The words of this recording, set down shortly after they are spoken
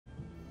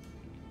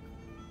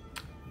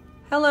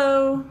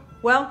Hello,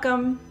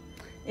 welcome.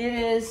 It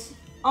is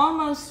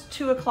almost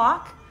 2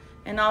 o'clock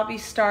and I'll be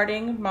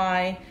starting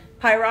my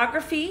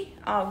pyrography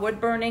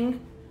wood burning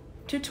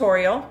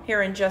tutorial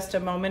here in just a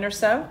moment or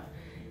so.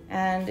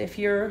 And if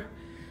you're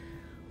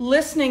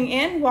listening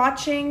in,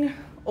 watching,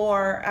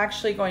 or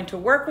actually going to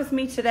work with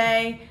me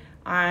today,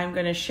 I'm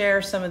going to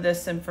share some of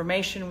this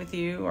information with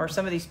you, or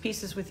some of these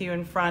pieces with you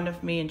in front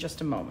of me in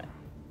just a moment.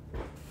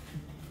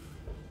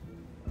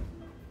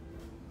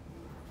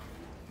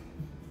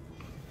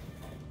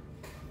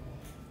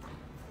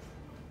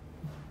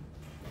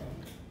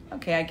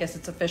 Okay, I guess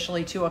it's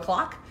officially 2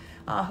 o'clock.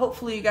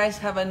 Hopefully you guys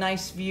have a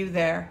nice view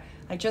there.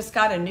 I just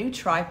got a new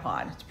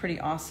tripod. It's pretty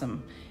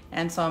awesome.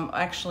 And so I'm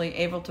actually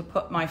able to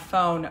put my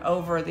phone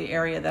over the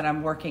area that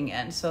I'm working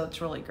in. So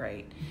it's really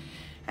great.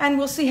 And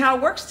we'll see how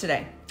it works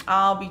today.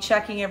 I'll be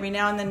checking every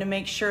now and then to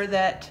make sure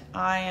that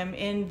I am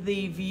in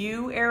the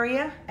view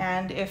area.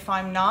 And if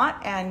I'm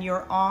not and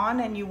you're on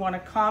and you want to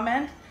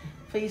comment,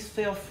 please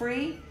feel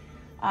free.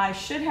 I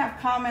should have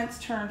comments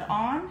turned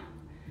on.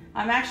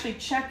 I'm actually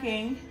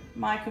checking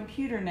my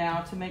computer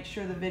now to make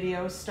sure the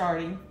video is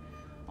starting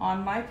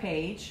on my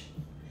page,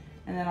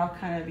 and then I'll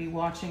kind of be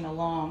watching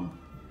along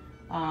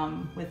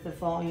with the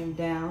volume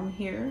down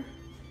here.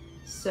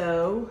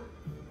 So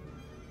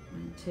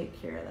I'm going to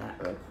take care of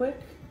that real quick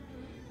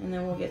and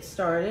then we'll get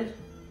started.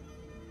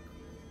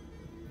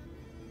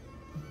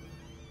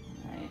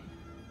 All right.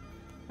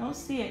 Don't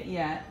see it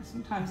yet.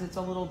 Sometimes it's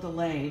a little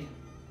delayed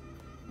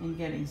in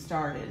getting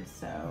started,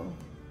 so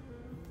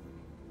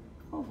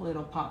hopefully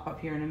it'll pop up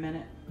here in a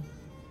minute.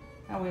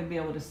 Now we'll be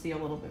able to see a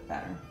little bit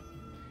better.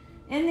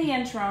 In the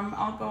interim,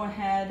 I'll go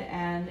ahead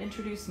and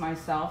introduce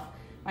myself.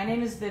 My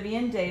name is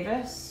Vivian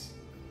Davis.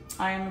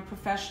 I am a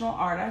professional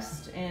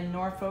artist in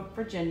Norfolk,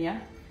 Virginia.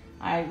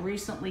 I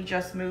recently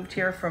just moved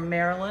here from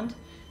Maryland.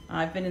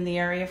 I've been in the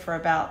area for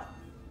about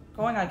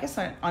I guess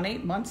on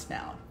 8 months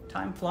now.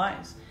 Time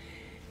flies.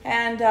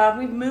 And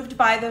we've moved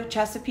by the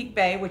Chesapeake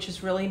Bay, which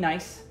is really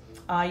nice.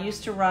 I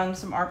used to run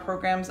some art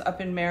programs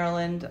up in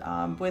Maryland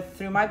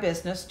through my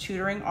business,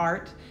 tutoring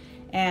art.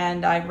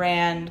 And I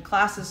ran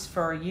classes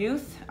for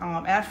youth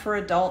and for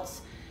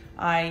adults.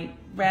 I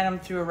ran them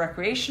through a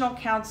recreational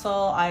council.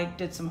 I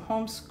did some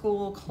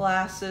homeschool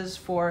classes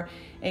for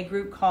a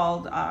group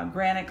called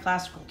Granite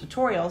Classical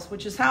Tutorials,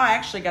 which is how I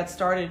actually got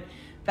started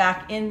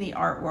back in the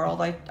art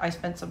world. I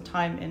spent some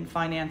time in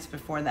finance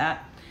before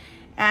that.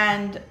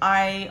 And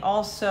I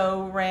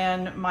also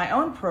ran my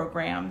own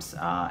programs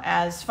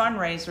as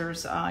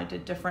fundraisers. I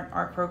did different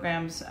art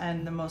programs,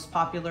 and the most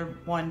popular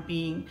one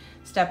being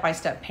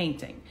step-by-step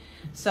painting.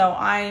 So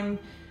I'm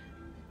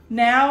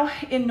now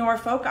in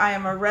Norfolk. I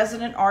am a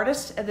resident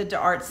artist at the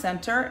DeArt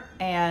Center,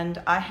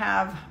 and I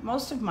have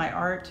most of my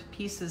art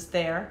pieces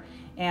there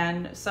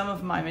and some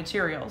of my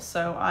materials.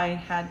 So I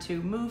had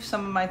to move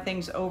some of my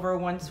things over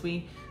once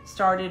we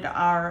started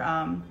our,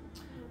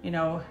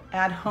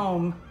 at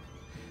home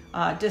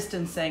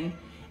distancing.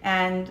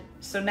 And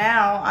so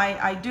now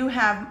I do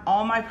have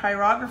all my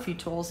pyrography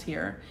tools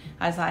here,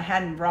 as I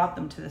hadn't brought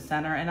them to the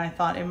center, and I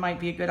thought it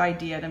might be a good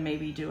idea to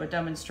maybe do a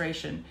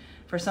demonstration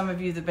for some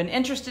of you that have been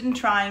interested in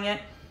trying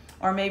it,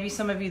 or maybe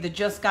some of you that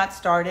just got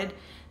started.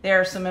 There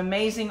are some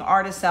amazing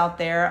artists out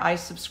there. I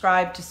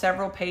subscribe to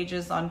several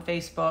pages on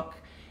Facebook,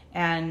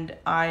 and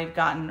I've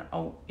gotten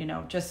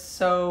just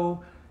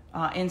so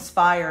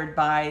inspired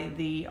by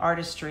the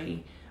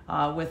artistry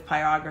with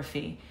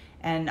pyrography.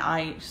 And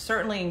I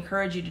certainly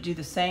encourage you to do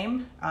the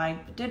same. I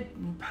did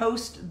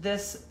post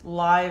this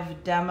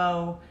live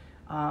demo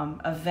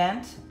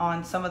event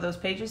on some of those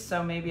pages,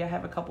 so maybe I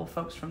have a couple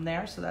folks from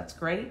there, so that's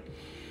great.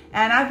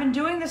 And I've been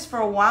doing this for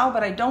a while,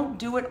 but I don't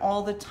do it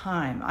all the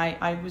time.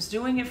 I was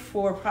doing it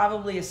for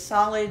probably a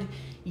solid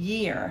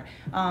year,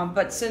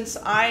 but since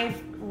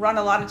I've run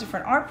a lot of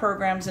different art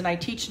programs and I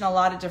teach in a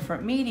lot of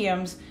different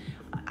mediums,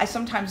 I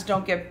sometimes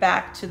don't get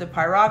back to the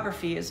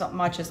pyrography as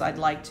much as I'd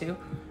like to.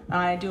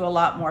 I do a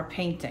lot more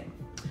painting.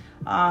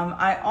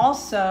 I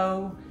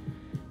also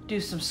do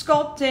some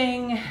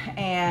sculpting,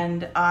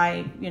 and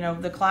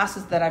the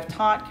classes that I've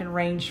taught can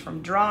range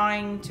from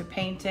drawing to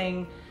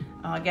painting,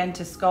 again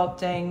to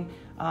sculpting.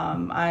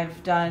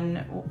 I've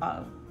done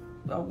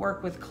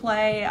work with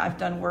clay, I've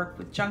done work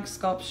with junk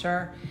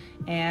sculpture,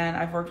 and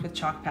I've worked with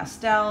chalk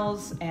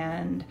pastels,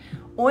 and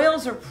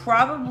oils are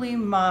probably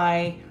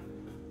my,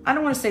 I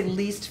don't want to say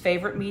least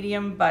favorite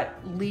medium, but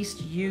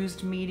least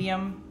used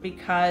medium,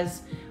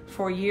 because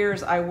for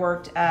years I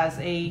worked as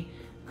a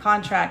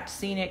contract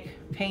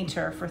scenic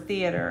painter for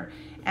theater,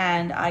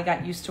 and I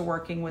got used to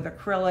working with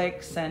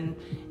acrylics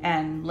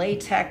and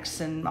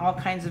latex and all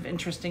kinds of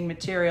interesting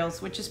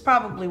materials, which is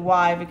probably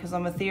why, because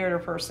I'm a theater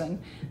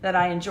person, that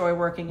I enjoy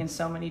working in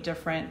so many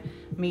different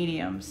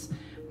mediums.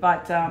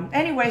 But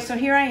anyway, so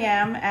here I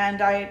am,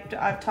 and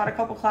I've taught a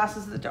couple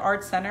classes at the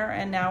Art Center,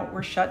 and now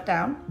we're shut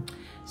down.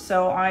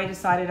 So I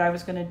decided I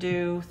was going to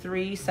do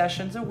 3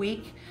 sessions a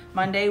week,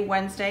 Monday,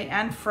 Wednesday,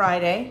 and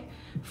Friday,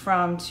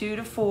 from 2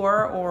 to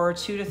 4 or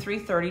 2 to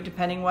 3:30,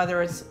 depending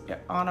whether it's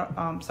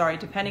on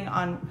depending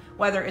on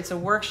whether it's a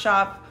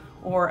workshop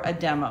or a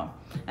demo.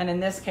 And in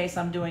this case,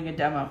 I'm doing a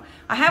demo.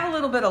 I have a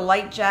little bit of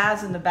light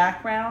jazz in the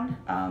background.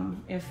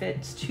 If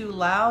it's too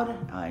loud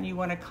and you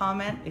want to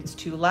comment, it's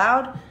too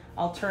loud,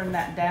 I'll turn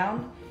that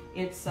down.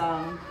 It's,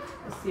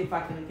 let's see if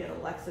I can get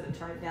Alexa to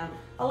turn it down.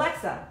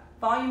 Alexa,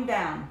 volume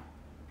down.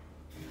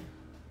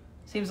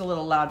 Seems a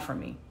little loud for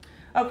me.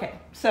 Okay,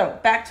 so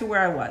back to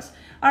where I was.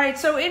 All right,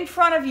 so in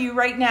front of you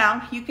right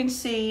now, you can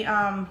see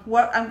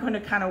what I'm going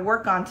to kind of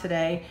work on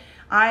today.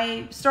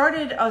 I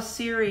started a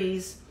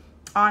series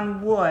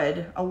on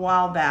wood a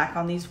while back,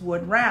 on these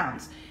wood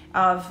rounds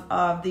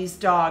of these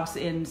dogs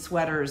in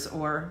sweaters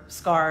or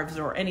scarves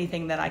or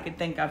anything that I could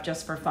think of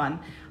just for fun.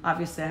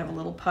 Obviously, I have a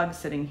little pug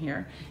sitting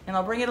here. And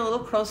I'll bring it a little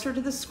closer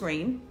to the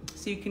screen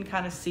so you can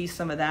kind of see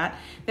some of that.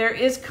 There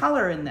is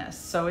color in this,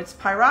 so it's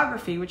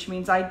pyrography, which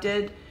means I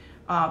did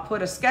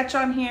put a sketch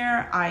on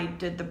here, I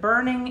did the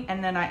burning,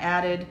 and then I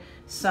added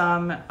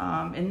some,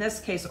 in this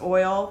case,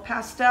 oil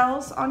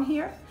pastels on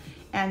here,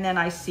 and then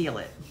I seal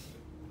it.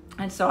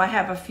 And so I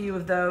have a few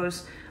of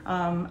those.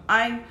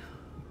 I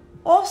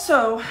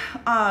also,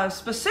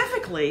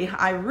 specifically,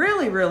 I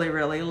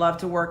really love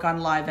to work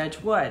on live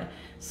edge wood.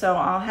 So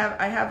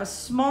I have a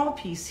small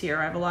piece here.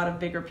 I have a lot of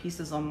bigger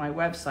pieces on my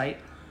website.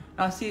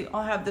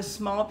 I'll have this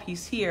small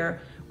piece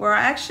here where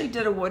I actually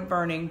did a wood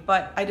burning,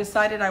 but I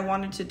decided I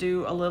wanted to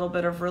do a little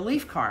bit of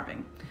relief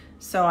carving.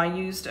 So I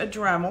used a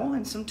Dremel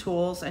and some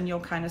tools, and you'll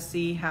kind of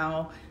see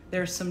how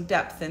there's some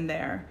depth in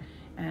there.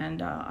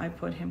 And I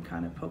put him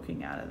kind of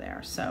poking out of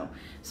there. So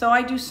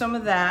I do some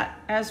of that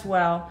as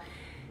well.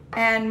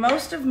 And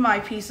most of my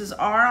pieces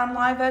are on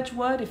live edge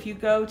wood. If you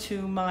go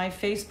to my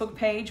Facebook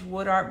page,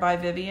 Wood Art by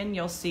Vivian,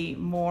 you'll see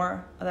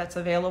more that's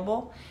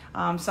available.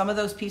 Some of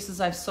those pieces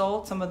I've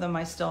sold, some of them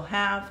I still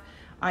have.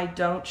 I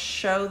don't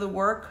show the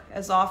work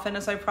as often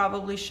as I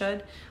probably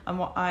should.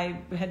 I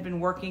had been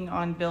working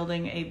on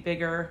building a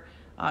bigger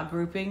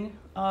grouping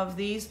of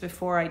these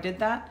before I did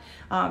that.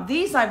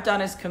 These I've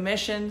done as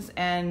commissions,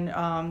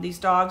 and these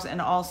dogs,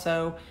 and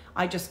also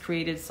I just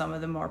created some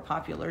of the more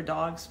popular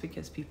dogs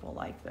because people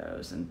like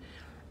those,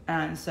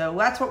 and so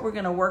that's what we're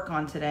going to work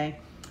on today.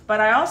 But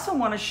I also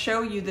want to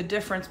show you the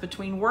difference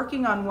between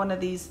working on one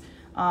of these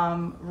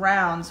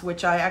rounds,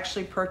 which I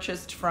actually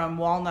purchased from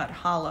Walnut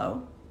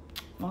Hollow.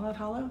 Walnut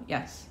Hollow?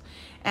 Yes.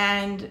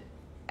 And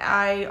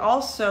I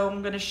also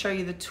am going to show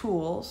you the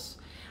tools.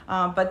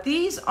 But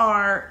these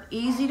are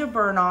easy to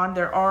burn on.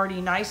 They're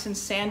already nice and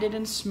sanded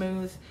and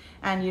smooth,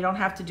 and you don't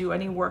have to do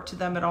any work to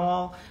them at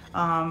all.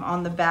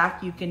 On the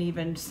back, you can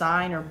even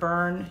sign or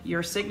burn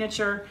your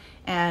signature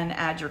and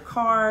add your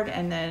card,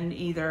 and then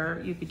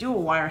either you could do a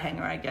wire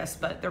hanger, I guess,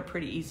 but they're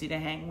pretty easy to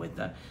hang with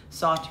the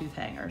sawtooth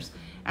hangers.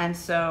 And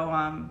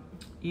so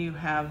you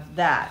have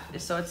that.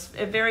 So it's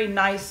a very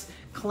nice,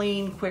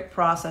 clean, quick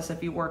process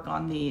if you work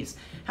on these.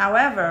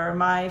 However,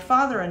 my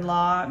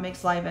father-in-law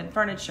makes live edge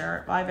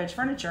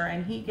furniture,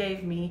 and he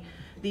gave me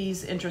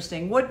these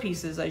interesting wood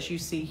pieces, as you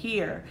see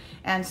here.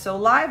 And so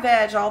live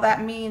edge, all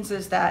that means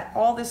is that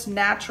all this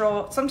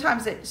natural,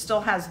 sometimes it still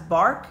has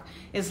bark,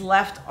 is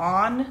left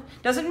on.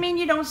 Doesn't mean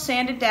you don't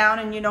sand it down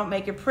and you don't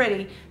make it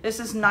pretty. This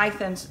is nice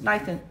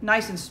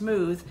and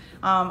smooth.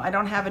 I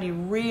don't have any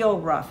real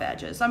rough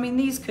edges. I mean,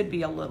 these could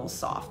be a little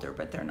softer,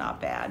 but they're not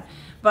bad.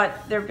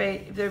 But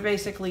they're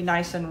basically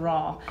nice and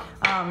raw.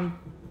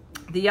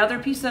 The other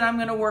piece that I'm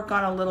going to work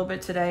on a little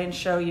bit today and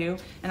show you,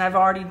 and I've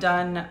already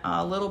done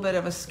a little bit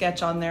of a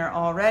sketch on there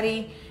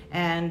already,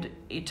 and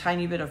a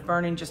tiny bit of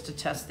burning just to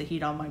test the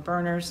heat on my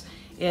burners,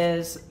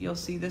 is you'll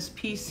see this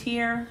piece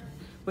here,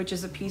 which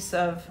is a piece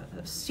of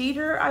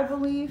cedar, I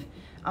believe.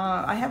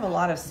 I have a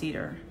lot of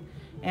cedar,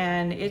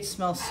 and it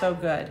smells so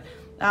good.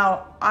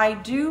 Now, I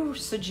do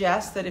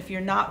suggest that if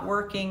you're not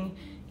working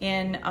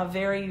in a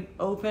very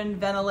open,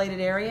 ventilated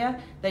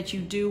area, that you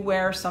do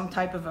wear some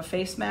type of a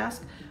face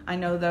mask. I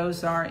know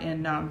those are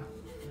in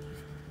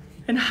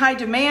high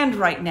demand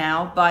right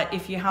now, but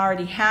if you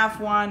already have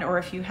one, or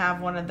if you have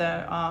one of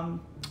the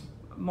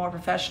more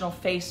professional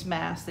face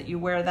masks, that you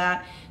wear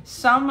that.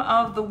 Some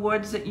of the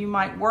woods that you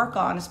might work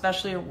on,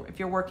 especially if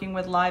you're working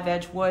with live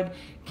edge wood,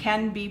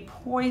 can be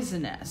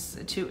poisonous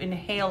to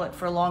inhale it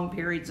for long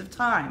periods of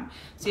time.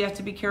 So you have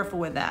to be careful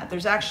with that.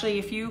 There's actually,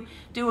 if you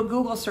do a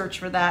Google search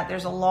for that,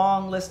 there's a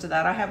long list of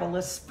that. I have a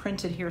list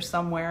printed here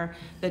somewhere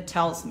that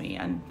tells me,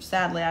 and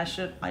sadly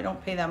I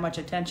don't pay that much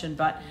attention,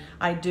 but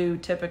I do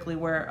typically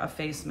wear a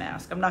face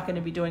mask. I'm not going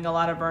to be doing a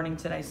lot of burning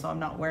today, so I'm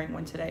not wearing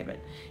one today, but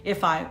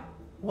if I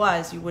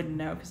was, you wouldn't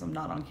know because I'm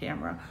not on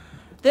camera.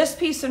 This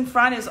piece in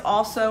front is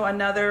also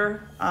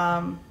another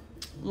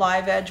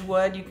live edge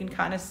wood. You can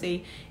kind of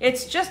see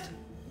it's just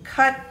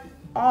cut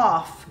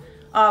off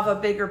of a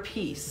bigger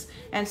piece,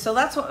 and so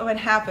that's what would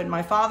happen.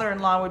 My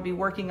father-in-law would be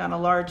working on a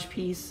large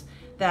piece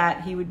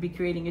that he would be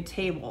creating a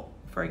table,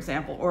 for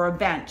example, or a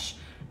bench,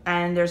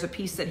 and there's a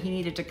piece that he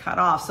needed to cut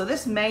off. So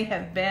this may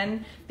have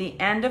been the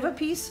end of a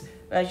piece.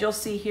 As you'll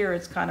see here,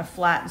 it's kind of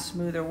flat and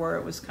smoother where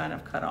it was kind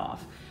of cut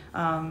off.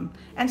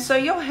 And so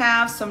you'll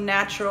have some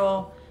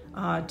natural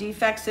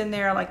defects in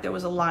there, like there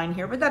was a line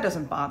here, but that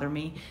doesn't bother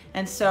me.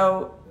 And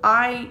so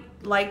I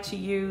like to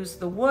use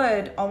the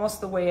wood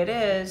almost the way it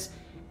is,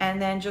 and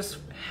then just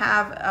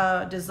have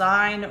a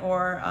design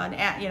or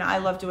I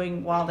love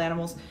doing wild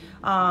animals.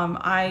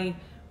 I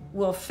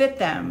will fit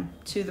them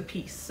to the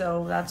piece.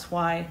 So that's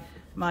why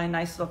my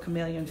nice little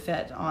chameleon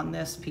fit on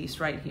this piece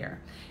right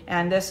here.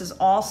 And this is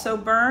also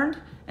burned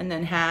and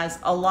then has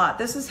a lot.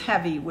 This is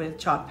heavy with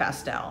chalk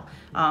pastel.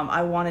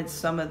 I wanted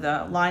some of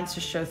the lines to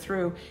show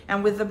through.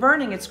 And with the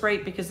burning, it's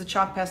great because the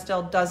chalk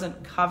pastel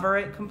doesn't cover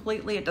it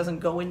completely. It doesn't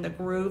go in the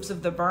grooves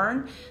of the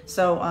burn.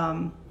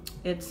 So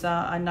it's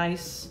a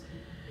nice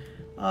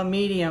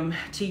medium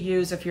to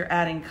use if you're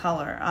adding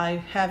color. I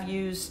have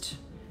used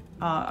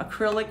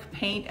acrylic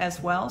paint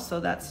as well, so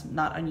that's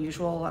not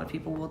unusual. A lot of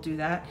people will do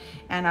that.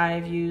 And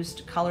I've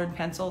used colored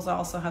pencils. I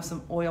also have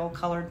some oil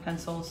colored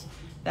pencils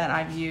that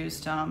I've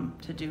used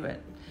to do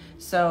it.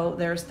 So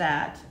there's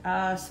that.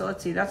 So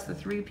let's see, that's the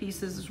 3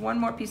 pieces. There's one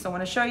more piece I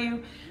want to show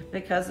you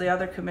because the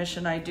other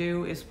commission I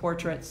do is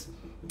portraits.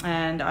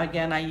 And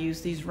again, I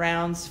use these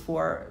rounds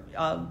for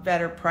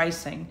better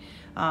pricing.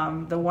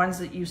 The ones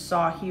that you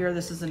saw here,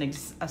 this is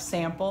a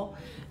sample,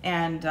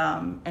 and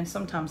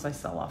sometimes I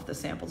sell off the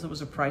samples. There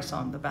was a price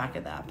on the back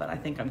of that, but I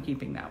think I'm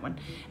keeping that one.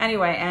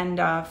 Anyway, and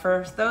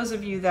for those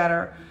of you that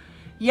are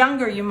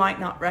younger, you might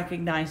not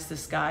recognize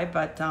this guy,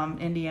 but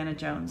Indiana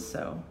Jones.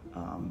 So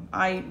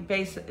I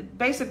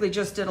basically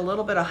just did a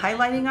little bit of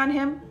highlighting on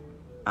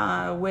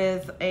him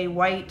with a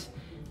white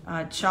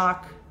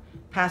chalk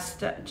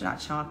pastel, not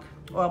chalk,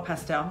 oil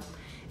pastel.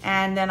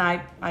 And then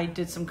I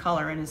did some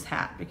color in his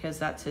hat because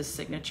that's his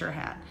signature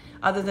hat.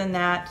 Other than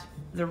that,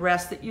 the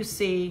rest that you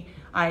see,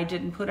 I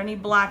didn't put any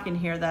black in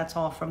here. That's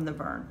all from the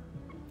burn,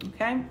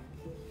 okay?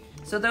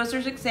 So those are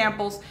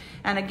examples.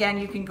 And again,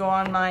 you can go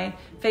on my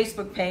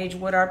Facebook page,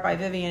 Wood Art by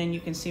Vivian, and you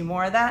can see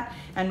more of that.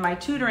 And my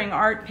tutoring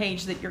art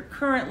page that you're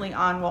currently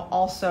on will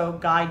also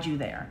guide you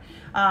there.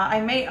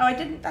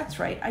 That's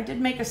right, I did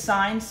make a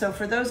sign. So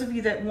for those of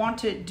you that want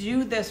to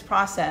do this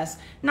process,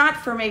 not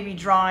for maybe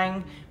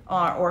drawing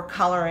or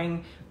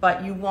coloring,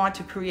 but you want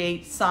to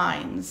create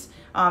signs.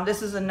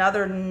 This is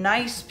another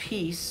nice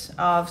piece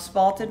of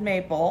spalted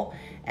maple,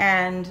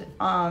 and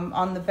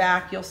on the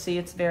back you'll see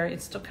it's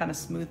still kind of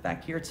smooth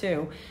back here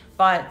too,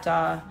 but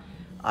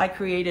I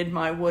created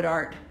my Wood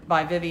Art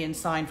by Vivian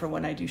sign for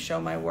when I do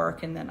show my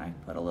work, and then I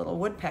put a little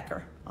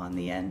woodpecker on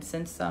the end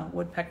since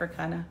woodpecker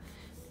kind of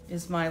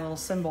is my little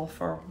symbol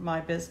for my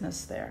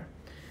business there.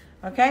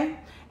 Okay,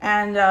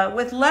 and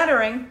with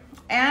lettering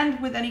and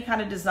with any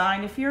kind of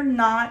design, if you're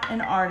not an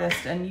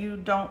artist and you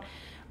don't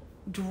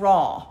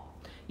draw,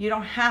 you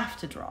don't have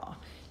to draw.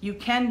 You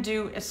can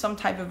do some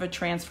type of a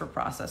transfer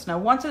process. Now,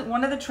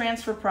 one of the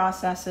transfer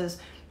processes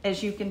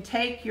is you can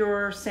take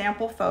your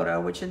sample photo,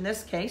 which in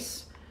this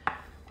case,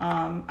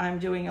 I'm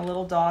doing a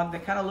little dog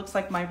that kind of looks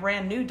like my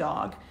brand new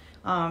dog.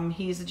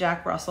 He's a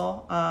Jack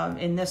Russell.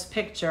 In this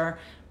picture,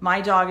 my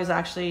dog is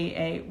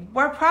actually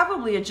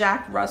probably a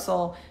Jack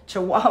Russell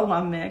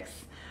Chihuahua mix,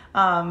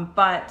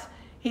 but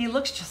he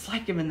looks just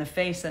like him in the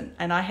face.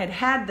 And I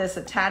had this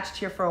attached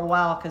here for a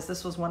while because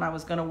this was one I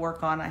was going to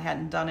work on. I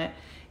hadn't done it,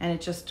 and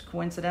it just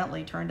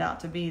coincidentally turned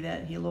out to be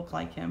that he looked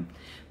like him.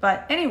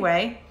 But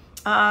anyway,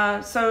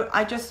 so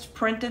I just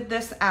printed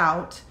this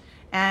out,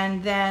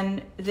 and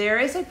then there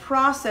is a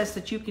process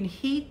that you can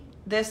heat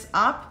this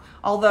up,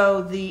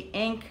 although the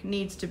ink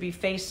needs to be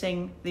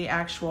facing the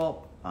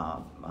actual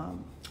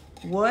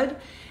wood,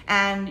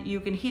 and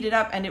you can heat it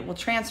up and it will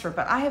transfer,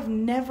 but I have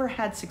never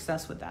had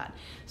success with that.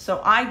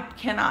 So I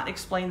cannot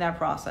explain that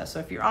process. So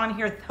if you're on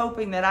here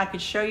hoping that I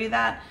could show you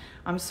that,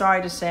 I'm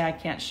sorry to say I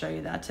can't show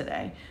you that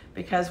today,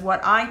 because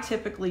what I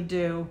typically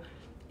do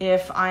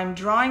if I'm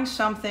drawing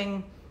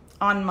something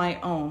on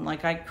my own,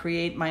 like I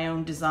create my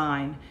own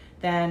design,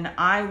 then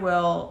I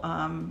will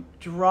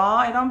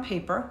draw it on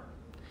paper,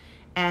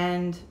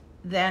 and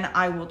then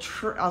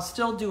I'll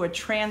still do a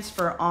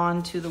transfer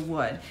onto the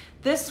wood.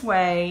 This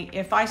way,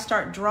 if I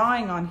start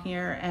drawing on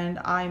here and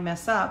I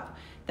mess up,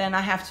 then I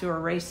have to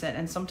erase it.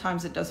 And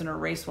sometimes it doesn't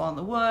erase well on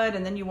the wood,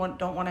 and then you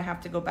don't want to have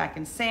to go back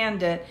and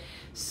sand it.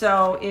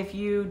 So if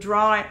you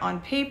draw it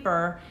on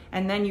paper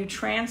and then you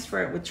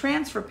transfer it with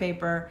transfer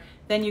paper,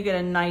 then you get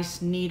a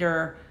nice,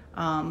 neater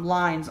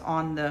lines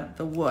on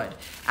the wood.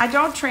 I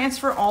don't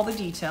transfer all the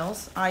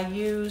details. I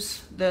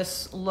use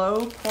this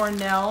low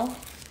Cornell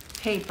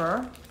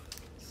paper.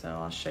 So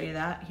I'll show you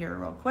that here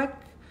real quick.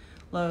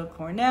 Low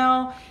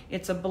Cornell.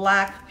 It's a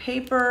black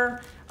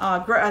paper.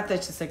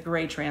 That's just a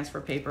gray transfer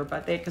paper,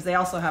 but because they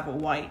also have a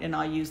white, and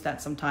I'll use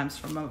that sometimes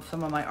from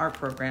some of my art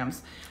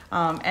programs.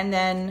 And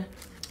then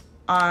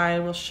I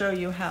will show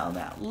you how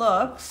that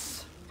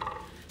looks.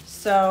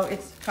 So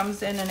it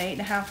comes in an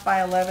 8.5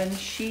 by 11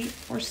 sheet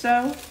or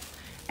so,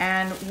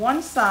 and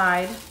one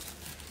side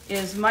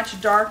is much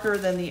darker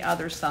than the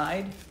other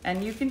side,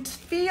 and you can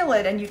feel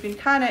it, and you can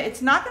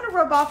it's not going to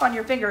rub off on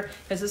your finger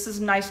because this is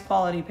nice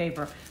quality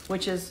paper,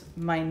 which is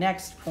my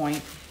next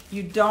point.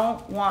 You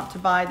don't want to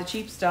buy the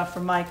cheap stuff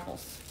from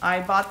Michael's.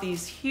 I bought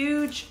these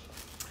huge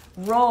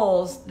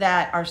rolls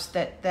that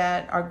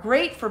are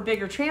great for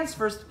bigger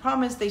transfers. The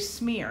problem is they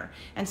smear,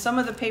 and some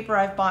of the paper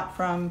I've bought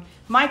from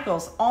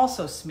Michael's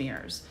also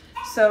smears.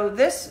 So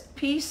this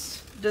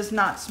piece does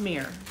not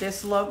smear.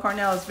 This low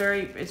Cornell is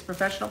it's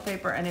professional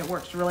paper, and it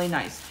works really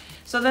nice.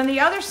 So then the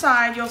other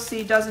side you'll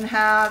see doesn't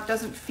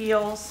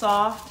feel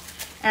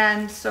soft,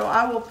 and so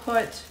I will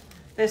put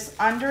this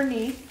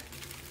underneath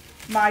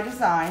my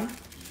design,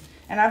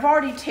 and I've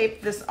already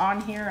taped this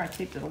on here. I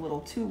taped it a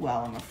little too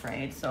well, I'm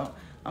afraid, so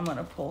I'm going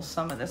to pull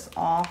some of this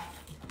off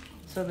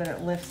so that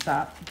it lifts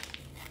up.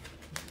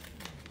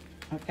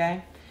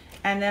 Okay,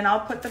 and then I'll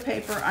put the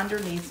paper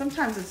underneath.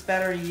 Sometimes it's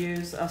better to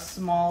use a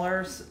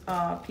smaller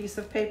piece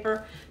of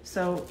paper,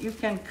 so you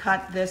can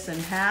cut this in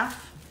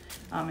half.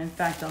 In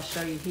fact, I'll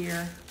show you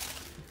here.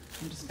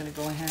 I'm just going to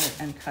go ahead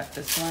and cut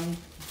this one.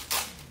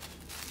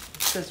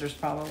 Scissors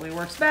probably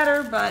works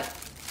better, but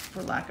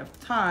for lack of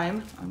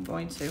time, I'm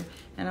going to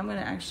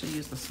actually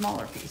use the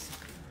smaller piece,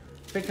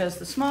 because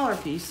the smaller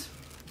piece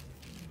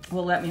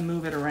will let me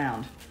move it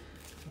around,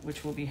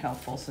 which will be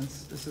helpful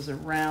since this is a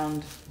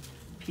round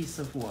piece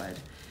of wood.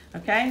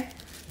 Okay,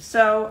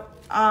 so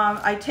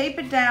I tape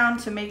it down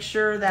to make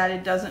sure that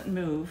it doesn't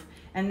move,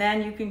 and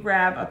then you can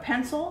grab a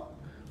pencil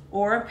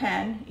or a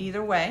pen,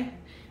 either way,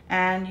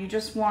 and you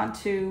just want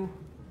to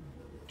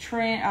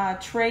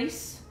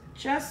trace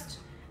just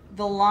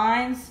the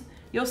lines.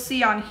 You'll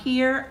see on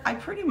here, I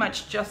pretty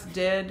much just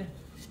did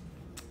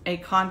a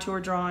contour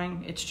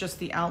drawing. It's just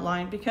the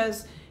outline,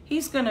 because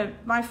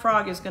my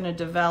frog is gonna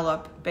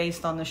develop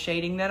based on the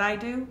shading that I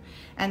do.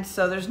 And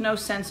so there's no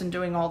sense in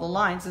doing all the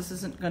lines. This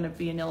isn't gonna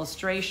be an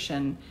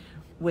illustration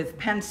with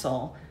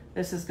pencil.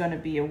 This is gonna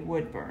be a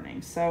wood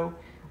burning. So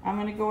I'm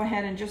gonna go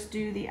ahead and just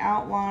do the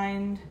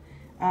outline.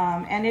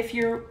 And if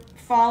you're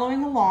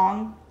following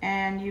along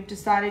and you've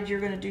decided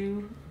you're gonna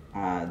do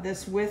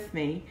this with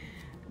me,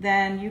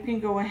 then you can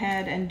go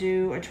ahead and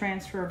do a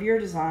transfer of your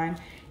design.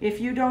 If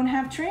you don't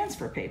have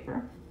transfer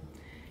paper,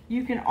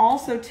 you can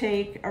also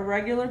take a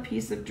regular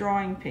piece of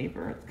drawing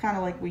paper, kind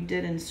of like we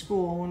did in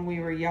school when we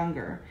were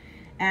younger,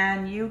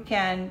 and you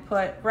can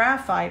put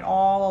graphite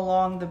all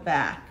along the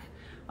back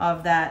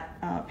of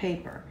that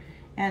paper.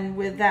 And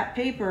with that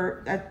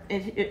paper,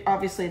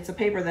 obviously it's a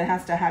paper that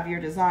has to have your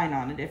design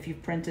on it if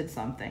you've printed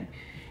something.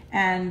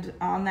 And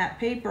on that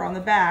paper on the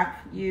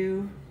back,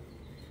 you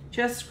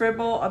just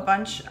scribble a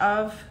bunch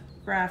of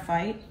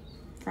graphite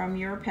from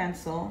your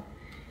pencil,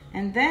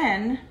 and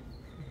then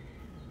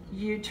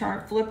you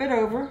flip it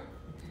over.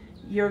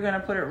 You're gonna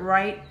put it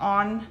right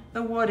on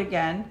the wood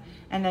again,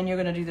 and then you're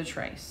gonna do the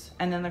trace.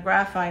 And then the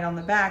graphite on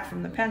the back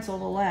from the pencil,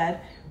 the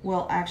lead,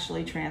 will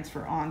actually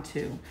transfer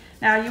onto.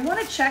 Now you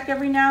wanna check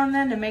every now and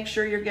then to make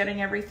sure you're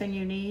getting everything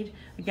you need.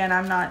 Again,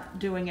 I'm not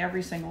doing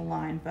every single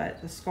line,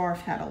 but the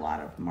scarf had a lot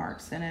of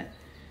marks in it.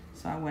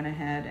 So I went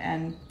ahead,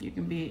 and you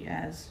can be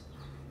as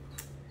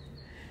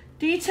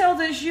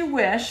detailed as you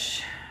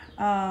wish.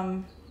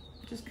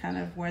 Just kind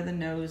of where the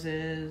nose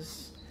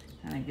is,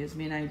 kind of gives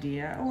me an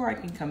idea, or I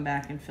can come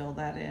back and fill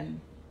that in.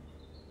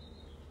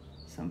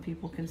 Some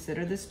people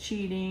consider this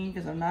cheating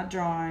because I'm not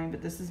drawing,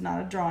 but this is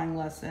not a drawing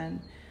lesson.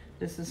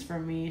 This is for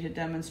me to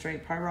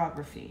demonstrate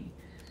pyrography.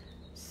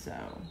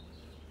 So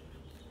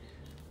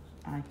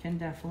I can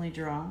definitely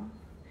draw.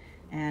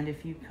 And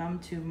if you come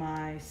to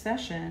my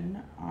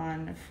session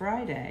on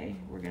Friday,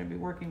 we're going to be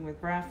working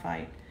with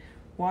graphite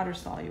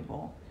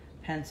water-soluble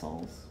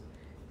pencils,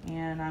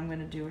 and I'm going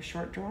to do a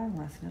short drawing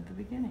lesson at the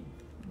beginning.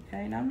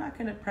 Okay, now I'm not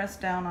going to press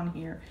down on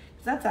here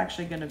because that's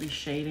actually going to be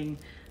shading.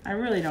 I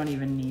really don't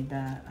even need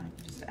that. I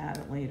can just add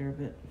it later,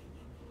 but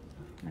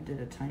I did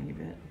a tiny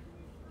bit.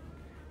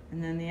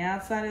 And then the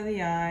outside of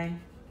the eye,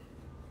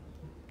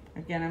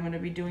 again, I'm going to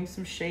be doing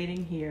some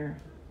shading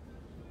here,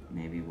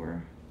 maybe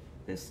where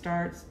this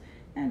starts,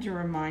 and to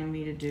remind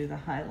me to do the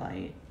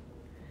highlight,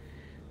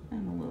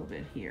 and a little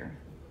bit here.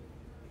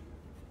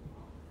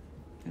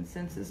 And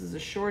since this is a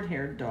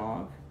short-haired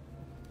dog,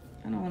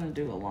 I don't want to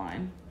do a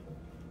line.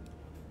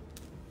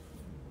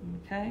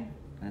 Okay,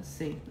 let's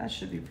see, that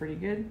should be pretty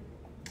good.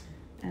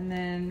 And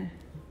then,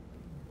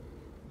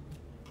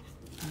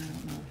 I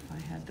don't know if I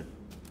had the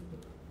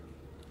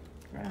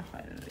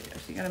graphite under there.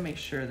 So you gotta make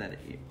sure that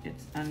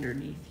it's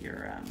underneath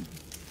your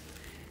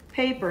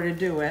paper to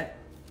do it.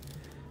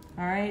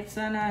 All right,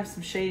 so now I have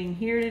some shading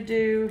here to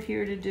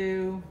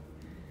do,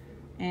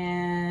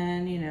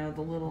 and you know,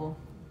 the little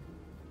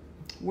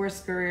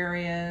whisker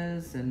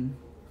areas, and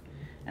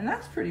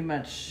that's pretty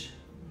much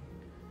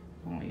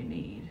all you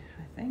need.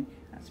 I think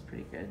that's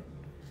pretty good.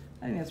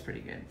 I think that's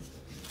pretty good.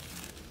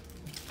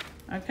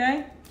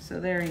 Okay, so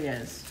there he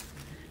is.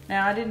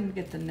 Now I didn't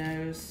get the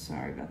nose,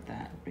 sorry about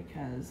that,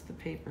 because the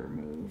paper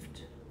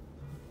moved.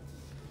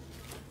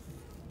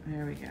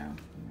 There we go.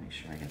 Make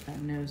sure I get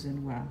that nose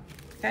in well.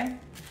 Okay.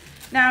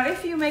 Now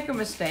if you make a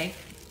mistake,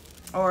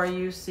 or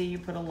you see you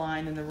put a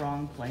line in the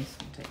wrong place,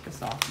 I'll take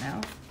this off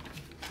now.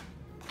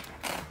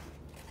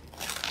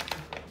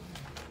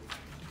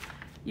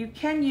 You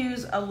can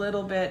use a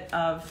little bit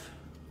of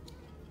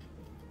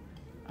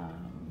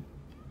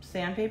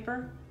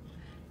sandpaper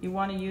You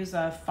want to use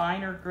a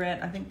finer grit.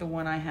 I think the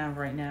one I have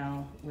right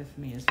now with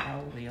me is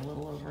probably a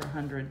little over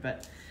 100,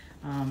 but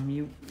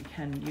you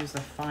can use a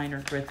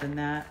finer grit than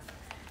that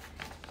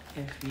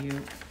if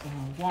you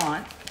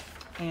want.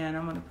 And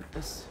I'm going to put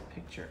this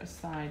picture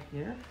aside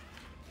here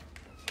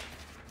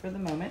for the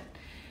moment.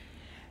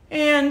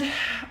 And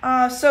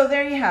so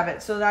there you have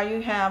it. So now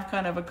you have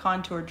kind of a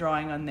contour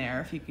drawing on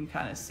there, if you can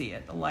kind of see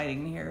it. The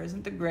lighting here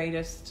isn't the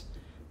greatest.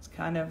 It's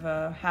kind of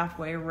a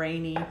halfway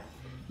rainy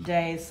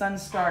day. The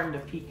sun's starting to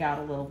peek out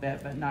a little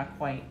bit, but not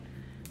quite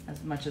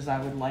as much as I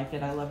would like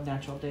it. I love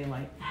natural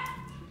daylight.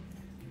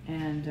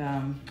 And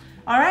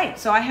all right,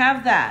 so I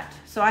have that.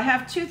 So I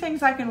have two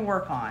things I can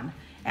work on.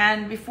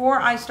 And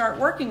before I start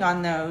working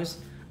on those,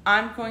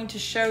 I'm going to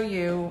show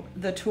you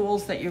the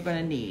tools that you're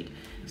going to need.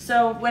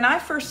 So when I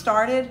first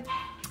started,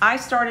 I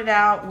started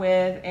out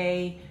with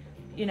a,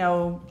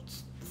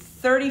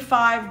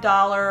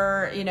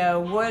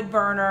 $35, wood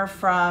burner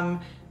from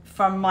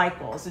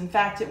Michael's. In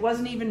fact, it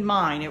wasn't even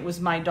mine, it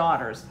was my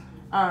daughter's.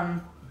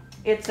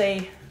 It's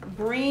a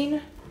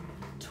green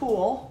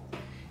tool,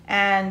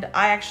 and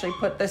I actually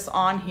put this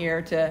on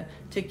here to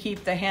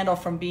keep the handle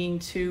from being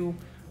too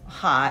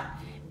hot.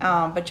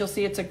 But you'll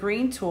see it's a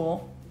green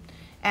tool,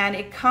 and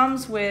it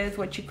comes with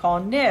what you call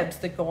nibs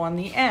that go on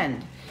the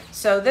end.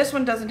 So this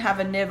one doesn't have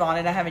a nib on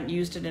it. I haven't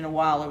used it in a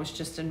while. It was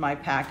just in my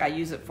pack. I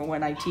use it for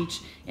when I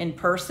teach in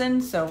person.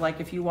 So like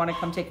if you want to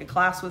come take a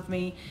class with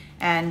me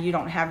and you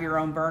don't have your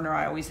own burner,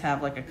 I always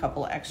have like a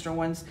couple of extra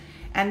ones.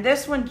 And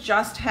this one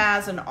just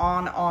has an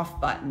on-off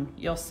button.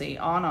 You'll see,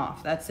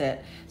 on-off, that's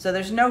it. So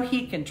there's no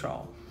heat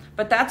control.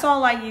 But that's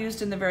all I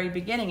used in the very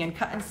beginning. And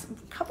a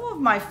couple of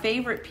my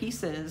favorite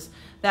pieces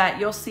that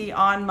you'll see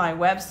on my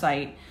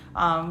website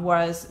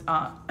was,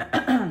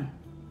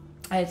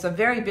 it's a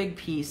very big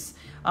piece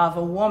of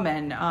a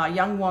woman, a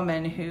young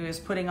woman who is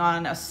putting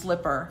on a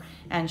slipper,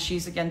 and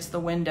she's against the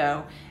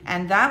window.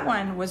 And that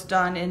one was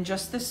done in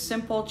just this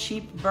simple,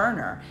 cheap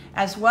burner,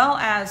 as well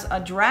as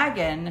a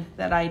dragon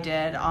that I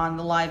did on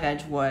the live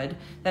edge wood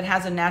that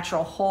has a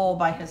natural hole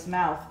by his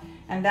mouth.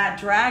 And that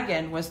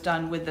dragon was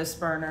done with this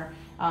burner.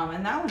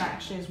 And that one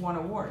actually has won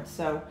awards.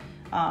 So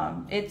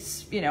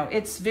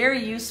it's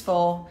very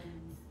useful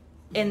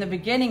in the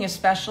beginning,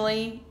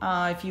 especially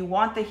if you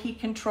want the heat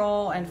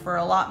control and for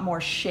a lot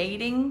more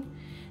shading,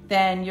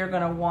 then you're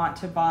going to want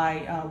to buy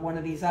one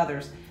of these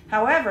others.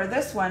 However,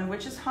 this one,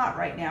 which is hot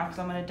right now, because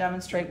I'm going to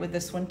demonstrate with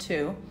this one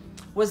too,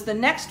 was the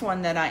next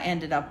one that I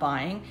ended up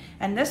buying.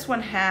 And this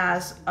one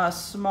has a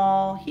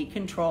small heat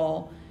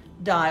control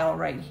dial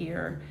right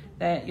here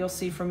that you'll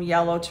see from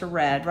yellow to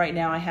red. Right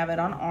now I have it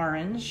on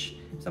orange,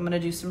 so I'm going to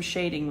do some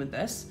shading with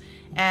this.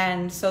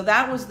 And so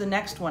that was the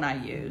next one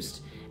I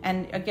used.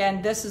 And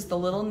again, this is the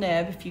little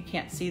nib, if you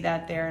can't see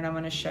that there, and I'm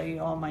going to show you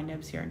all my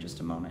nibs here in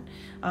just a moment.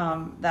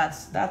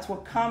 That's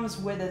what comes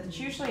with it. It's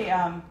usually,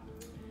 I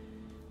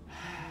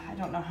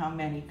don't know how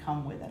many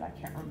come with it, I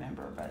can't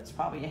remember, but it's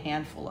probably a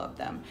handful of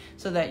them,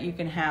 so that you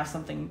can have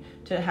something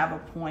to have a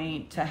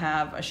point, to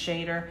have a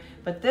shader.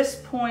 But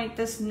this point,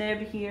 this nib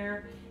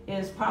here,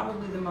 is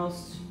probably the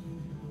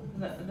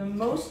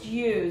most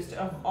used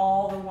of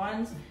all the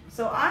ones.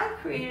 So I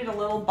created a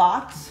little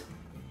box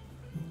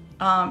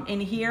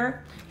in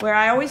here where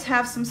I always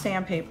have some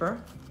sandpaper,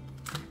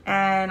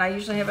 and I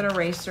usually have an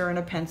eraser and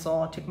a pencil.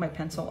 I'll take my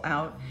pencil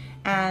out,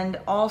 and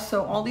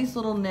also all these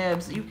little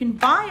nibs. You can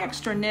buy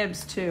extra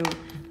nibs too,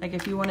 like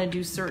if you want to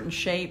do certain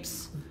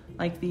shapes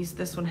like these.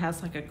 This one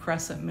has like a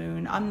crescent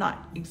moon. I'm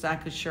not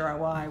exactly sure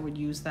why I would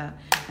use that,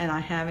 and I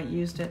haven't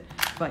used it,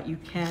 but you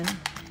can.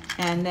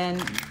 And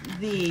then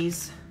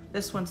this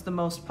one's the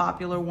most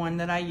popular one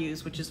that I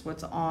use, which is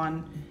what's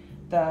on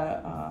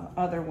the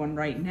other one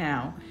right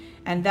now.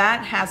 And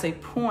that has a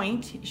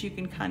point, as you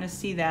can kind of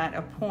see that,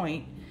 a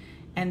point.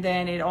 And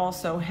then it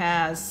also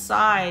has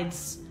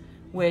sides,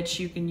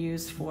 which you can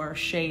use for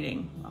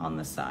shading on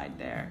the side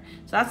there.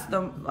 So that's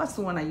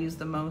the one I use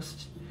the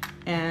most.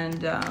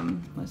 And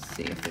let's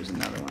see if there's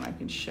another one I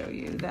can show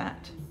you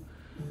that.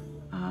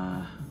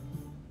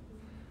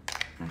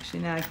 Actually,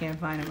 now I can't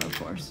find them, of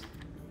course.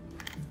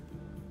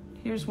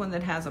 Here's one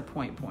that has a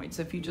point.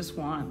 So if you just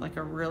want like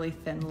a really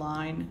thin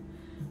line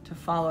to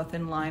follow a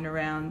thin line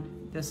around,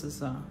 this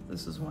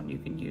is one you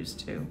can use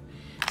too.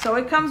 So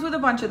it comes with a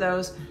bunch of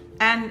those.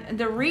 And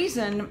the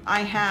reason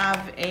I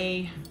have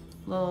a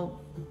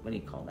little, what do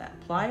you call that,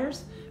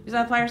 pliers? Is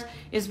that pliers?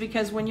 Is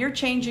because when you're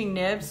changing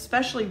nibs,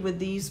 especially with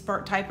these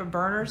type of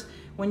burners,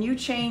 when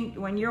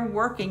you're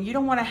working, you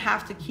don't want to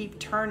have to keep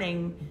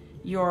turning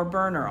your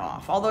burner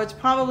off. Although it's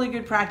probably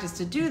good practice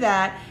to do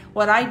that,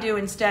 what I do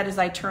instead is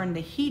I turn the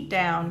heat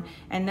down,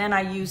 and then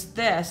I use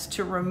this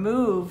to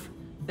remove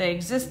the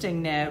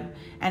existing nib,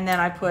 and then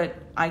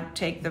I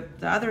take the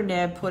other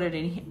nib, put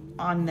it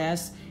on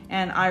this,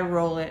 and I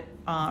roll it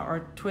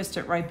or twist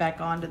it right back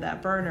onto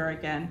that burner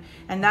again.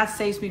 And that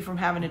saves me from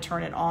having to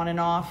turn it on and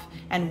off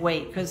and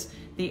wait, because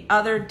the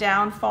other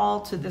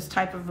downfall to this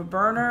type of a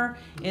burner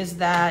is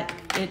that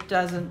it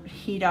doesn't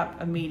heat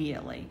up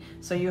immediately.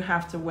 So you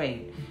have to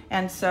wait.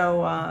 And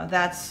so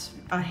that's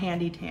a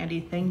handy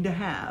thing to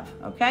have,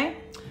 okay?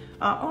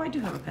 Oh, I do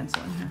have a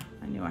pencil in here.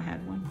 I knew I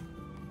had one.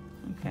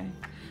 Okay,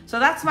 so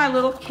that's my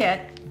little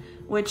kit,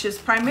 which is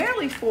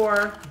primarily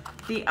for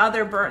the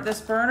other this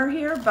burner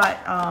here, but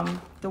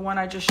the one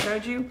I just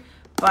showed you,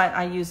 but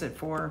I use it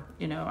for,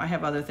 you know, I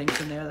have other things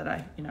in there that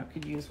I, you know,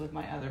 could use with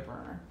my other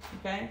burner,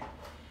 okay?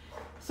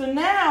 So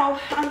now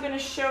I'm gonna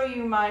show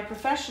you my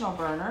professional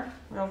burner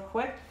real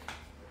quick.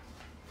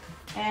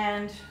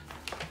 And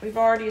we've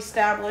already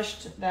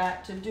established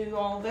that to do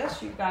all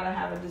this, you've gotta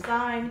have a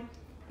design.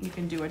 You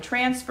can do a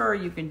transfer,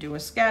 you can do a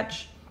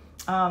sketch.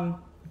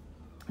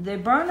 The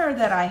burner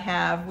that I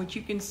have, which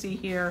you can see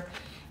here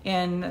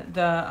in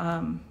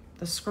the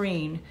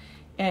screen,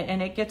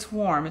 and it gets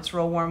warm. It's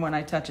real warm when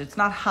I touch it. It's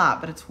not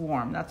hot, but it's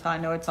warm. That's how I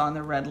know it's on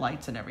the red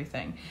lights and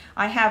everything.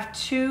 I have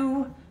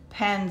 2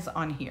 pens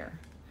on here.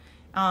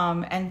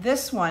 And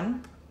this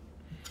one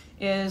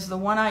is the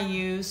one I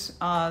use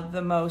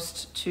the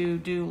most to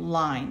do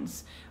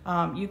lines.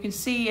 You can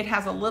see it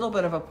has a little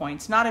bit of a point.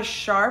 It's not as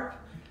sharp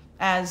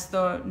as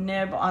the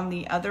nib on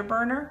the other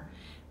burner,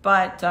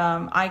 but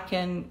I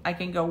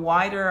can go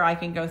wider, I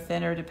can go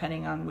thinner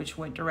depending on which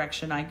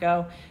direction I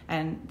go,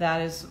 and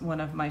that is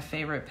one of my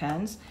favorite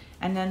pens.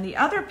 And then the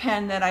other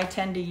pen that I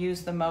tend to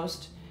use the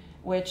most,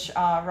 which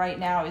right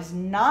now is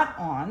not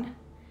on,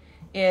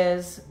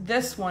 is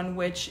this one,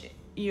 which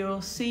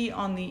you'll see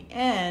on the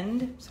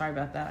end, sorry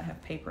about that, I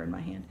have paper in my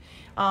hand,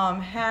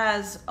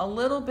 has a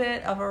little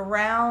bit of a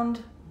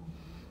round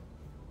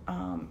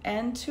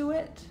end to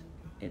it.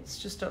 It's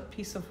just a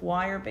piece of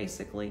wire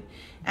basically,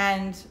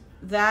 and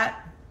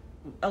that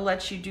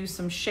lets you do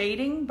some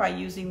shading by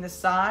using the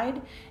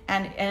side,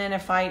 and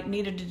if I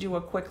needed to do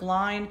a quick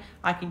line,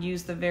 I could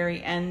use the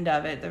very end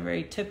of it, the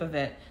very tip of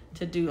it,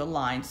 to do a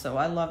line. So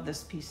I love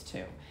this piece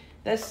too.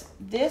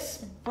 This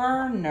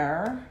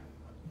burner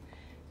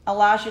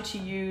allows you to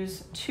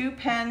use 2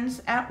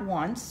 pens at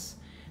once.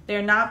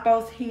 They're not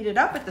both heated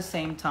up at the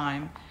same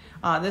time.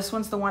 This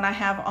one's the one I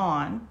have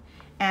on,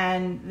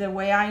 and the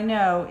way I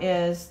know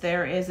is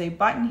there is a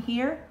button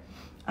here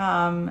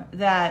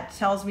that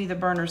tells me the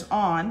burner's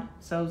on,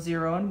 so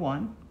 0 and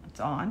 1, it's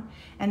on.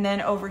 And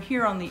then over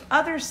here on the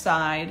other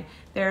side,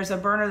 there's a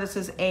burner that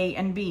says A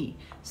and B.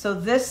 So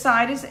this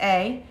side is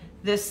A,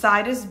 this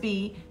side is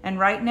B, and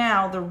right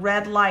now the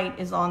red light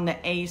is on the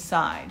A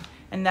side.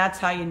 And that's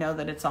how you know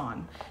that it's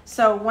on.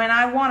 So when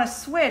I want to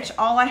switch,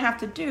 all I have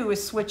to do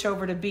is switch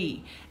over to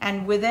B.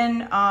 And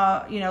within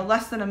you know,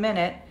 less than a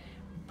minute,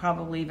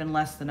 probably even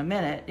less than a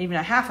minute, even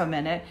a half a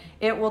minute,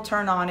 it will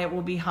turn on, it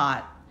will be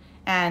hot.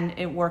 And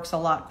it works a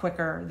lot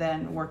quicker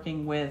than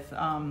working with,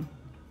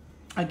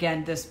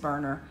 again, this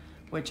burner,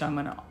 which I'm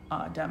gonna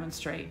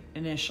demonstrate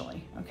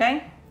initially,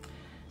 okay?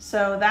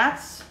 So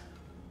that's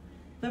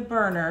the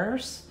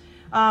burners.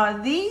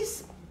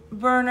 These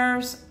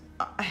burners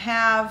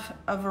have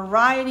a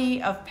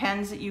variety of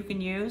pens that you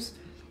can use.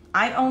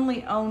 I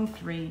only own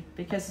 3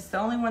 because it's the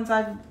only ones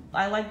I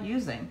like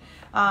using.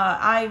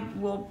 I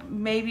will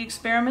maybe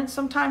experiment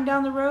sometime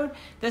down the road.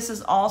 This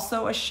is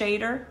also a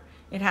shader.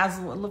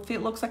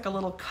 It looks like a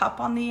little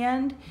cup on the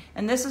end,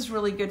 and this is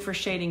really good for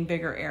shading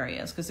bigger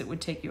areas because it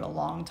would take you a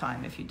long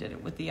time if you did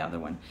it with the other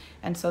one.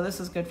 And so this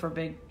is good for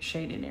big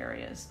shading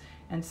areas.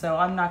 And so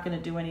I'm not going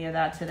to do any of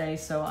that today,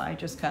 so I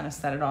just kind of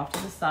set it off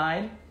to the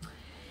side.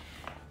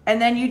 And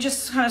then you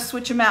just kind of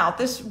switch them out.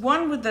 This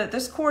one with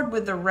this cord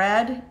with the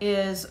red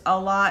is a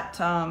lot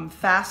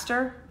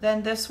faster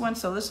than this one,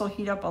 so this will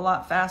heat up a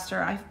lot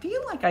faster. I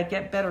feel like I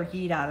get better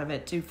heat out of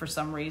it too for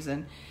some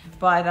reason,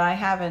 but I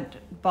haven't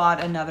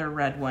bought another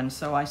red one,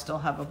 so I still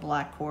have a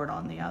black cord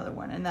on the other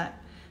one, and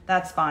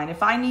that's fine.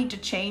 If I need to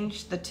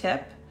change the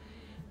tip,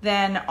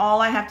 then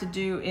all I have to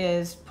do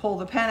is pull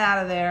the pen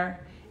out of there,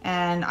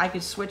 and I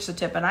could switch the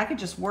tip, and I could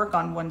just work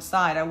on one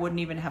side. I wouldn't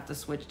even have to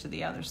switch to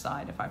the other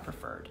side if I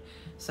preferred.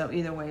 So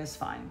either way is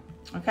fine,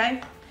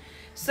 okay?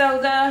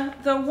 So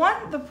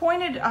the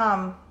pointed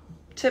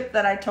tip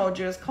that I told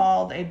you is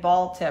called a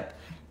ball tip.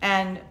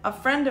 And a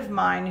friend of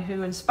mine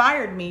who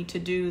inspired me to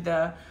do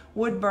the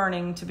wood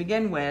burning to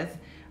begin with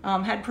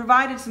had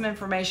provided some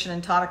information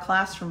and taught a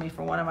class for me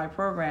for one of my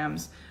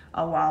programs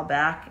a while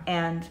back.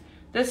 And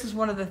this is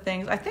one of the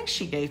things, I think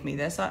she gave me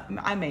this.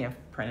 I may have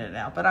printed it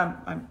out, but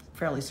I'm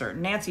fairly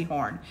certain. Nancy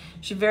Horn.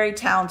 She's a very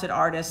talented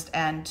artist,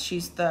 and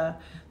she's the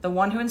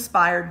one who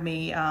inspired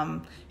me.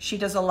 She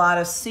does a lot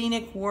of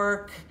scenic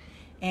work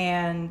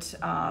and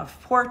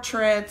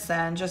portraits,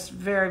 and just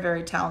very,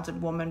 very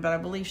talented woman, but I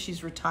believe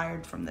she's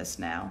retired from this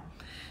now.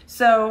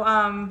 So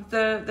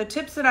the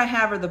tips that I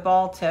have are the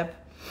ball tip.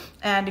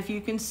 And if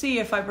you can see,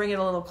 if I bring it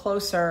a little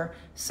closer,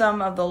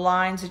 some of the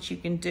lines that you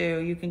can do,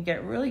 you can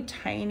get really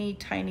tiny,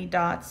 tiny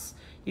dots.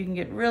 You can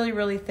get really,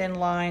 really thin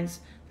lines.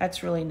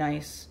 That's really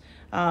nice.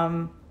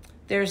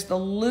 There's the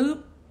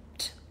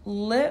looped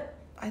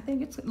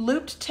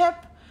tip,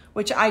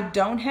 which I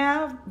don't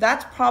have.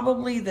 That's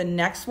probably the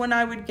next one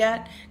I would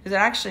get, because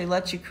it actually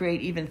lets you create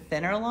even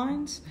thinner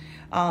lines.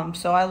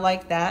 So I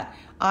like that.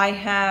 I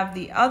have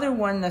the other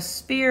one, the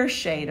spear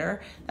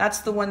shader. That's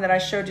the one that I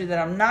showed you that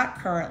I'm not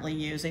currently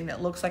using,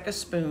 that looks like a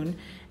spoon.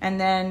 And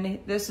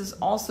then this is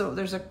also,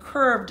 there's a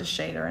curved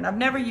shader, and I've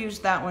never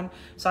used that one,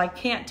 so I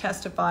can't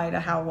testify to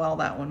how well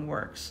that one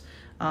works.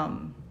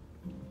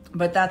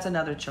 But that's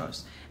another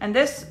choice. And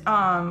this,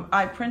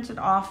 I printed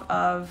off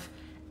of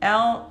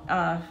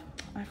I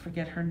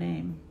forget her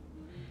name,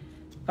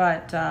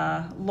 but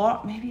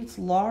maybe it's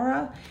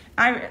Laura,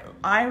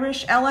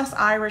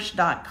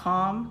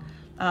 lsirish.com.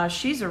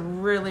 She's a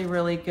really,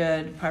 really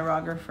good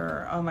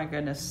pyrographer. Oh my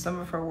goodness, some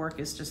of her work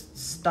is just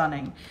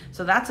stunning.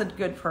 So that's a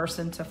good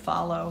person to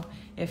follow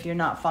if you're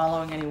not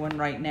following anyone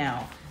right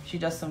now. She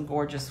does some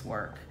gorgeous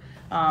work.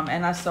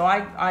 So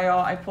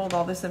I pulled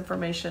all this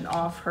information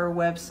off her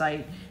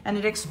website, and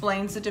it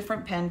explains the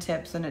different pen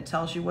tips, and it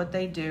tells you what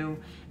they do.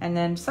 And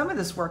then some of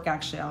this work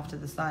actually off to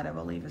the side, I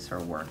believe, is her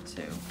work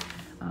too.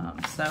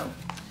 So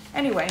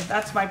anyway,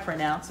 that's my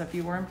printout. So if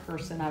you were in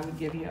person, I would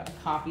give you a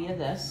copy of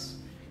this.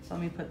 So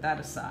let me put that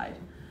aside.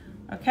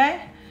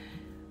 Okay.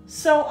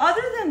 So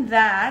other than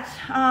that,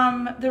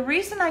 the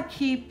reason I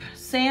keep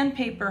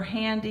sandpaper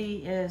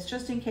handy is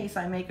just in case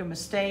I make a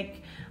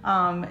mistake.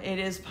 It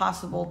is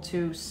possible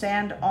to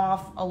sand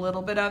off a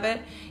little bit of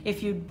it.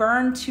 If you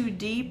burn too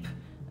deep,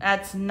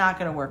 that's not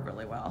going to work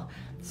really well.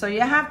 So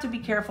you have to be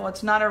careful.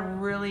 It's not a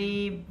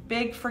really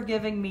big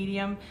forgiving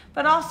medium,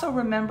 but also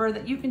remember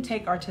that you can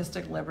take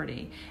artistic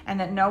liberty and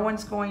that no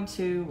one's going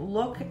to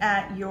look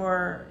at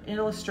your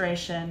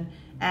illustration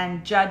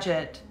and judge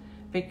it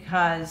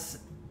because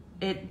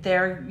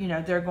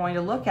they're going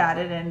to look at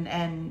it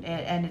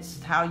and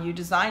it's how you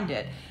designed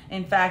it.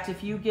 In fact,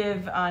 if you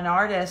give an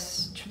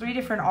artist, 3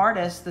 different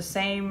artists, the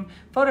same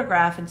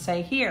photograph and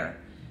say, here,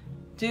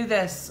 do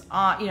this,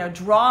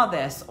 draw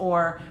this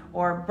or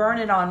burn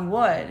it on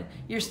wood,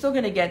 you're still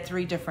going to get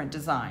 3 different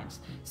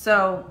designs.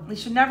 So you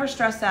should never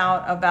stress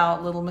out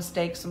about little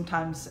mistakes.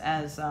 Sometimes,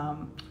 as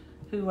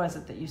who was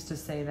it that used to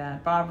say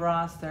that? Bob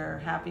Ross, they're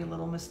happy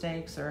little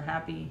mistakes, or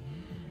happy,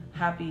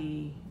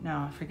 no,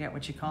 I forget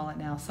what you call it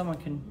now. Someone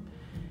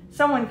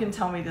can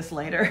tell me this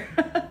later.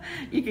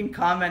 You can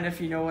comment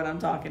if you know what I'm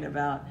talking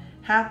about.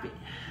 I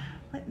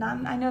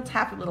know it's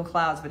happy little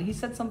clouds, but he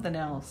said something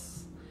else.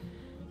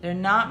 They're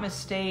not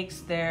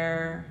mistakes,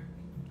 I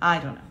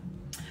don't know.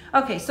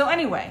 Okay, so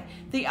anyway,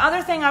 the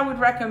other thing I would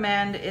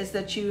recommend is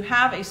that you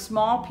have a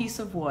small piece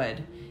of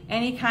wood,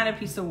 any kind of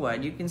piece of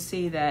wood. You can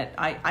see that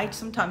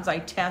sometimes I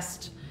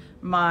test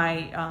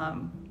my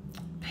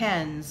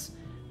pens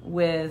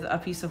with a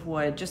piece of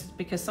wood, just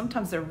because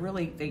sometimes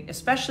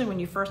especially when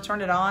you first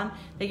turn it on,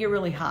 they get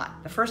really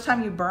hot. The first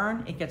time you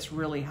burn, it gets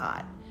really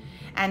hot.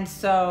 And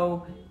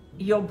so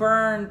you'll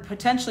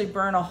potentially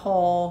burn a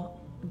hole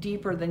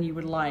deeper than you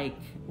would like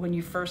when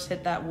you first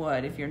hit that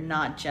wood if you're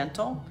not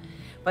gentle.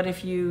 But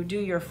if you do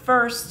your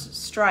first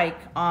strike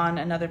on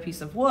another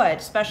piece of wood,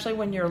 especially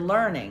when you're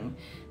learning,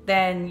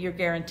 then you're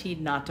guaranteed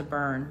not to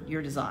burn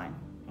your design.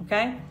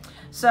 Okay?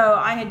 So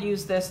I had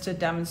used this to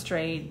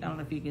demonstrate, I don't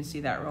know if you can see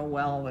that real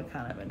well, but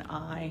kind of an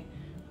eye.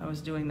 I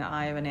was doing the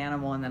eye of an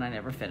animal and then I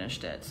never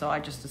finished it. So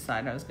I just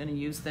decided I was going to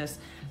use this.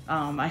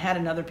 I had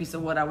another piece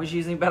of wood I was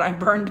using, but I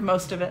burned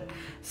most of it.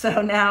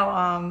 So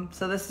now,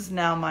 so this is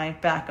now my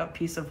backup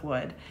piece of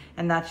wood.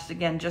 And that's,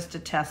 again, just to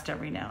test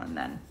every now and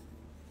then.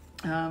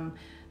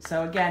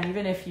 So again,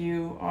 even if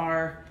you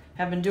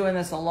have been doing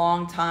this a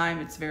long time,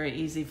 it's very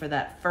easy for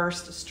that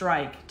first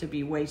strike to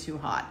be way too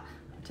hot.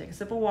 I'll take a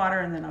sip of water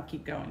and then I'll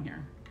keep going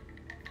here.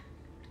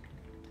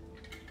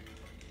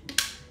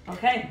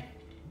 Okay.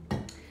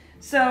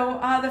 So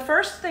the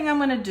first thing I'm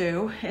going to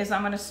do is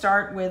I'm going to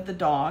start with the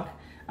dog.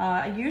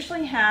 I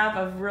usually have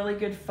a really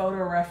good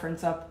photo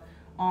reference up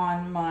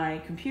on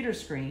my computer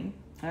screen,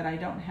 but I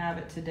don't have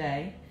it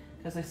today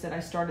because I said I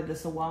started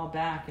this a while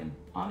back and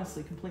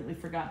honestly completely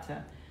forgot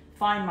to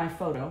find my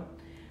photo.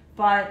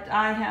 But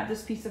I have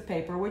this piece of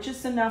paper, which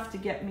is enough to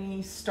get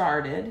me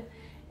started,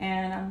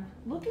 and I'm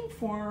looking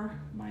for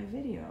my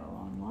video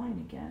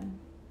online again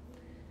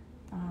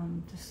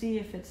to see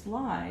if it's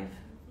live.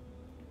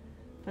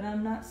 But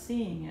I'm not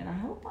seeing it. I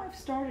hope I've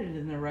started it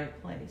in the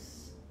right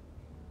place.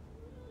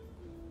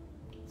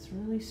 It's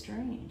really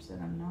strange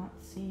that I'm not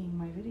seeing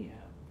my video.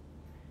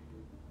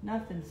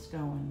 Nothing's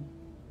going.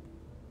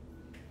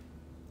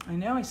 I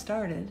know I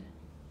started.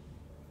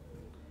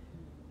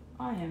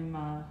 I am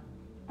a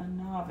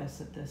novice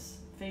at this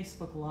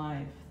Facebook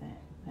Live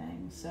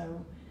thing,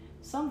 so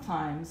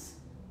sometimes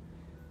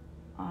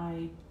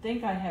I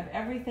think I have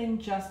everything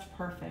just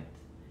perfect,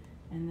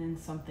 and then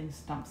something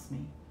stumps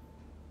me.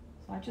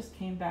 I just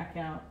came back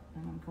out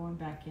and I'm going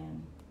back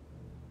in.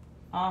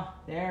 Ah,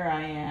 there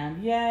I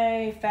am.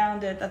 Yay,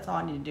 found it. That's all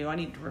I need to do. I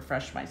need to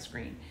refresh my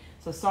screen.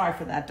 So sorry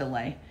for that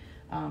delay.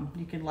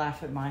 You can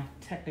laugh at my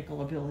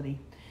technical ability.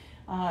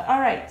 All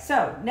right,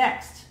 so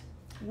next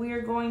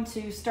we're going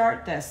to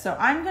start this. So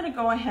I'm going to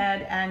go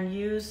ahead and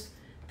use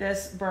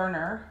this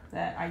burner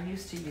that I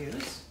used to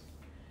use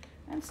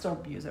and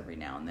still use every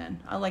now and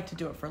then. I like to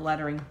do it for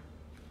lettering.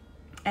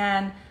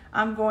 And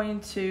I'm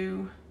going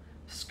to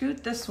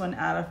scoot this one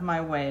out of my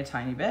way a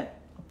tiny bit.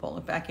 I'll pull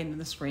it back into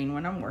the screen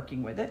when I'm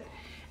working with it.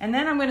 And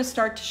then I'm going to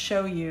start to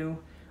show you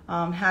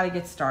how to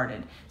get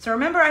started. So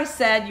remember I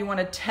said you want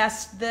to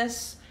test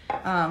this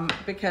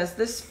because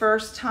this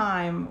first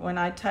time when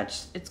I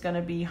touch, it's going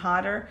to be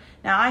hotter.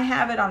 Now I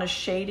have it on a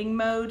shading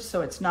mode,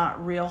 so it's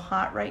not real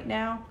hot right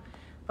now.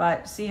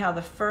 But see how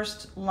the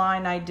first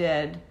line I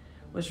did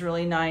was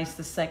really nice.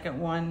 The second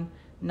one,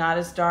 not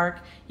as dark.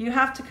 You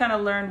have to kind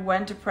of learn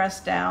when to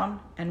press down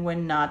and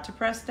when not to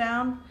press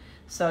down.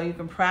 So you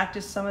can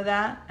practice some of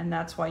that, and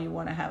that's why you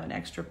want to have an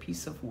extra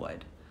piece of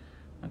wood.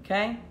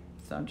 Okay?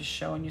 So I'm just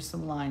showing you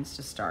some lines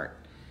to start.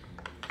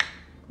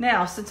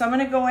 Now, since I'm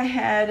going to go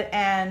ahead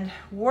and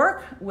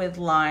work with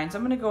lines,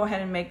 I'm going to go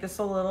ahead and make this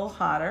a little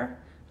hotter.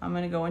 I'm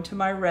going to go into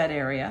my red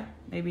area,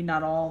 maybe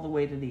not all the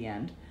way to the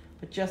end,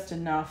 but just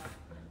enough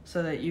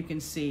so that you can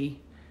see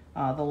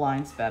the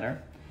lines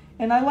better.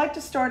 And I like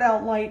to start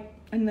out light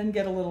and then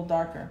get a little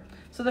darker.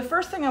 So the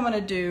first thing I'm going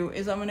to do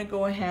is I'm going to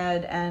go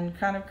ahead and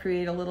kind of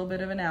create a little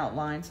bit of an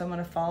outline. So I'm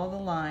going to follow the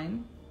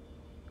line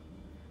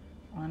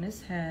on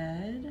his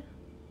head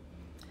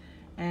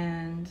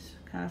and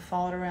kind of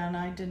follow it around.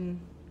 I didn't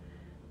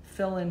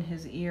fill in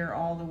his ear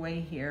all the way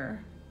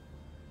here,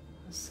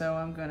 so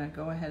I'm going to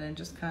go ahead and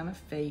just kind of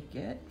fake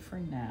it for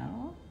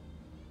now.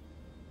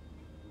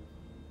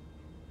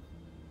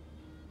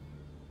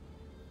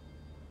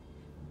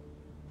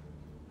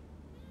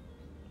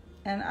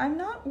 And I'm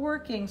not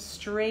working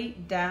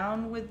straight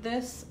down with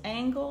this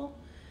angle,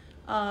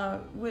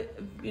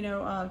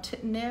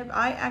 nib.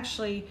 I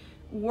actually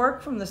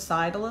work from the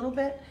side a little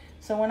bit.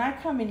 So when I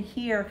come in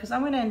here, because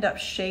I'm going to end up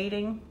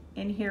shading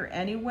in here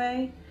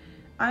anyway,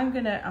 I'm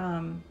going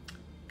to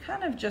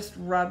kind of just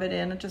rub it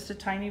in just a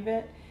tiny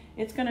bit.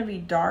 It's going to be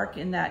dark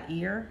in that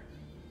ear.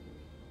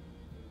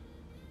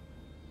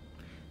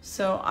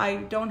 So I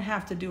don't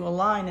have to do a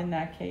line in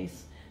that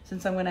case.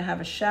 Since I'm going to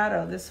have a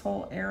shadow, this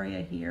whole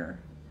area here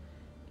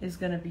is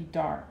going to be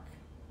dark.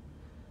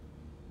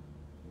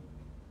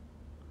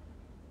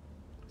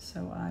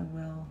 So I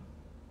will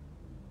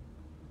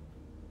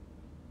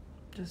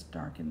just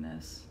darken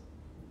this.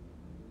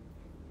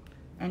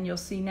 And you'll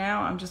see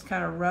now I'm just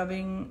kind of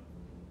rubbing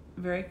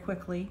very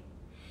quickly.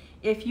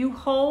 If you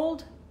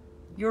hold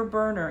your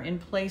burner in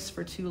place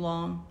for too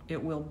long,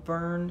 it will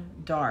burn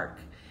dark.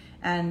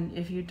 And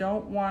if you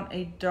don't want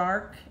a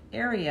dark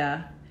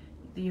area,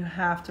 you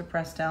have to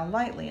press down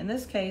lightly. In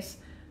this case,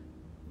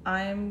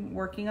 I'm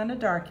working on a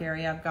dark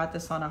area. I've got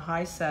this on a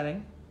high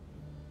setting.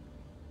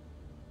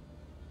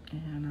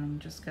 And I'm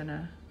just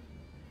gonna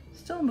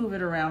still move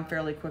it around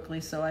fairly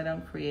quickly so I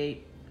don't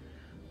create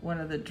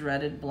one of the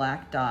dreaded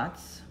black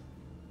dots,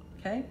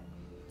 okay?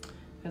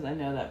 Because I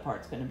know that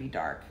part's gonna be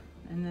dark.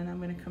 And then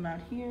I'm gonna come out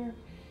here.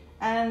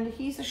 And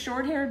he's a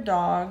short-haired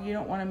dog. You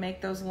don't wanna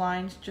make those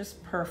lines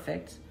just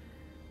perfect.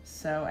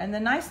 So, and the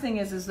nice thing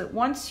is that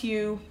once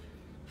you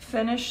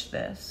finish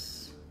this,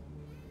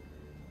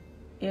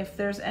 if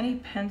there's any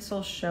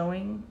pencil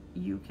showing,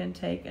 you can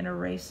take an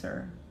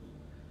eraser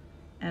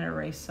and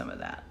erase some of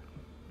that.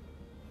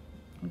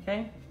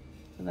 Okay?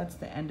 So that's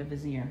the end of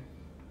his ear.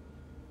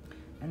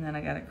 And then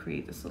I gotta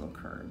create this little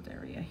curved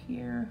area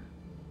here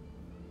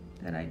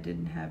that I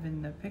didn't have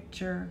in the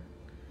picture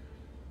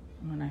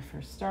when I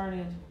first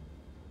started.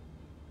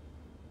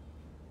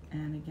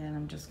 And again,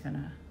 I'm just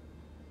gonna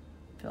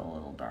fill a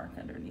little dark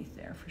underneath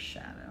there for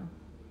shadow.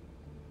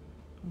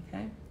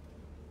 Okay?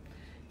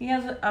 He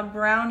has a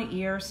brown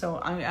ear, so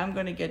I'm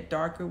going to get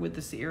darker with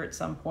this ear at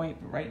some point,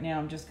 but right now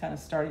I'm just kind of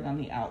starting on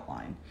the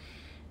outline.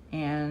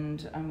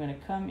 And I'm going to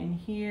come in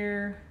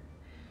here,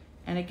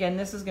 and again,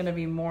 this is going to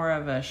be more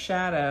of a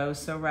shadow,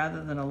 so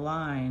rather than a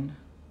line,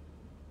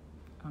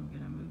 I'm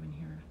going to move in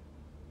here,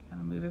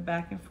 kind of move it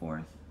back and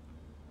forth.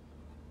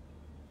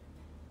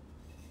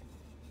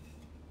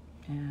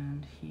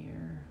 And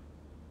here.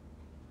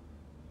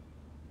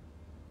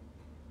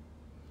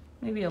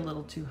 Maybe a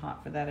little too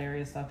hot for that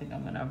area, so I think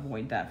I'm going to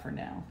avoid that for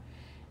now.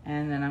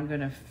 And then I'm going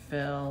to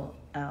fill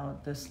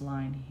out this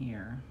line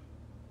here.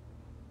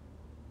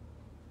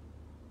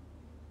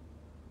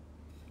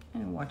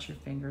 And watch your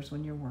fingers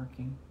when you're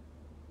working.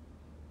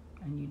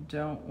 And you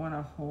don't want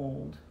to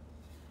hold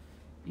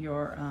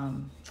your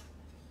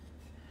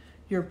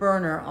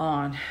burner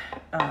on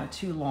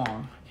too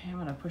long. Okay, I'm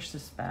going to push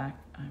this back.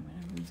 I'm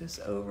going to move this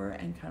over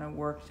and kind of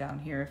work down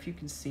here. If you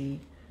can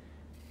see,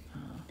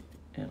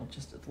 it'll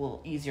just, it's a little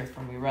easier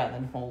for me rather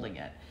than holding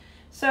it.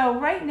 So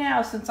right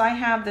now, since I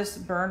have this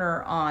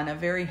burner on a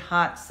very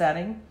hot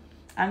setting,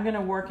 I'm going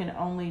to work in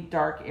only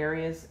dark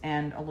areas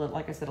and a little,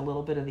 like I said, a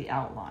little bit of the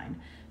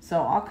outline.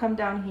 So I'll come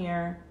down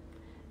here,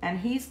 and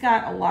he's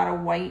got a lot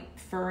of white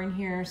fur in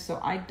here, so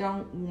I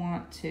don't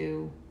want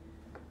to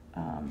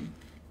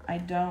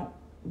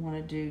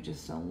do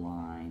just a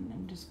line.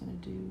 I'm just going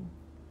to do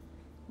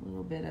a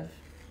little bit of,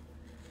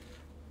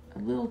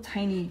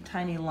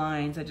 tiny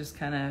lines. I just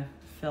kind of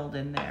filled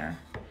in there.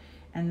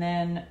 And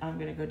then I'm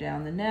going to go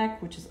down the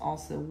neck, which is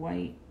also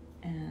white,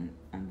 and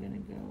I'm going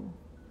to go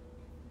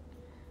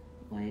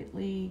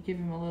lightly, give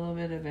him a little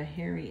bit of a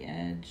hairy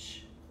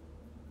edge.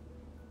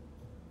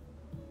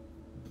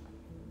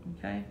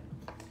 Okay?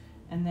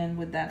 And then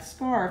with that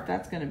scarf,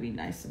 that's going to be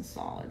nice and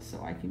solid,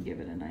 so I can give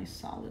it a nice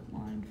solid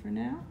line for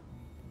now.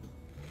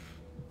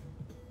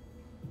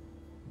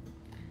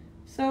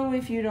 So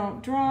if you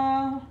don't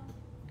draw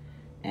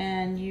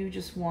and you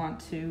just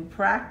want to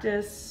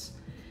practice,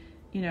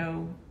 you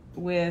know,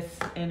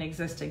 with an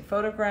existing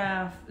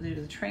photograph, do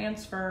the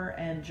transfer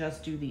and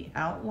just do the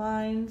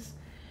outlines,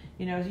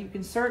 you know, you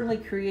can certainly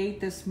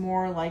create this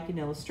more like an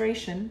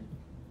illustration,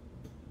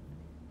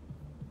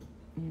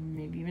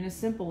 maybe even a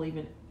simple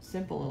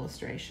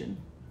illustration,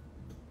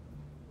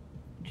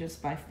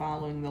 just by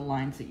following the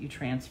lines that you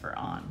transfer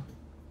on.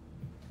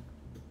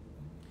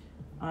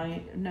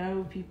 I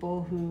know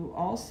people who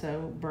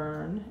also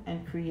burn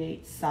and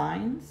create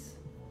signs.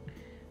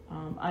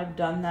 I've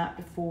done that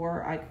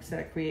before. I said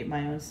I create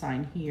my own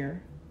sign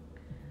here.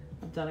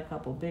 I've done a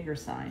couple bigger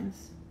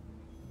signs.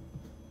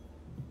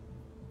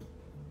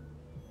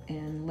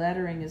 And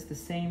lettering is the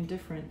same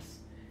difference.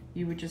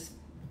 You would just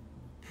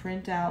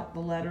print out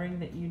the lettering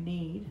that you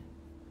need.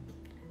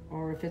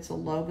 Or if it's a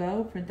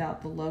logo, print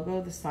out the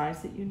logo, the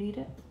size that you need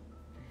it.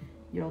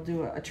 You'll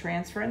do a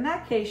transfer. In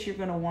that case, you're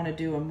going to want to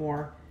do a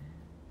more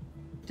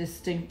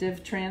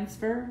distinctive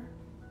transfer,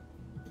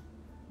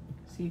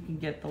 so you can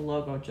get the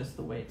logo just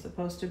the way it's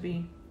supposed to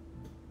be.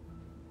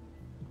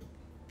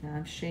 Now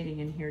I'm shading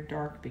in here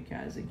dark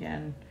because,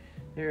 again,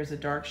 there's a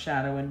dark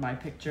shadow in my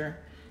picture,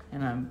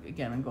 and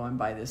I'm going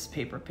by this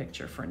paper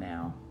picture for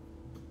now,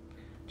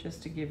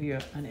 just to give you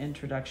an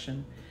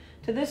introduction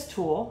to this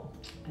tool,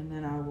 and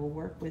then I will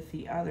work with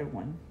the other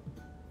one.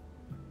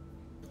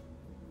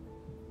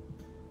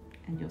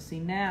 And you'll see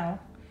now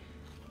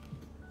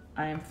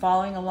I am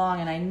following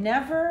along, and I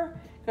never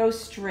go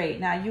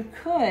straight. Now you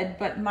could,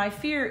 but my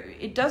fear,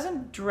 it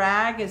doesn't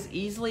drag as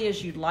easily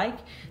as you'd like.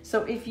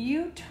 So if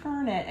you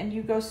turn it and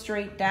you go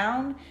straight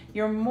down,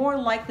 you're more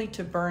likely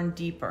to burn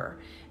deeper.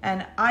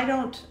 And I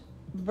don't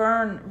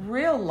burn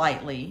real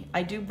lightly.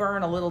 I do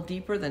burn a little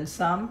deeper than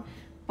some,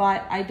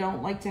 but I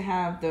don't like to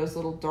have those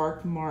little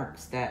dark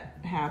marks that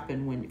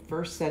happen when you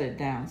first set it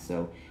down.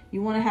 So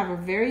you want to have a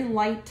very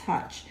light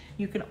touch.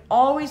 You can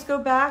always go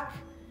back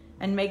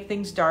and make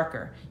things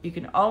darker. You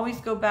can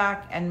always go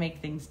back and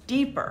make things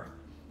deeper,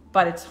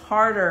 but it's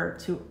harder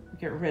to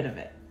get rid of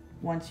it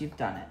once you've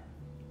done it,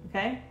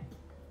 okay?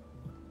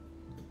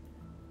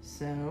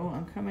 So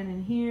I'm coming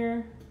in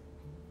here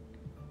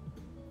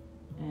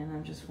and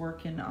I'm just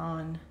working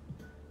on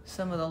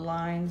some of the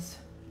lines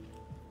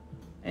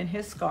in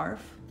his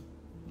scarf.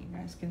 You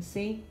guys can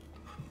see.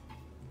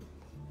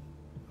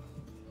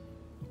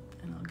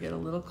 And I'll get a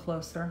little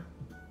closer.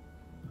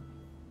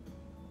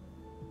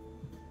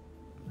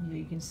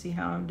 You can see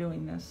how I'm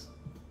doing this.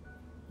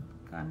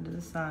 Gone to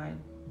the side.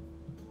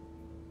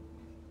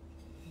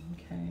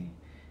 Okay, and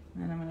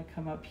then I'm going to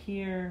come up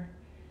here,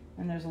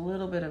 and there's a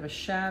little bit of a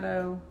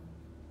shadow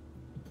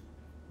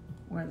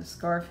where the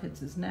scarf hits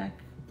his neck.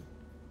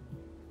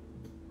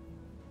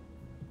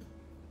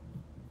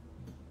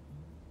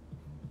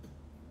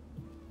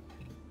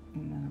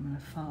 And then I'm going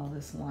to follow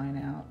this line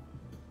out.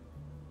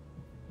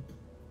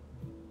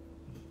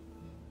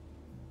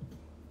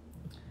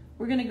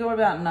 We're going to go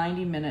about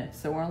 90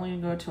 minutes, so we're only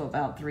going to go to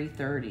about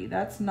 3:30.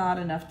 That's not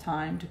enough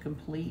time to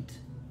complete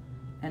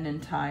an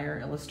entire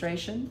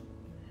illustration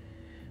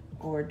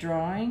or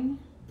drawing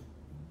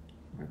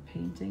or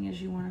painting,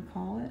 as you want to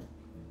call it.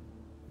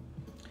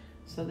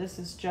 So this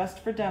is just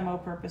for demo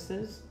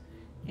purposes.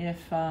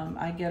 If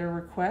I get a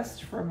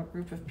request from a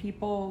group of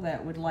people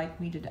that would like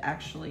me to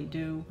actually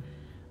do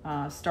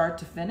start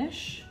to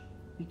finish,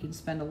 we can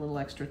spend a little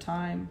extra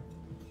time.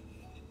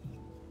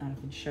 I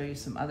can show you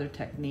some other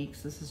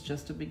techniques. This is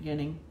just a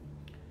beginning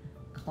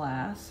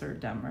class or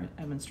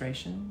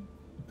demonstration.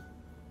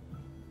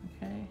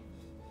 Okay.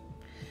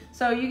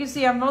 So you can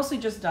see I've mostly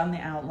just done the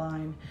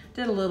outline,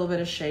 did a little bit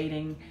of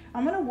shading.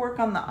 I'm going to work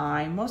on the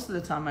eye. Most of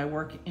the time I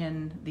work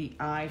in the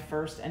eye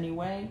first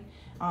anyway.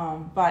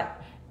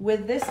 But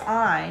with this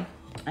eye,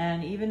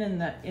 and even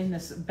in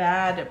this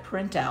bad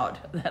printout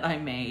that I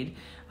made,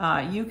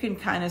 you can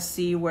kind of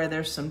see where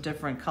there's some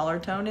different color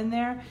tone in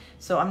there.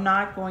 So I'm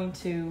not going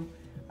to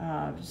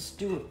just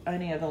do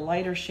any of the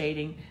lighter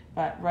shading,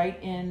 but right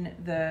in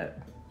the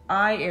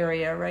eye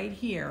area right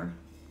here,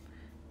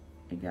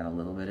 it got a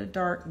little bit of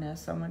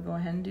darkness. So I'm gonna go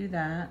ahead and do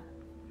that.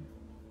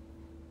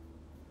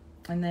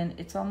 And then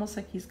it's almost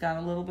like he's got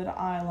a little bit of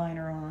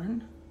eyeliner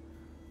on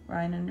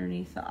right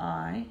underneath the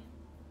eye.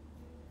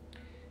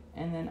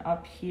 And then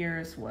up here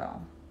as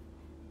well.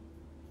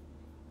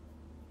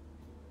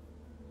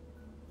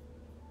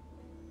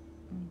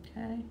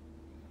 Okay,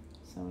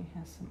 so he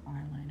has some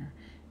eyeliner.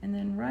 And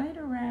then right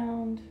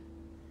around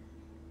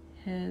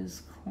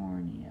his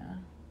cornea,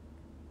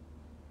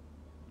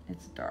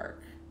 it's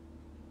dark.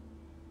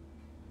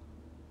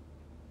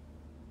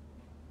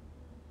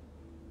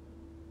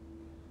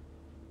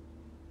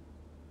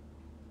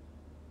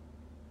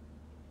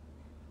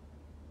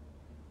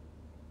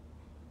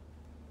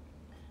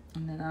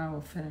 And then I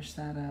will finish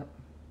that up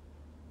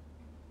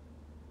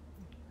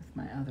with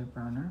my other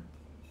burner.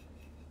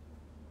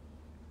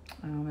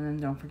 And then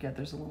don't forget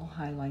there's a little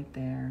highlight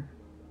there.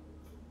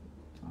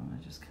 So I'm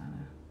gonna just kind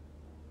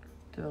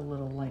of do a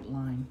little light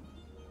line,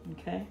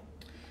 okay?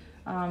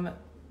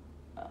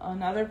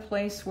 Another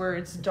place where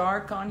it's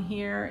dark on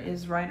here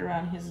is right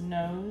around his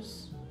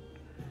nose.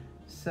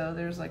 So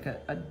there's like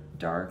a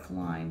dark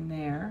line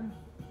there.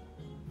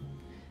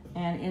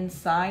 And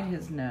inside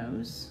his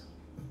nose.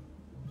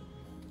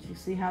 You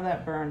see how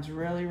that burns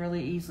really,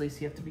 really easily, so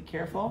you have to be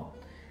careful.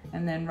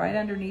 And then right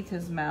underneath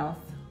his mouth,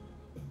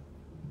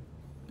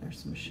 there's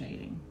some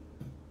shading.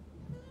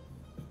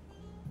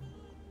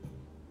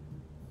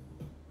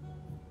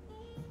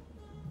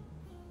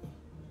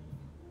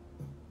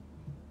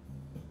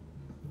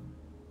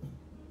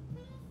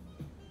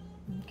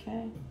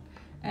 Okay,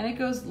 and it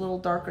goes a little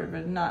darker,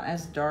 but not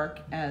as dark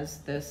as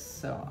this,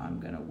 so I'm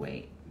gonna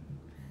wait.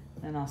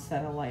 And I'll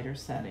set a lighter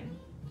setting.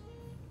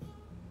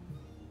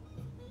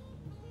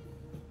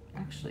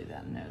 Actually,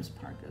 that nose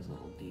part goes a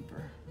little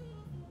deeper.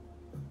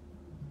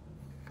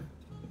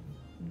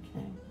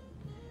 Okay.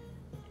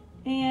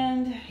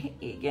 And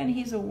again,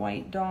 he's a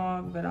white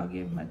dog, but I'll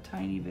give him a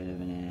tiny bit of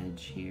an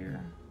edge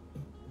here.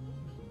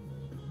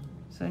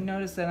 So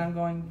notice that I'm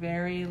going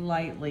very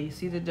lightly.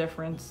 See the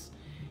difference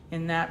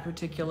in that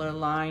particular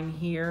line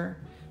here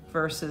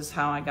versus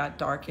how I got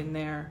dark in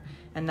there.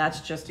 And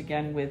that's just,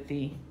 again, with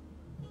the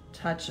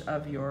touch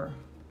of your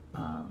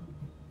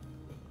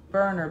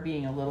burner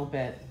being a little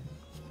bit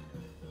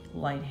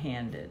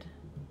light-handed.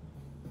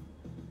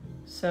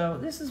 So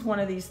this is one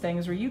of these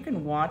things where you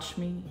can watch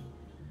me,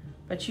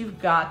 but you've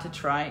got to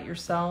try it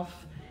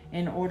yourself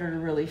in order to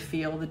really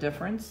feel the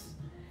difference.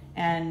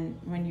 And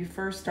when you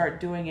first start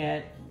doing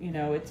it, you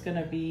know, it's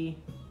gonna be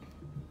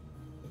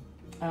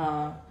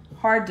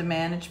hard to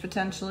manage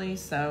potentially,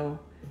 so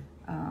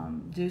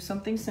do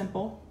something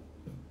simple.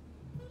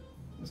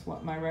 That's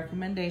what my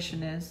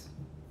recommendation is.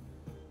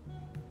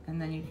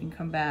 And then you can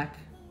come back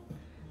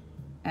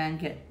and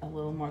get a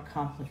little more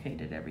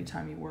complicated every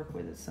time you work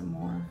with it some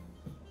more.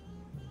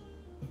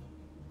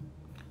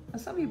 Now,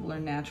 some people are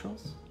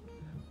naturals.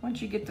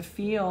 Once you get the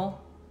feel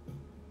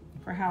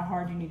for how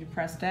hard you need to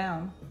press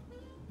down,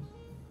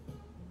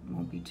 it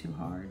won't be too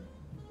hard.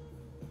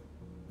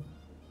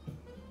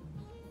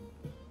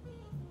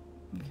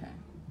 Okay.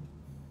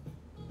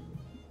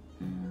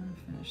 And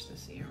finish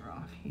this ear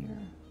off here.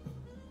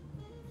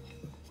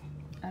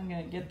 I'm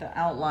gonna get the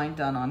outline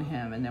done on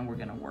him, and then we're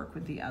gonna work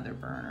with the other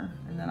burner.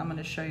 And then I'm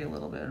gonna show you a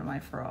little bit of my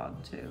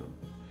frog too.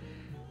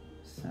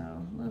 So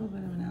a little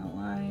bit of an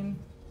outline.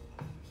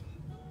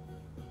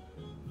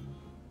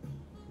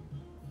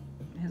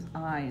 His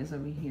eye is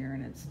over here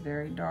and it's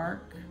very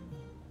dark.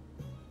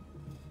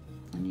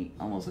 And he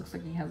almost looks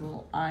like he has a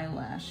little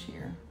eyelash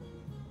here.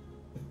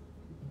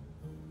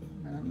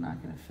 But I'm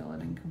not gonna fill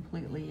it in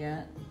completely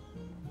yet.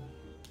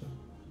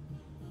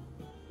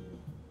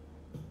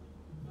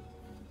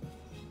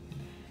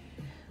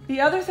 The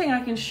other thing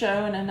I can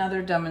show in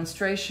another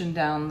demonstration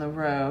down the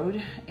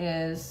road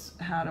is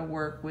how to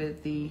work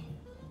with the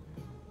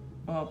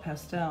oil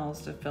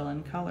pastels to fill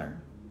in color.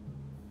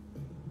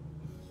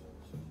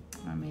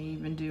 I may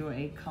even do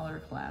a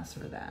color class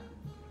for that.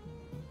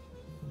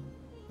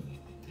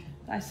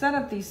 I set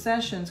up these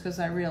sessions because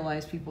I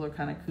realize people are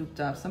kind of cooped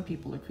up. Some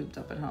people are cooped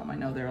up at home. I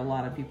know there are a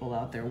lot of people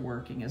out there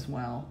working as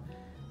well.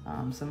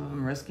 Some of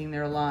them risking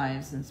their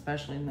lives, and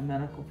especially in the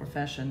medical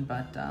profession,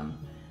 but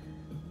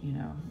you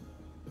know,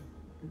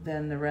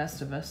 than the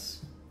rest of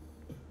us.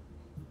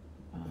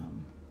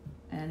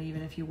 And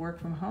even if you work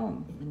from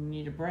home and you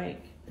need a break,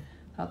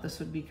 I thought this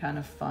would be kind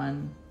of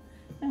fun.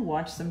 And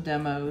watch some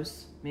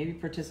demos, maybe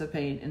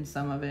participate in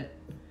some of it.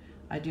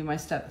 I do my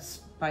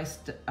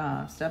step-by-step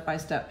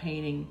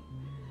painting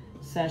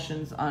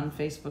sessions on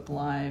Facebook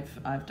Live.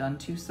 I've done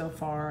 2 so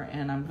far,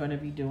 and I'm going to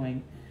be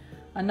doing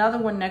another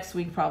one next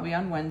week, probably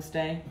on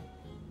Wednesday.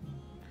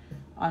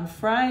 On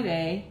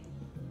Friday,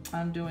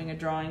 I'm doing a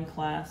drawing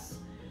class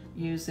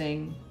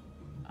using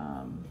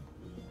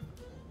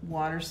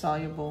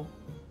water-soluble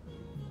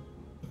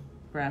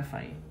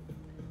graphite.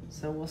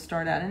 So we'll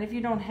start out, and if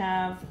you don't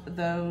have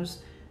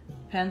those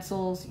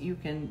pencils, you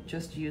can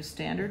just use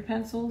standard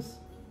pencils.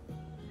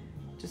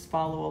 Just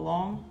follow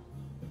along.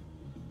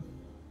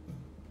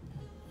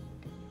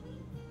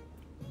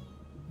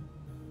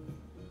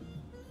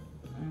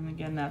 And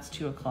again, that's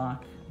 2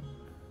 o'clock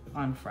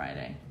on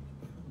Friday.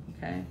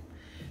 Okay,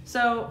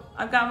 so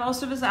I've got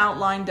most of his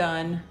outline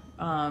done.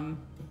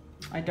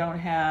 I don't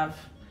have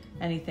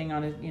anything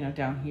on it, you know,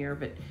 down here,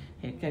 but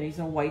again, he's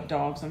a white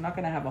dog, so I'm not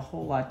going to have a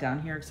whole lot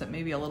down here except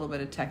maybe a little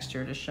bit of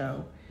texture to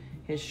show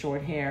his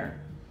short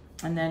hair.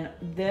 And then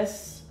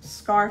this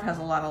scarf has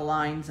a lot of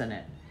lines in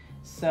it,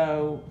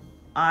 so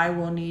I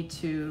will need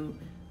to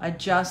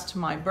adjust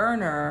my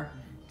burner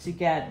to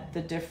get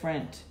the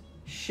different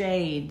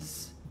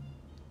shades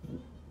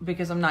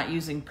because I'm not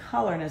using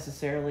color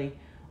necessarily,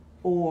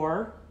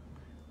 or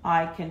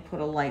I can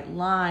put a light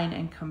line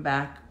and come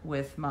back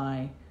with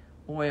my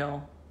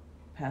oil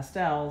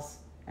pastels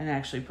and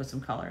actually put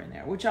some color in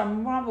there, which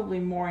I'm probably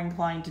more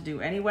inclined to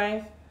do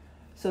anyway.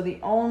 So the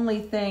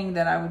only thing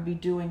that I would be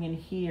doing in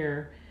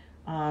here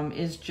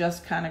is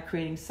just kind of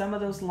creating some of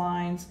those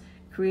lines,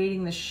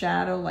 creating the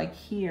shadow like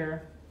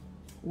here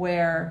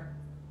where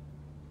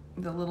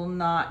the little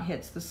knot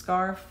hits the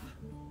scarf.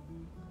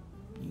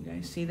 You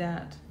guys see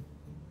that?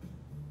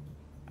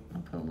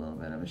 I'll put a little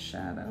bit of a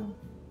shadow.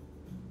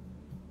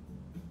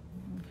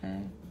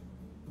 Okay.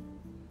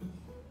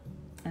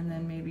 And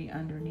then maybe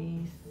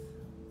underneath,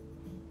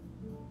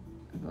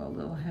 I'll go a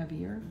little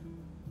heavier.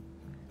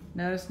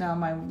 Notice now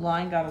my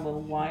line got a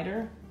little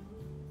wider.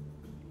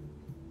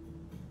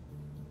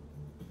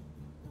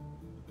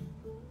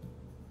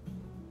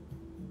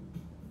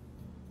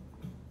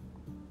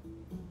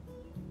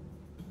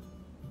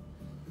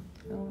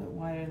 A little bit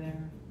wider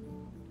there.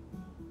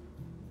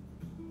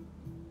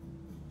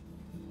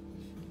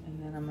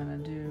 And then I'm gonna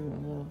do a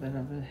little bit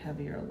of a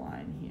heavier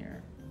line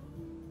here.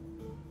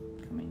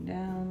 Coming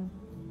down.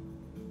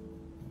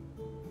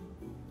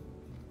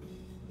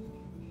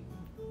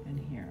 And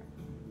here.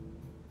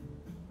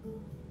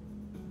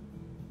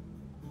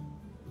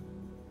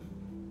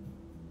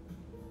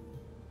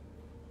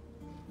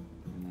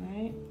 All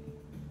right.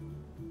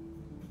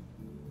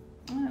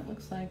 Oh, it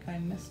looks like I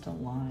missed a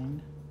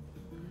line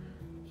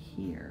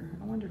here.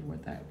 I wondered where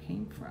that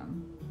came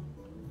from.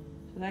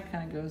 So that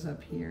kind of goes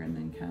up here and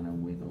then kind of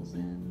wiggles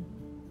in.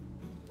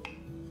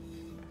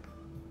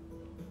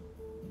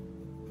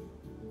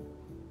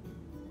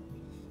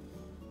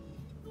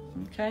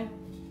 Okay.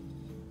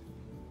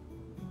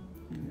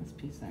 And this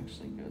piece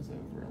actually goes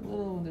over a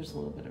little. There's a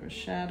little bit of a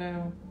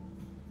shadow.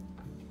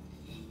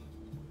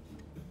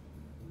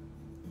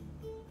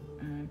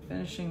 And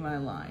finishing my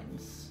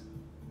lines.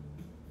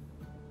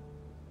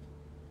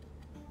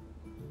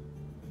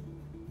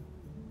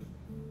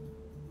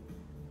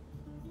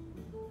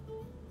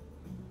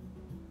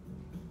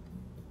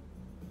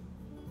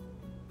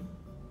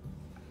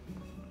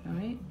 All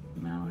right,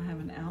 now I have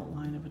an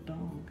outline of a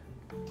dog.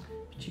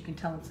 But you can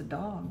tell it's a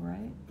dog,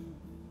 right?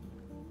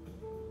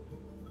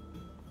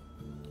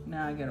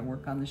 Now I gotta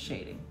work on the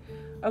shading.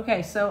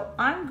 Okay, so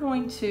I'm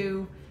going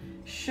to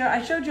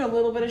I showed you a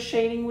little bit of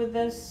shading with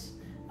this.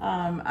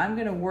 I'm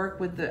gonna work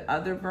with the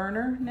other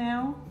burner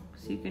now,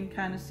 so you can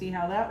kind of see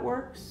how that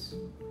works.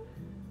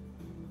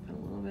 Put a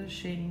little bit of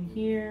shading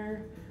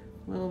here,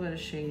 a little bit of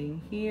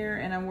shading here,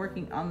 and I'm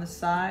working on the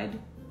side,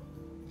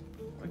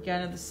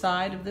 again at the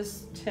side of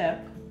this tip.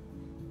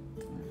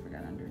 I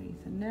forgot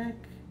underneath the neck.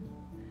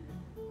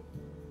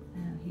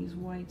 And he's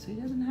white, so he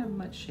doesn't have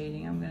much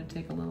shading. I'm gonna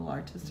take a little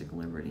artistic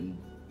liberty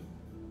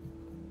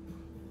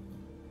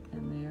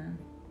in there.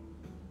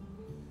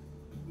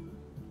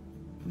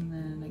 And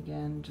then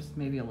again, just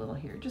maybe a little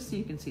here, just so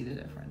you can see the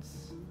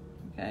difference,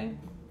 okay?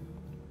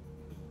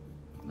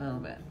 A little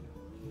bit.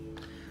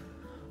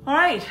 All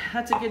right,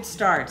 that's a good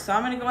start. So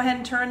I'm gonna go ahead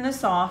and turn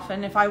this off,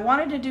 and if I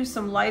wanted to do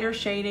some lighter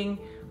shading,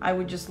 I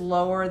would just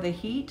lower the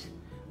heat.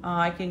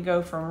 I can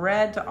go from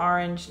red to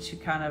orange to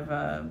kind of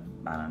a,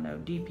 I don't know,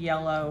 deep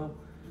yellow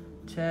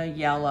to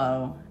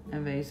yellow,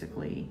 and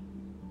basically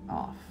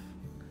off.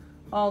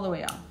 All the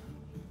way off,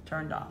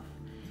 turned off.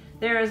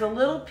 There is a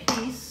little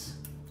piece,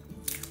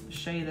 I'll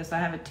show you this, I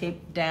have it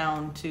taped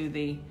down to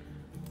the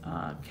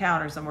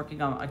counters. I'm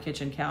working on a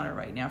kitchen counter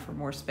right now for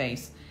more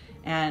space.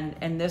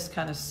 And this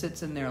kind of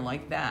sits in there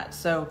like that.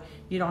 So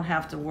you don't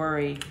have to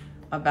worry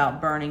about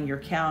burning your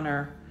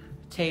counter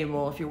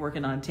table. If you're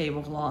working on a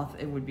tablecloth,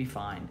 it would be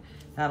fine.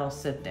 That'll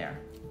sit there.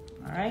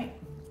 All right,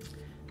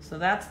 so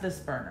that's this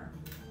burner.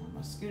 I'm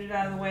gonna scoot it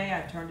out of the way.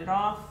 I turned it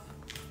off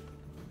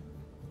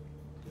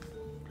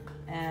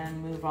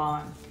and move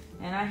on.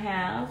 And I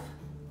have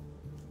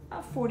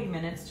about 40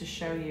 minutes to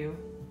show you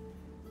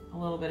a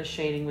little bit of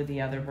shading with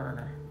the other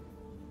burner.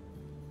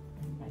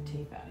 My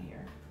tape out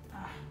here.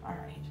 All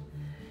right,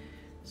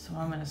 so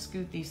I'm gonna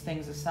scoot these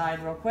things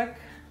aside real quick.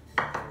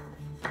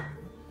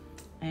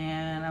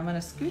 And I'm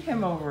gonna scoot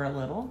him over a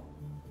little,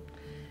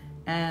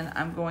 and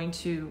I'm going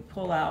to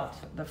pull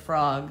out the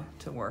frog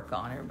to work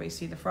on. Everybody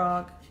see the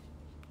frog?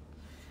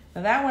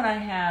 Now that one I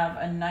have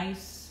a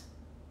nice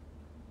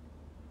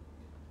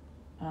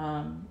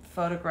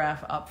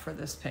photograph up for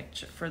this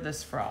picture, for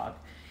this frog.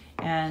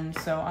 And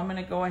so I'm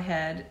gonna go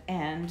ahead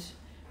and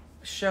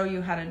show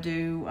you how to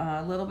do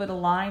a little bit of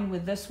line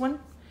with this one,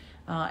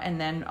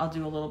 and then I'll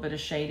do a little bit of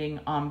shading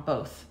on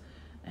both.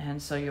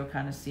 And so you'll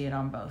kind of see it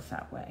on both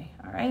that way,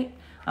 all right?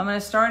 I'm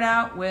gonna start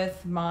out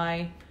with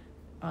my,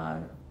 I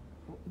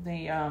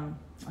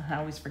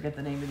always forget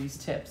the name of these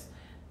tips.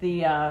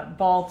 The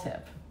ball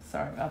tip,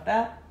 sorry about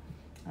that.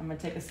 I'm gonna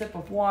take a sip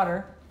of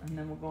water, and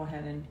then we'll go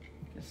ahead and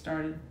get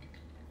started.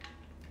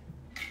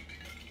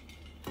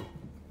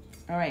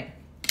 All right,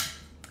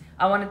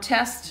 I wanna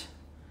test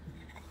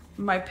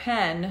my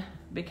pen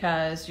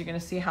because you're gonna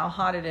see how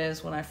hot it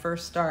is when I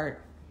first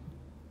start.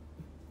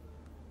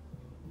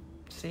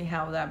 See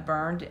how that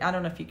burned? I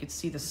don't know if you could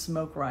see the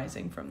smoke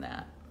rising from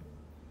that.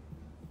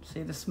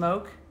 See the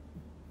smoke?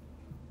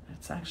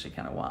 It's actually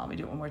kind of wild. Let me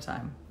do it one more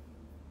time.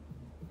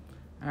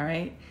 All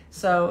right,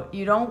 so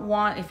you don't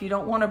want, if you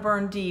don't want to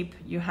burn deep,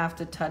 you have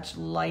to touch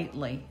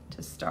lightly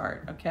to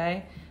start,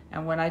 okay?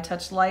 And when I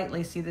touch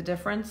lightly, see the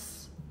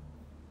difference?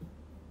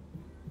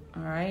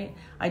 All right,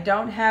 I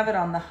don't have it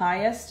on the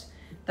highest.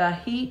 The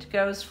heat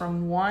goes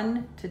from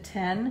 1 to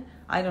 10.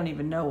 I don't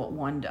even know what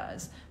 1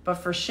 does. But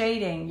for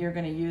shading, you're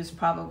gonna use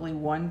probably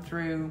 1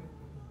 through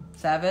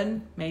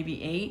 7,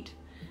 maybe 8.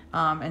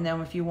 And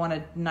then if you want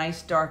a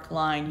nice dark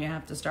line, you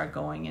have to start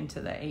going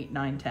into the 8,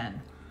 9,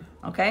 10.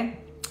 Okay,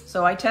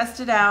 so I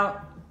tested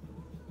out,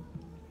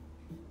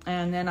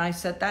 and then I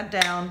set that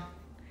down,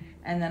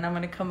 and then I'm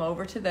going to come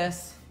over to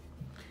this,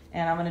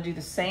 and I'm going to do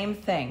the same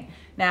thing.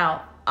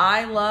 Now,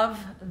 I love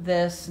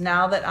this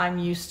now that I'm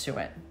used to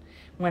it.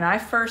 When I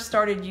first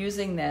started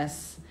using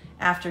this,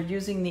 after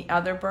using the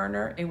other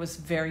burner, it was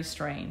very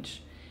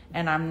strange.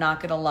 And I'm not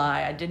gonna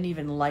lie, I didn't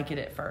even like it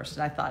at first.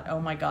 And I thought, oh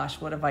my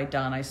gosh, what have I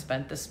done? I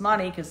spent this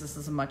money because this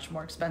is a much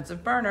more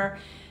expensive burner,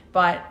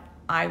 but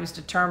I was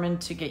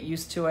determined to get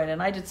used to it,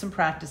 and I did some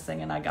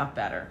practicing and I got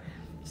better.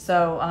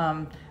 So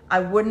I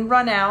wouldn't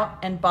run out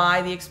and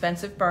buy the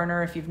expensive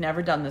burner if you've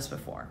never done this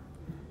before.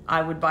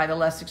 I would buy the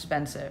less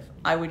expensive.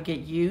 I would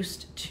get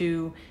used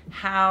to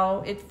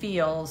how it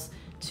feels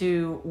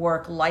to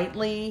work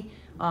lightly,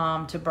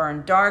 to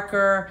burn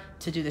darker,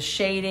 to do the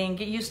shading.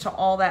 Get used to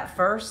all that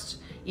first,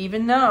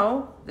 even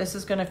though this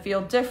is gonna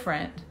feel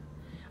different,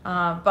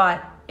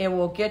 but it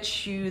will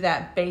get you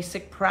that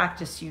basic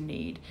practice you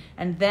need.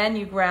 And then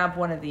you grab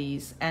one of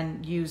these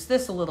and use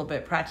this a little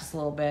bit, practice a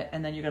little bit,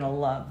 and then you're gonna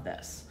love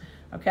this,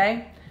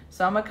 okay?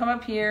 So I'm gonna come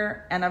up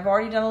here, and I've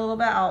already done a little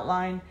bit of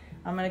outline.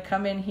 I'm gonna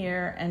come in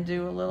here and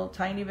do a little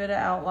tiny bit of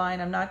outline.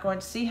 I'm not going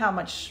to see how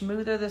much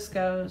smoother this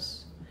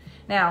goes.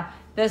 Now,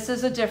 this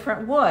is a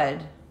different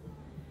wood,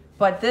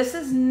 but this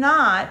is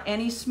not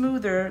any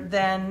smoother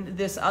than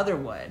this other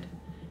wood.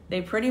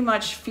 They pretty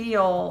much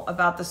feel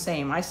about the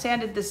same. I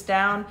sanded this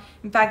down.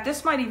 In fact,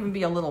 this might even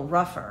be a little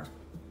rougher,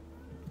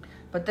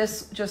 but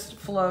this just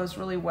flows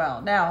really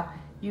well. Now,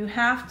 you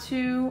have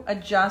to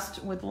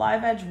adjust with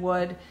live edge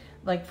wood.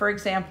 Like for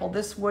example,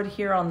 this wood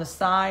here on the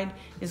side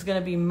is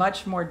gonna be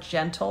much more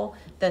gentle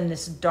than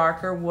this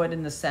darker wood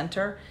in the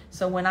center.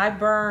 So when I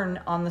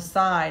burn on the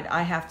side,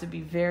 I have to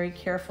be very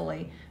careful.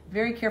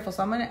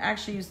 So I'm gonna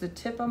actually use the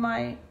tip of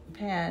my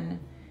pen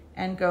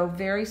and go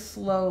very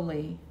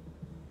slowly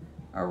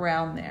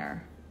around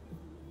there.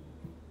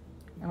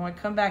 And when I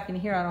come back in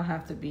here, I don't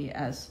have to be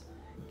as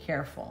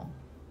careful.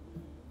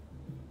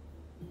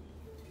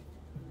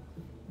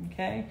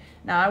 Okay,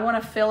 now I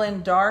want to fill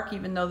in dark,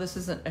 even though this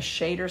isn't a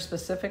shader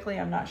specifically.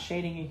 I'm not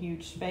shading a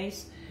huge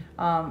space.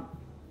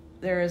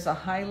 There is a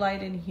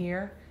highlight in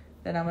here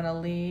that I'm going to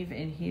leave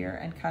in here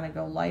and kind of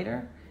go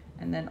lighter.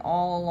 And then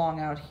all along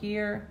out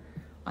here,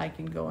 I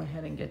can go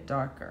ahead and get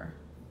darker.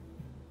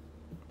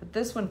 But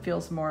this one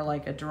feels more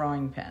like a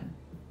drawing pen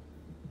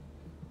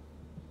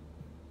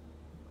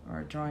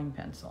or a drawing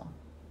pencil.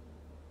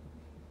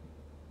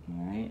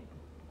 All right.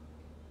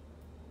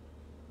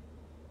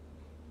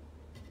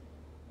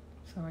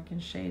 So I can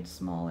shade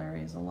small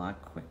areas a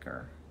lot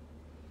quicker.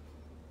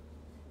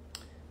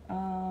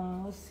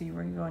 Let's see,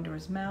 we're gonna go into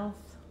his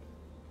mouth.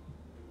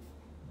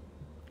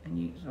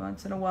 And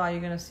once in a while,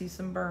 you're gonna see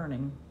some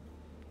burning.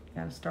 You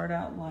gotta start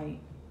out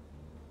light.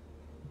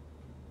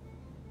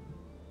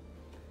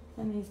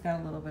 And he's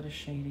got a little bit of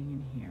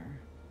shading in here.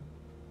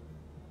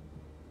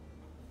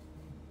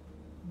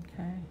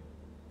 Okay.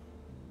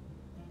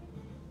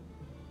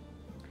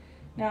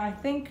 Now I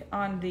think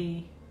on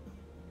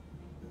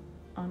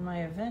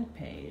my event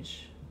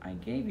page, I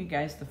gave you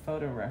guys the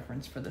photo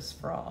reference for this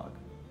frog.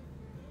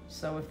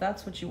 So if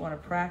that's what you want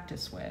to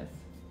practice with,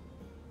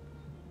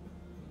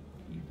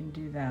 you can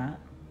do that.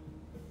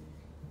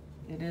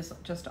 It is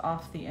just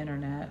off the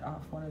internet,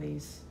 off one of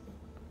these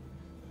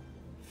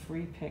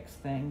free pics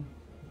thing.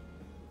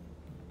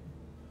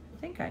 I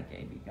think I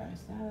gave you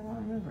guys that, I don't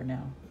remember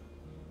now.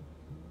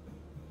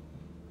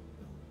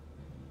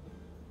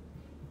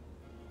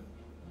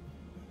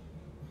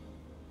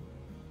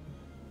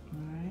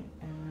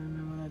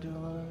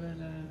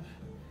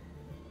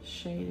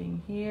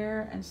 Shading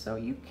here, and so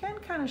you can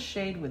kind of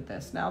shade with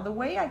this. Now the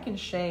way I can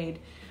shade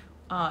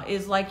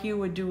is like you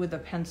would do with a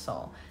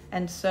pencil,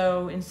 and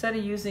so instead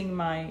of using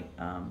my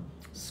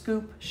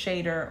scoop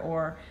shader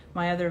or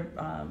my other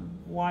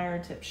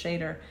wire tip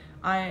shader,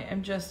 I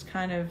am just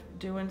kind of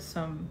doing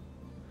some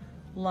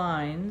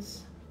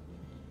lines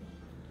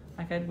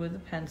like I'd with a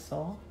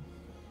pencil.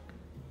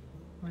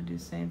 I'm gonna do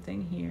the same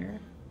thing here.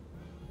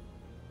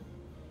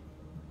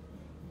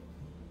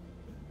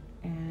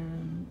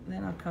 And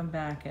then I'll come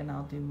back and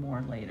I'll do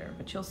more later.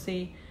 But you'll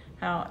see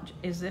how,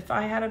 as if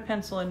I had a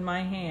pencil in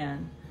my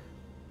hand,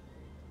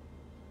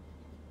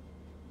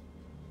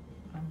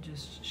 I'm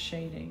just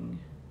shading,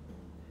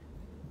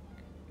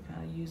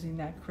 kind of using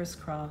that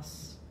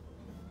crisscross,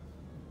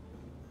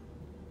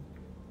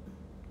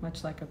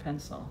 much like a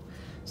pencil.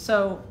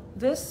 So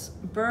this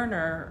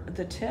burner,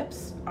 the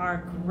tips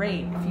are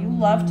great. If you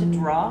love to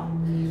draw,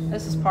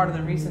 this is part of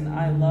the reason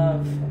I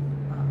love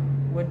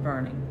wood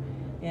burning,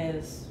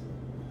 is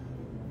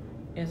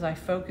I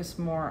focus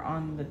more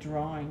on the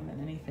drawing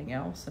than anything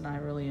else, and I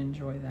really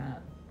enjoy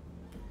that.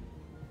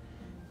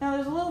 Now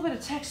there's a little bit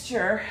of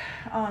texture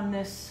on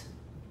this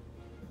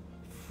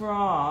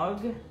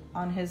frog,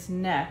 on his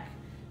neck,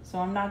 so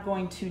I'm not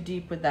going too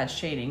deep with that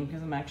shading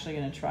because I'm actually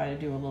going to try to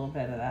do a little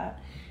bit of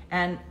that.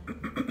 And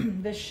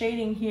this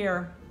shading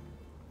here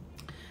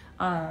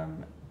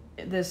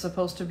this is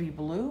supposed to be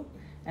blue.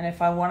 And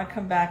if I want to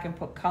come back and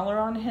put color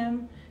on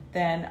him,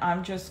 then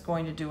I'm just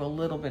going to do a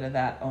little bit of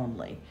that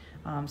only.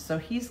 So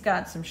he's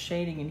got some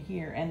shading in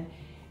here.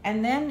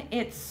 And then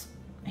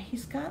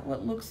he's got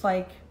what looks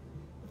like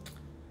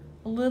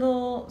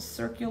little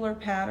circular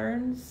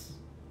patterns.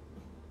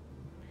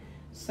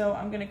 So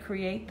I'm going to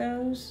create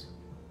those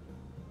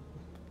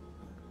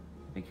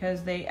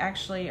because they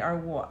actually are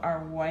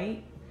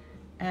white,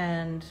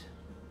 and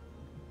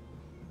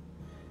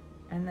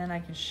then I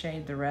can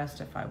shade the rest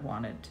if I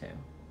wanted to.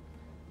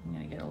 I'm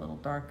going to get a little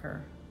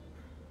darker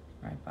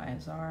right by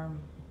his arm.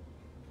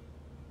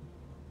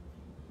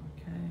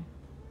 Okay,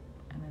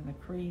 and then the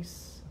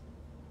crease.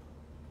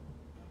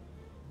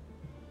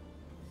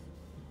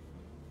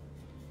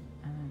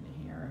 And then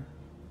here,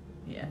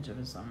 the edge of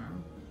his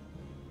arm.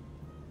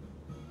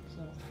 His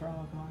little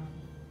frog arm.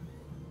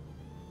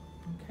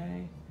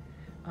 Okay.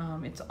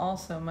 It's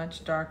also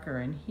much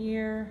darker in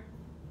here.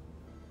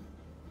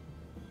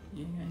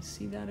 You guys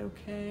see that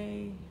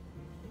okay?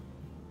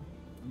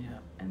 Yeah,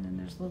 and then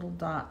there's little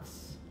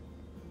dots.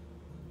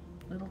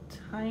 Little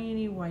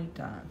tiny white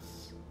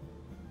dots.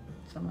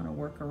 So I'm gonna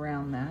work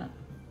around that.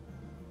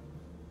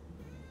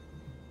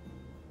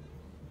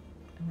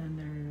 And then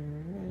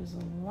there is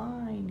a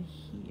line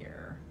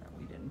here that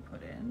we didn't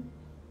put in,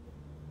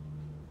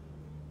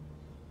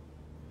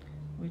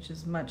 which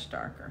is much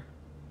darker.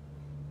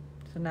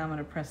 So now I'm going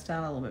to press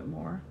down a little bit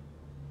more,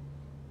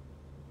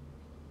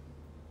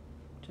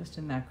 just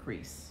in that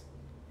crease.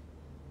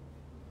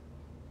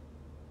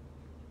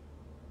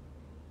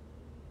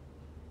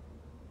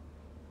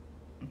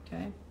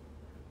 Okay.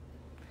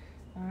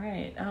 All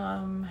right.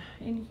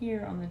 In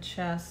here on the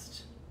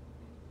chest,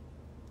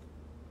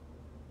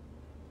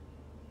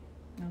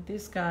 now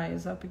this guy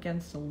is up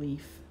against a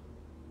leaf,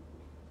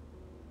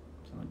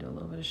 so I'm gonna do a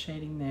little bit of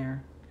shading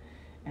there.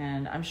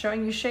 And I'm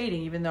showing you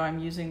shading even though I'm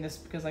using this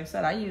because, like I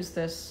said, I use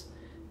this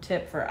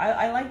tip for,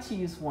 I like to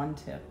use one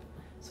tip.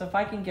 So if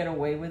I can get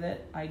away with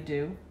it, I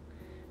do.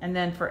 And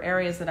then for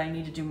areas that I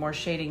need to do more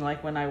shading,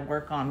 like when I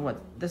work on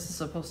what this is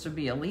supposed to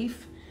be a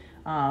leaf,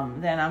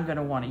 then I'm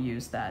gonna wanna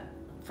use that.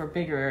 For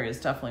bigger areas,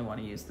 definitely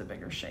wanna use the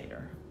bigger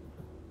shader.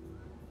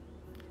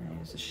 Okay,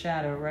 there's a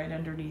shadow right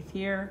underneath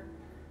here.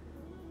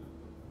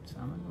 So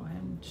I'm gonna go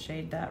ahead and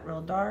shade that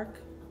real dark.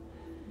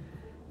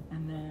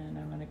 And then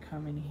I'm gonna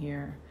come in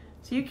here.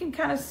 So you can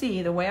kind of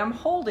see the way I'm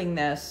holding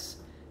this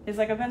is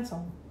like a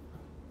pencil.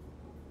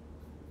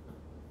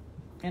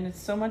 And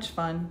it's so much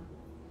fun.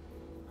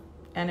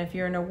 And if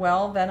you're in a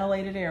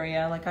well-ventilated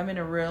area, like I'm in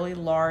a really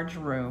large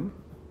room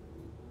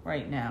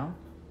right now,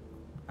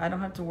 I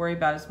don't have to worry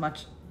about as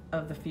much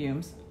of the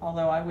fumes,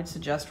 although I would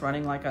suggest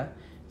running like a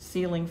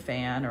ceiling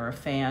fan or a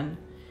fan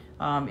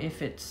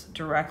if it's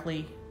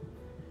directly,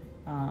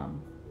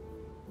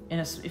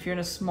 if you're in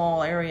a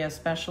small area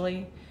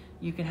especially,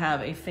 you can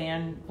have a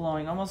fan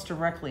blowing almost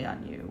directly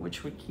on you,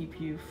 which would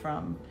keep you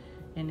from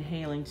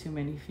inhaling too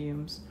many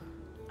fumes.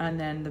 And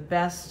then the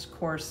best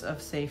course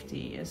of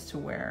safety is to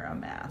wear a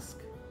mask.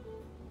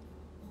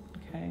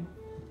 Okay.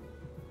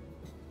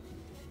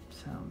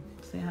 So,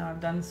 see how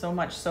I've done so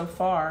much so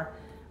far.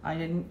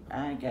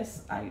 I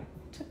guess it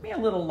took me a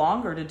little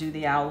longer to do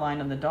the outline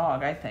of the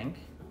dog, I think.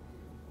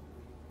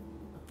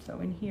 So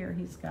in here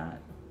he's got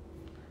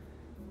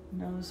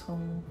nose hole.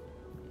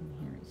 In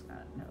here he's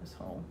got nose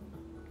hole.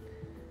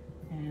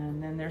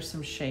 And then there's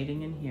some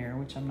shading in here,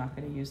 which I'm not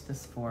going to use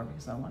this for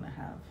because I want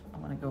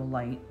to go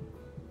light.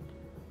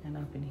 And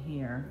up in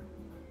here,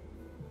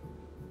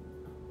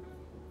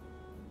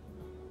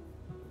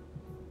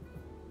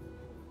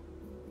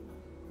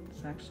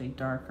 it's actually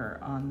darker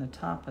on the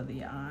top of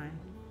the eye.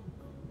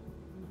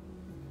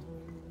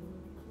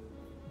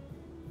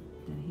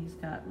 And he's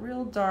got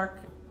real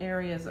dark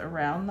areas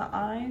around the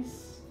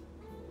eyes,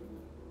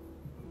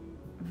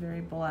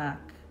 very black.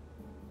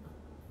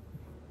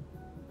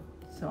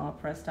 So I'll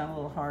press down a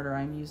little harder.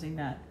 I'm using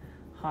that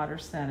hotter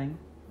setting.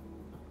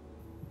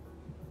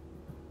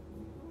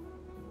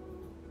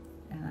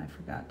 And I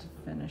forgot to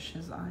finish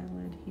his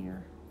eyelid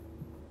here.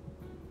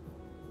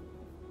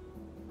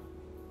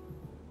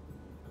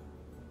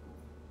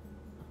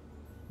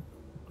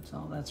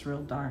 So that's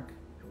real dark.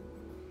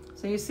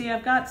 So you see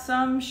I've got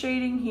some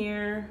shading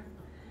here.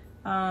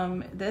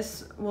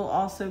 This will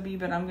also be,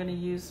 but I'm going to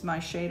use my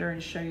shader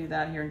and show you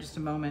that here in just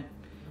a moment.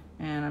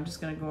 And I'm just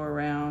going to go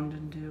around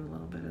and do a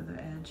little bit of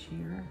the edge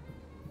here.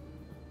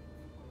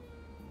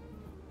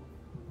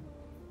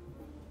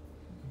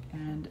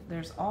 And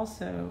there's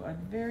also a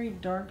very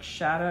dark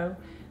shadow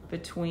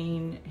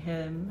between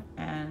him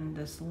and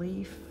this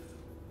leaf.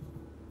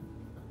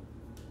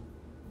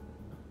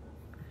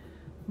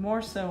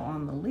 More so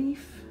on the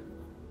leaf.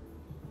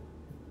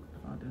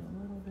 I'll do a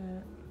little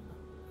bit.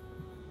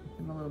 Give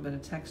him a little bit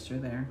of texture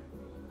there.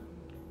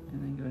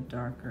 And then go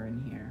darker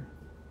in here.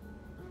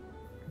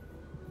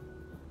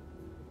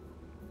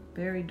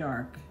 Very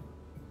dark.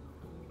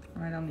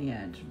 Right on the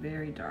edge,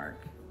 very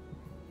dark.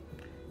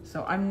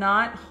 So I'm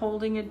not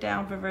holding it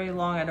down for very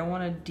long. I don't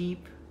want a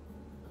deep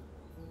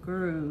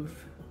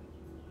groove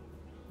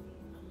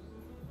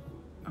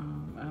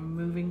I'm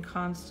moving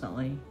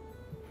constantly,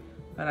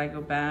 but I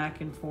go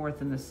back and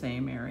forth in the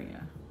same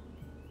area.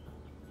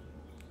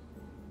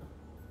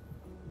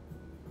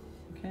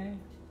 Okay,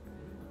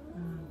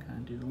 I'm gonna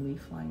do the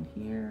leaf line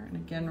here. And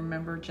again,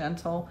 remember,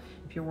 gentle.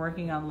 If you're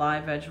working on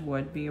live edge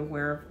wood, be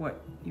aware of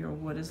what your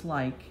wood is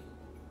like.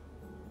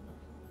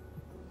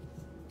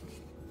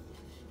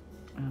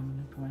 I'm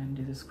gonna go ahead and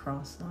do this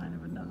cross line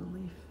of another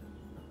leaf.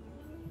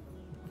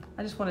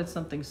 I just wanted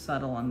something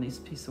subtle on this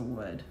piece of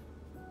wood.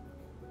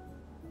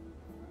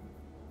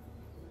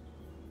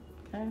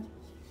 Okay.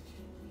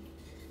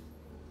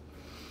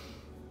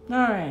 All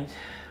right,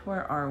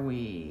 where are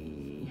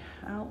we?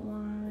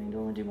 Outline, do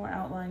I want to do more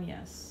outline?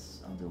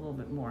 Yes, I'll do a little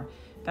bit more.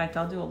 In fact,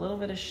 I'll do a little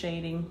bit of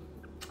shading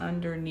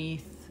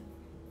underneath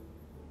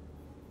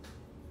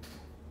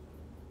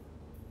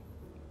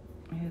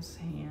his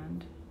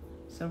hand.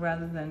 So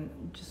rather than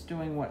just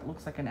doing what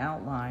looks like an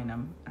outline,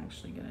 I'm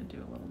actually gonna do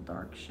a little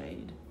dark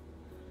shade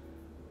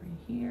right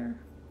here.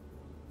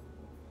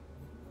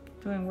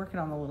 Working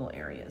on the little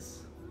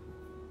areas.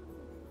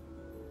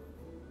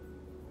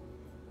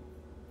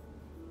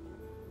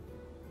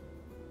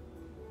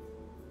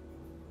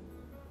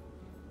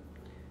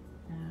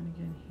 And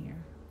again here,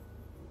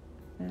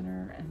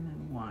 thinner and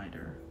then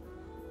wider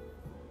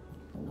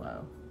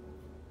below.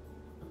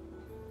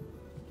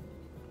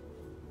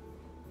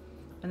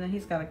 And then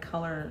he's got a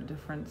color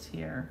difference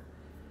here.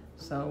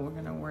 So we're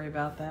gonna worry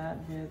about that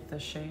with the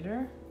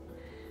shader.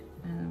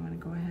 And I'm gonna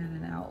go ahead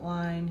and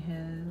outline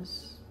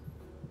his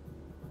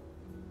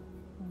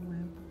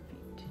web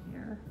feet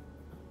here.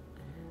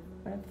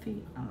 Web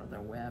feet, oh,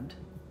 they're webbed.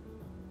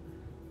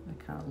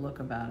 The kind of look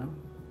about them.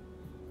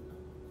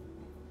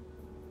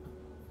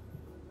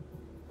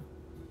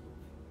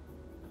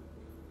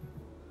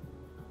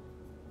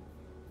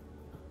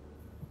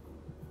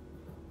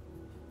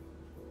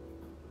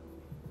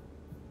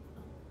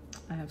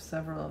 I have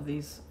several of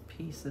these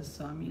pieces,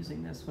 so I'm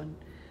using this one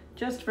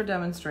just for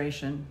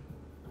demonstration.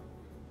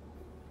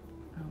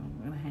 Oh,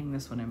 I'm gonna hang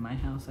this one in my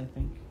house, I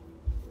think.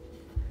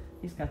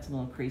 He's got some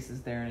little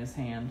creases there in his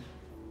hand.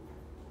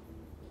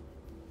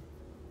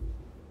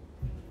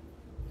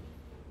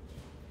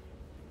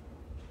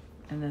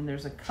 And then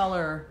there's a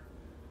color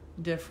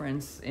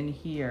difference in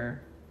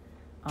here,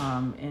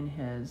 in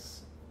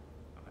his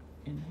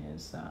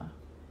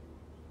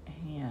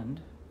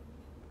hand.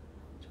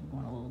 I'm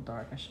going a little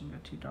dark. I shouldn't go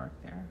too dark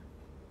there.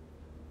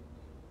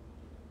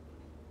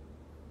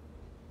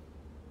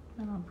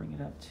 And I'll bring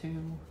it up to,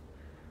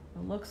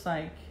 it looks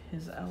like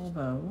his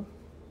elbow.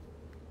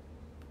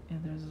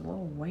 And there's a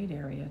little white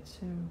area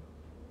too.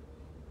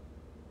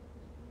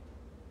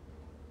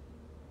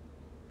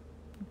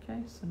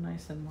 Okay, so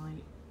nice and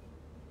light.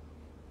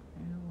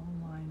 And a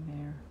little line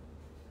there.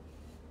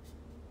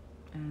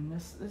 And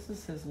this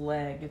is his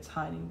leg. It's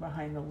hiding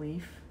behind the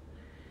leaf.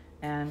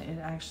 And it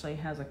actually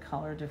has a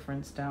color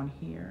difference down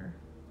here.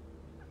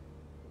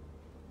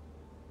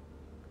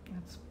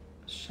 It's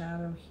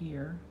shadow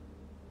here.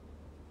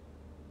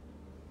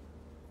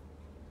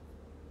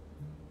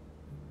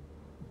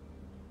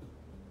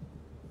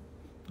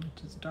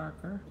 Which is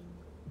darker.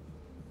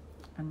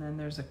 And then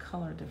there's a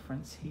color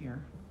difference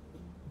here.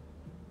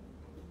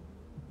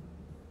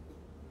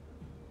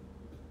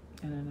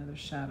 And another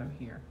shadow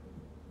here.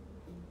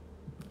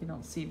 You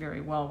don't see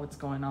very well what's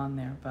going on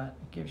there, but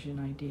it gives you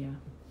an idea.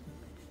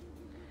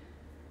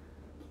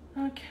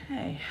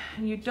 Okay,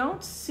 and you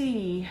don't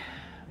see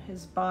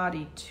his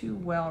body too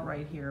well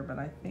right here, but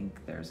I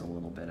think there's a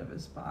little bit of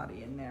his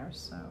body in there,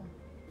 so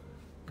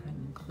go ahead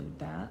and include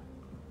that.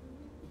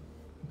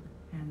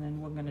 And then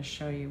we're gonna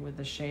show you with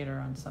the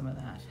shader on some of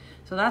that.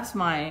 So that's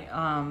my,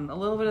 a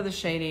little bit of the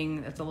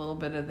shading, that's a little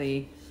bit of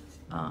the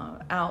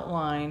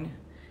outline.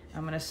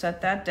 I'm gonna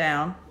set that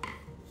down.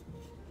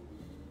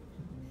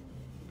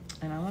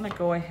 And I want to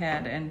go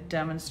ahead and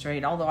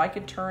demonstrate, although I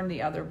could turn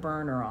the other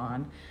burner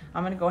on,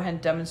 I'm going to go ahead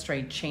and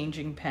demonstrate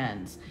changing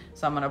pens.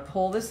 So I'm going to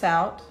pull this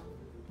out.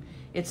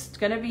 It's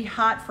going to be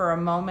hot for a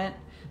moment,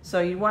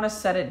 so you want to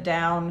set it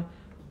down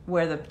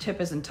where the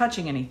tip isn't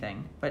touching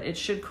anything, but it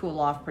should cool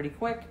off pretty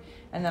quick.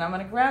 And then I'm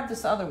going to grab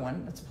this other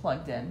one that's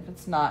plugged in. If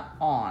it's not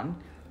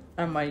on,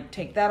 I might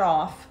take that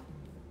off.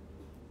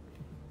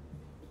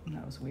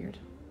 That was weird.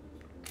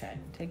 Okay,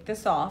 take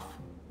this off.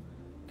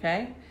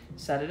 Okay,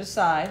 set it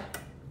aside.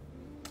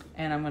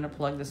 And I'm going to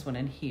plug this one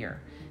in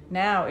here.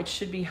 Now it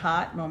should be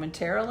hot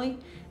momentarily,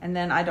 and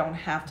then I don't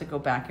have to go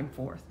back and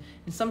forth.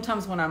 And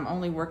sometimes when I'm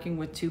only working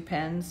with 2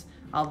 pens,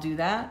 I'll do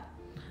that.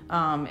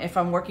 If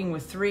I'm working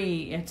with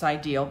 3, it's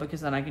ideal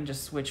because then I can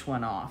just switch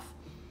one off.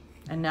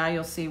 And now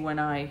you'll see when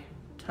I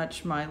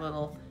touch my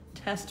little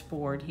test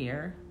board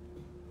here,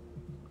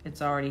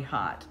 it's already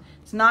hot.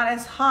 It's not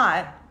as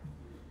hot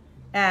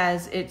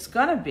as it's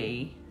gonna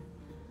be,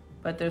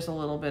 but there's a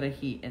little bit of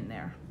heat in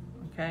there,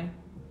 okay?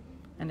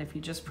 And if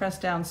you just press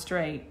down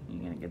straight,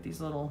 you're gonna get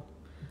these little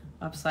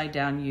upside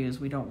down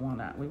U's. We don't want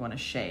that, we want to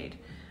shade.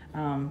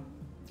 So I'm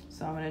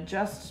gonna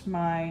adjust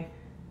my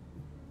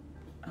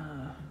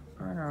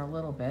burner a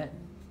little bit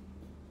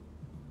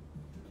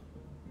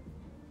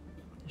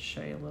to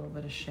show you a little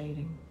bit of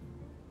shading.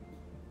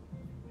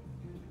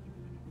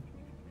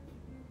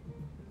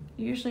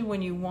 Usually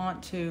when you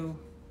want to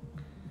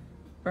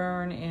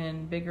burn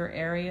in bigger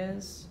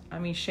areas,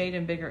 shade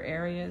in bigger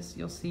areas,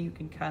 you'll see you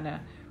can kind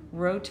of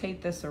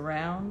rotate this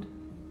around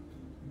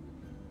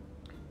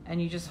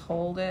and you just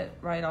hold it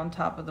right on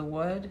top of the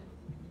wood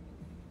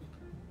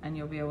and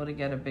you'll be able to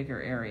get a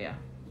bigger area.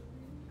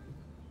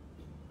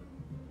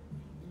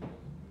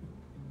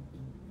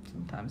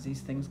 Sometimes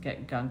these things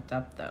get gunked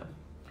up though.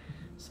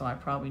 So I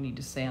probably need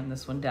to sand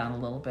this one down a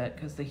little bit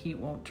because the heat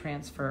won't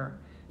transfer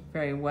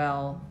very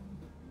well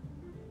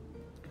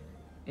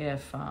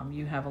if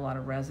you have a lot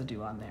of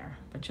residue on there.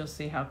 But you'll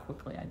see how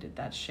quickly I did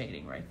that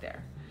shading right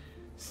there.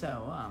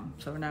 So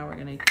now we're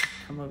gonna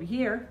come over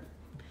here.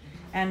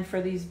 And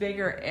for the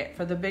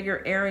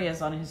bigger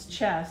areas on his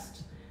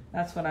chest,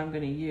 that's what I'm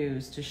gonna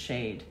use to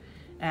shade.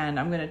 And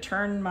I'm gonna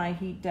turn my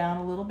heat down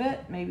a little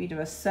bit, maybe to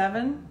a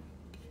 7.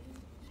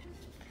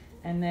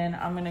 And then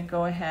I'm gonna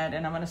go ahead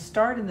and I'm gonna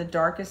start in the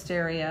darkest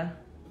area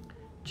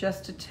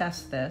just to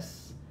test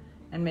this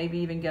and maybe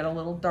even get a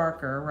little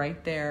darker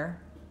right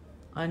there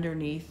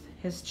underneath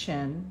his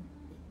chin,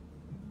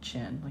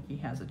 like he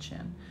has a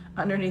chin,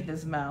 underneath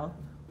his mouth.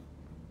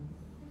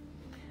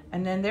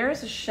 And then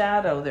there's a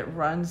shadow that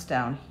runs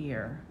down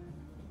here.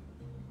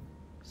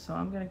 So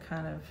I'm gonna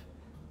kind of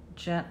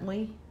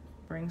gently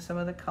bring some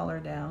of the color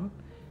down.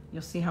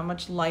 You'll see how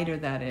much lighter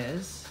that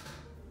is.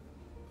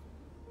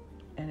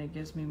 And it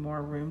gives me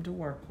more room to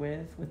work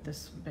with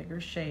this bigger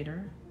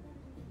shader.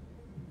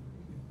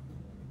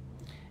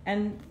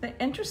 And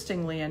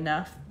interestingly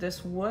enough,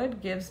 this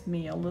wood gives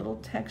me a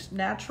little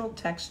natural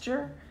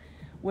texture,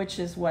 which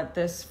is what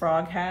this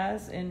frog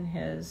has in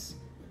his,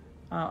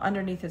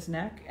 underneath his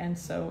neck. And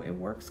so it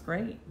works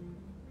great.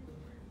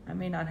 I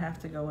may not have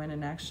to go in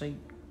and actually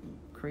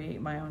create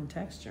my own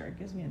texture. It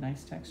gives me a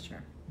nice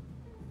texture.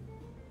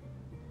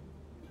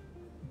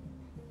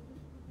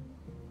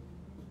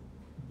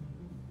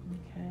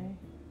 Okay,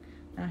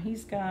 now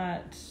he's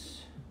got,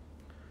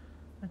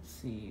 let's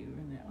see,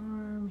 in the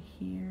arm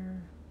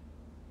here.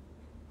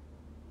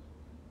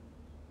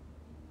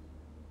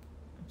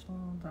 It's a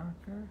little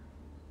darker.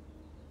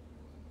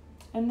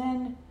 And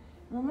then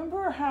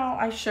remember how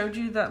I showed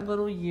you that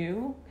little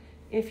U?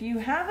 If you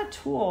have a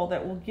tool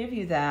that will give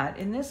you that,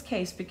 in this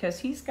case, because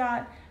he's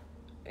got,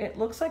 it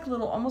looks like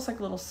little, almost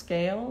like little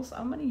scales,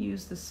 I'm gonna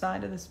use the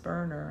side of this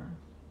burner.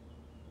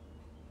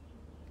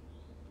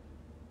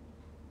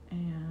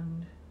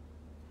 And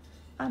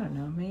I don't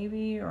know,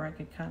 maybe, or I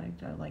could kind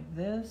of go like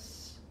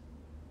this.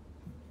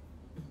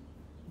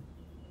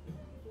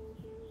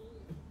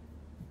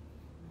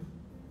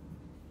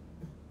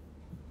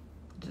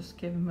 Just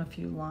give him a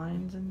few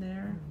lines in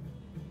there.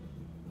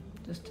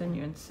 Just to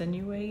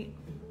insinuate.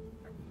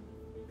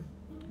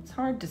 It's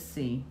hard to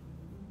see.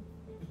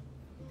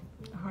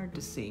 Hard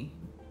to see.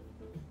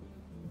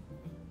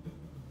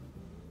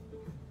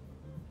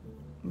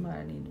 Might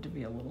have needed to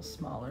be a little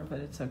smaller, but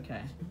it's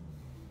okay.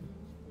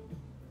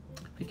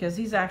 Because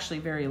he's actually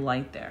very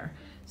light there.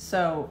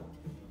 So,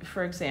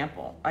 for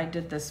example, I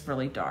did this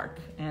really dark,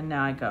 and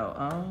now I go,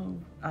 oh,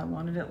 I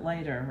wanted it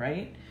lighter,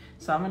 right?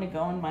 So I'm gonna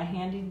go in my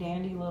handy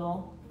dandy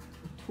little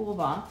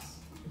toolbox,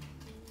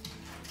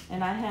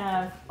 and I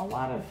have a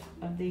lot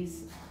of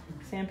these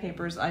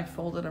sandpapers. I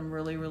folded them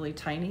really, really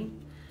tiny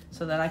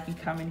so that I can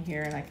come in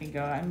here and I can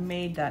go, I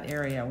made that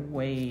area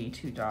way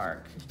too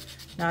dark.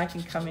 Now I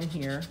can come in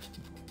here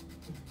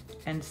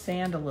and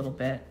sand a little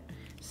bit.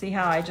 See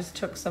how I just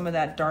took some of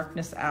that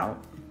darkness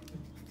out?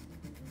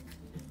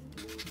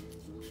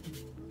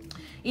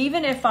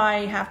 Even if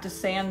I have to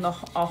sand a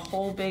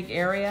whole big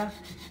area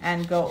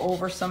and go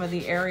over some of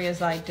the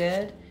areas I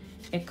did,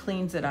 it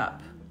cleans it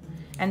up.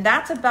 And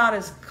that's about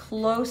as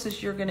close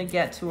as you're gonna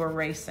get to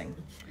erasing.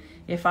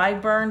 If I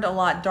burned a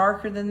lot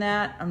darker than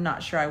that, I'm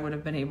not sure I would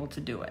have been able to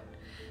do it.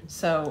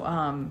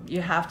 So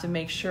you have to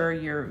make sure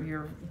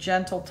your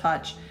gentle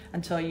touch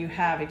until you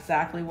have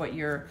exactly what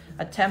you're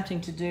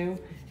attempting to do.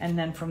 And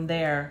then from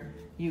there,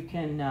 you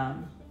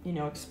can,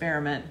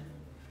 experiment,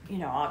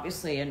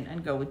 obviously,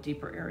 and go with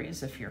deeper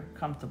areas if you're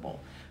comfortable.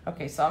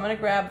 Okay, so I'm gonna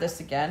grab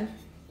this again.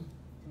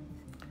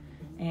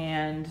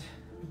 And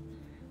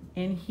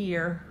in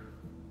here,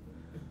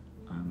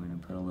 I'm gonna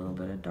put a little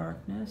bit of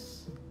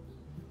darkness.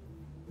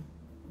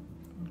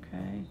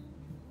 Okay.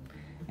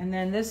 And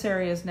then this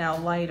area is now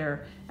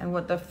lighter. And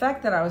what the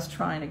effect that I was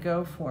trying to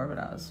go for, but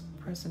I was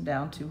pressing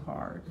down too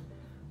hard,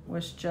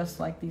 was just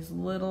like these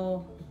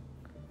little,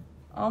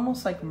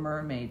 almost like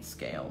mermaid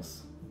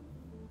scales,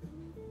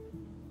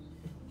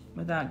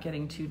 without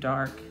getting too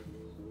dark.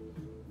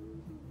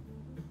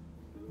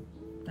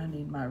 I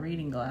need my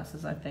reading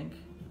glasses, I think,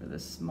 for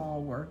this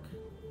small work.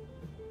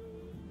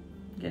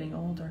 Getting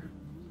older.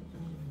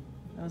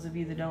 Those of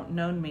you that don't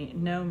know me,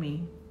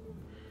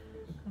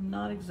 I'm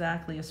not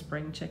exactly a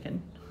spring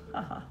chicken.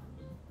 Haha.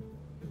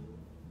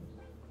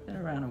 Been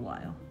around a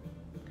while.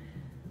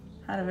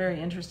 Had a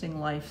very interesting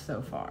life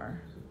so far.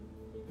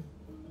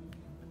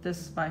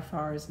 This by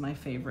far is my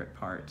favorite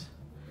part.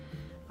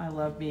 I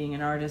love being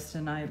an artist,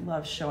 and I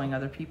love showing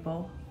other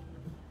people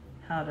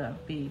how to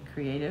be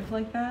creative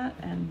like that,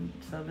 and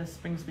so this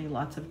brings me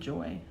lots of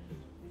joy.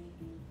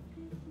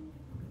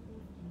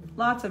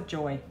 Lots of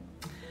joy.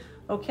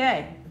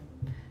 Okay.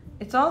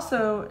 It's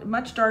also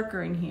much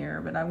darker in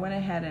here, but I went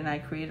ahead and I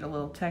created a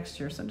little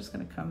texture. So I'm just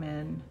going to come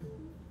in,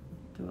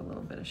 do a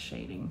little bit of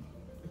shading.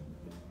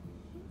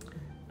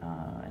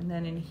 And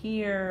then in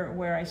here,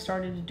 where I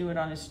started to do it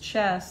on his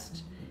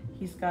chest,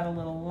 he's got a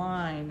little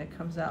line that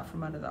comes out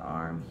from under the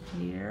arm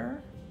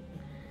here.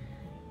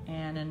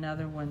 And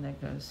another one that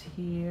goes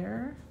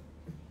here.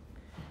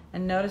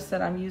 And notice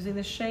that I'm using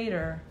the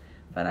shader,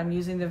 but I'm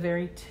using the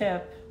very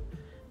tip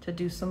to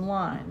do some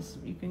lines.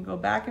 You can go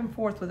back and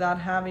forth without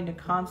having to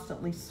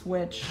constantly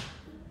switch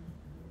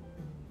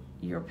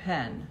your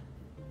pen.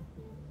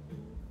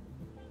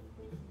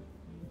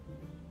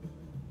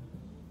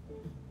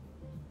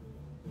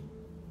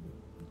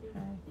 Okay.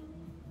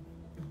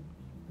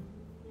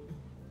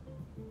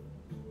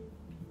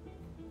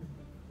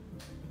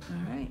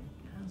 All right,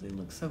 how does he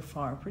look so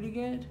far? Pretty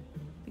good?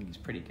 I think he's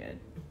pretty good.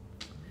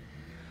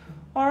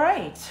 All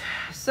right,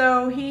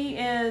 so he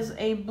is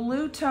a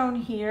blue tone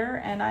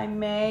here, and I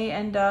may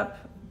end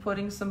up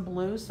putting some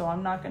blue, so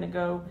I'm not gonna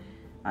go,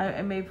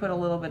 I may put a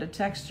little bit of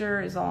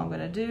texture is all I'm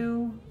gonna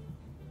do.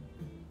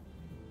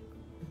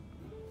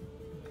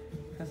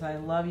 Because I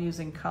love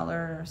using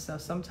color, so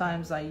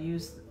sometimes I do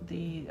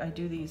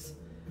these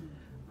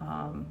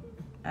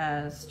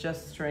as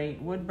just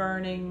straight wood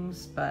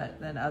burnings, but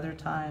then other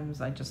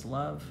times I just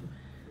love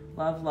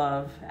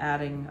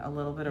adding a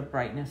little bit of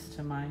brightness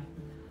to my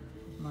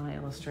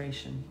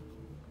illustration.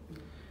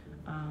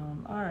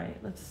 All right,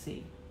 let's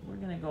see. We're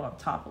gonna go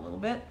up top a little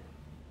bit.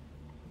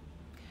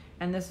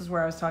 And this is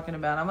where I was talking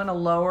about. I'm gonna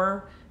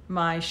lower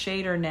my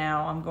shader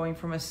now. I'm going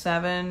from a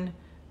 7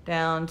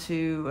 down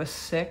to a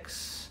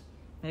 6,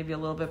 maybe a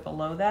little bit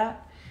below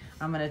that.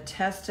 I'm gonna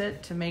test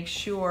it to make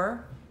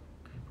sure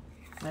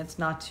that it's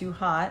not too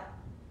hot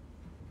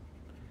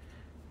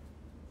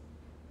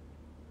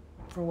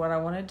for what I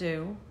wanna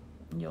do.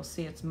 And you'll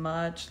see it's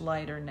much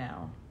lighter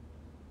now.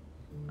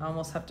 I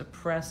almost have to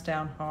press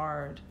down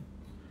hard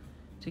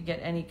to get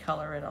any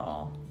color at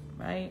all,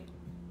 right?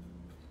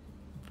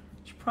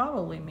 Which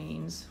probably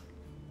means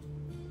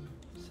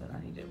that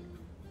I need to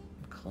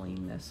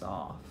clean this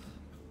off.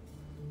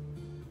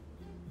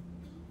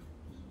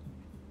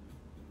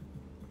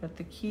 But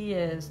the key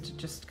is to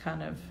just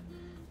kind of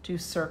do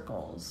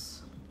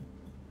circles.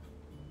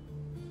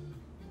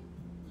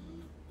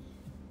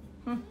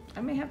 I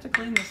may have to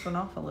clean this one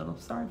off a little.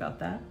 Sorry about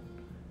that.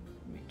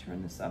 Let me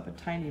turn this up a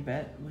tiny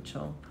bit, which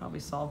will probably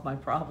solve my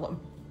problem.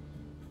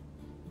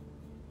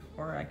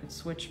 Or I could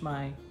switch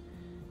my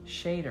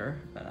shader,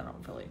 but I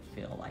don't really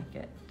feel like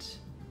it.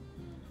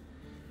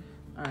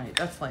 All right,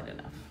 that's light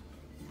enough.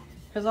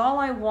 Because all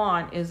I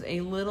want is a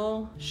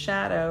little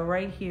shadow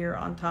right here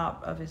on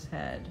top of his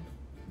head.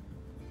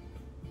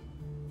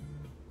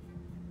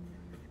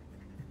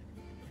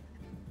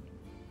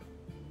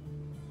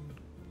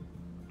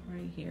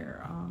 Right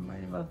here,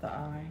 right above the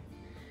eye.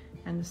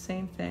 And the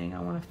same thing, I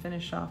want to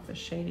finish off the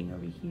shading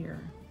over here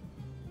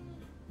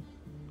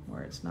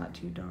where it's not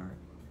too dark.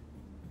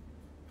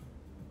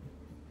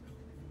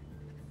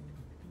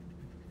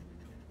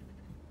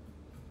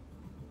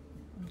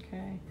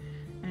 Okay,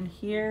 and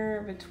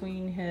here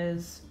between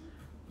his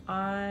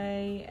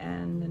eye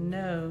and the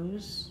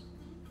nose,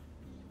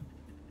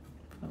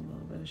 a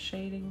little bit of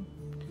shading.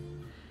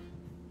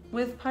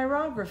 With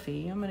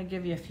pyrography, I'm going to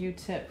give you a few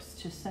tips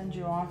to send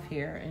you off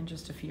here in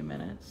just a few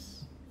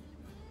minutes.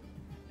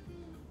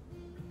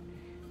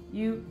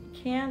 You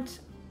can't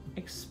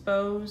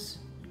expose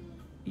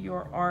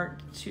your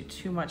art to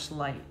too much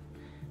light,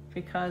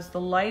 because the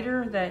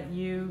lighter that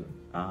you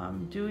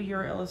do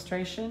your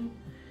illustration,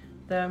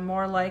 the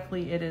more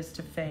likely it is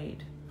to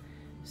fade.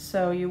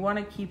 So you want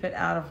to keep it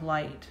out of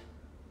light.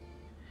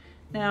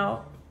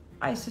 Now,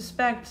 I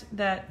suspect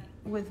that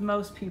with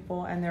most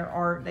people and their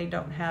art, they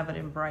don't have it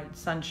in bright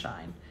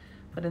sunshine.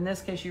 But in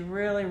this case, you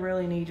really,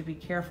 really need to be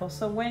careful.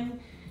 So when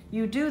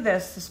you do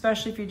this,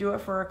 especially if you do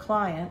it for a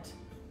client,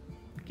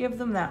 give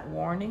them that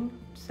warning.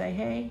 Say,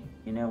 hey,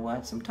 you know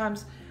what?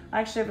 Sometimes I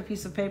actually have a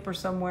piece of paper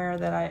somewhere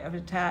that I have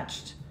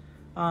attached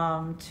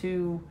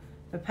to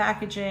the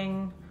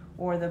packaging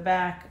or the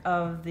back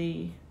of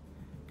the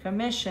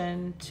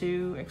commission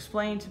to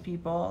explain to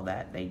people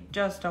that they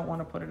just don't want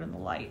to put it in the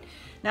light.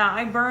 Now,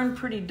 I burn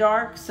pretty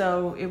dark,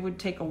 so it would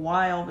take a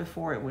while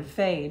before it would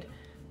fade,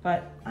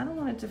 but I don't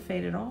want it to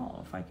fade at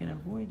all if I can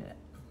avoid it.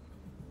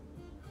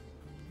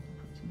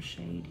 Put some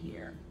shade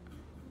here.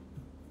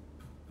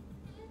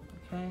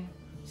 Okay,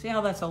 see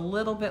how that's a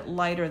little bit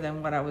lighter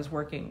than what I was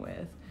working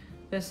with.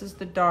 This is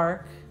the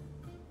dark,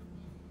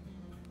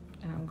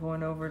 and I'm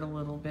going over it a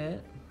little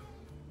bit,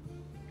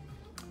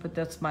 but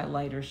that's my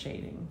lighter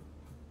shading.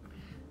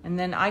 And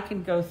then I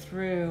can go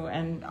through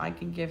and I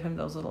can give him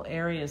those little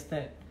areas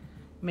that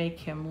make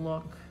him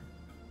look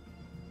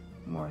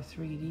more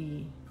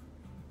 3D.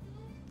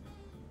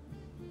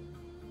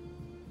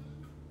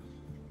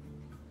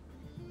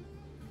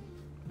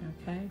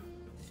 Okay.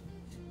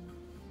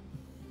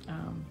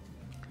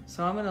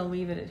 So I'm gonna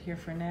leave it here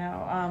for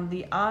now.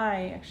 The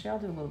eye, actually I'll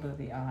do a little bit of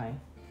the eye,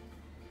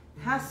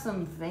 has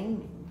some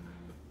veining.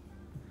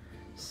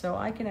 So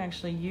I can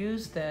actually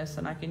use this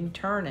and I can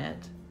turn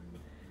it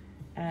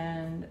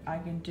and I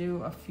can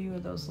do a few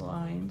of those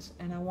lines,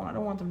 and I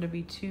don't want them to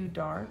be too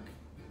dark.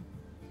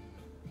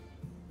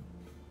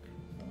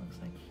 It looks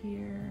like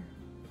here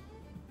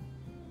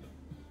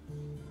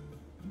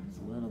there's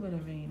a little bit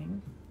of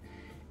veining,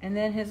 and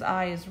then his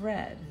eye is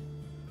red.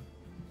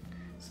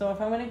 So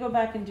if I'm going to go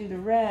back and do the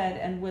red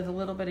and with a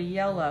little bit of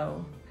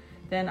yellow,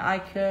 then I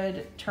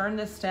could turn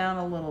this down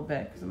a little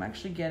bit, because I'm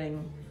actually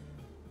getting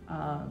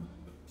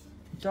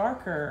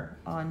darker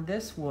on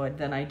this wood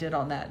than I did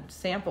on that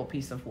sample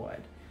piece of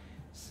wood.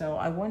 So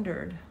I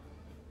wondered,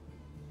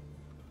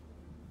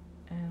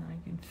 and I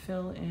can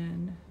fill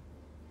in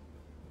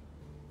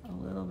a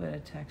little bit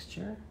of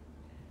texture,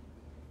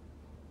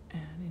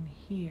 and in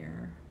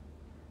here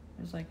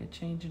there's like a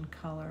change in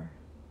color,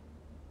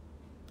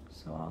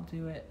 so I'll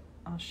do it,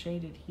 I'll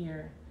shade it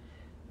here,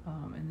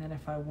 and then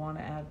if I want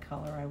to add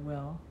color I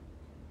will,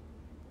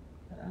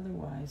 but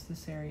otherwise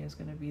this area is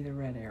going to be the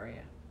red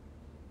area.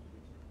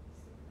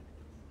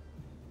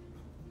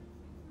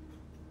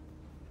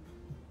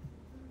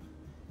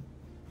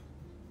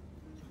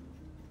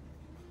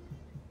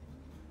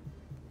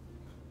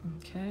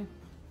 Okay,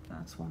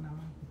 that's one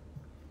on.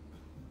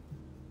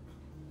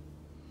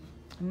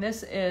 And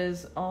this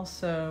is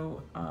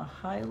also a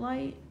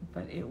highlight,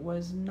 but it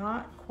was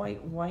not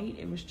quite white.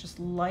 It was just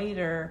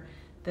lighter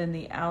than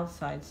the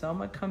outside. So I'm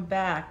gonna come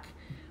back,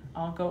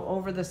 I'll go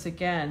over this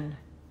again,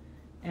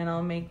 and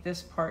I'll make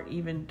this part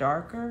even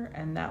darker,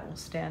 and that will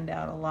stand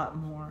out a lot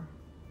more.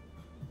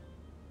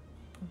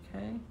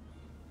 Okay,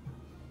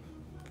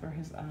 for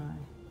his eye.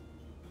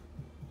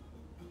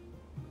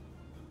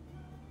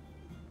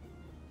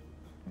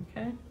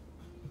 Okay,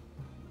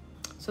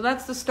 so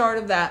that's the start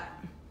of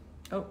that.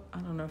 Oh, I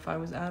don't know if I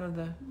was out of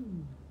the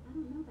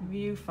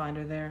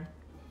viewfinder there.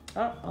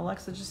 Oh,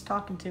 Alexa just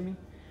talking to me.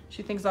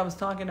 She thinks I was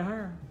talking to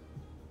her.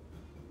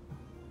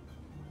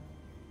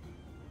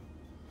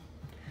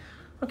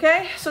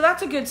 Okay, so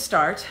that's a good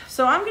start.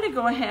 So I'm gonna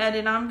go ahead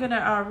and I'm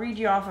gonna read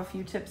you off a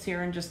few tips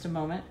here in just a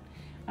moment.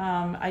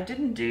 I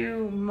didn't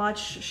do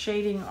much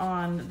shading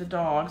on the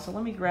dog, so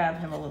let me grab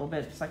him a little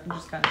bit so I can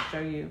just kind of show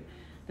you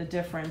the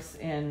difference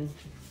in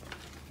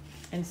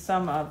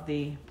some of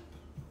the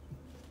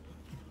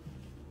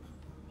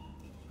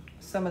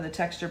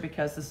texture,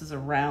 because this is a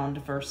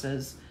round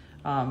versus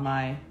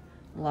my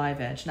live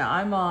edge. Now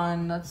I'm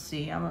on, let's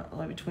see, I'm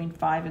between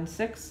 5 and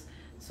 6.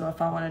 So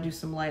if I want to do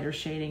some lighter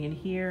shading in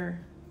here,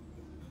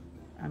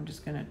 I'm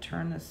just going to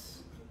turn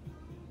this.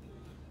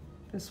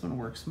 This one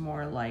works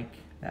more like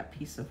that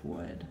piece of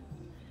wood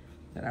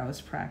that I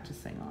was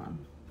practicing on.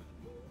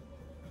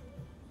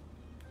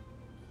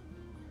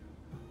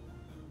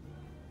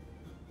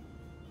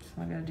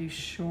 So I'm going to do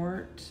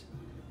short,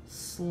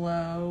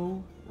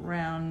 slow,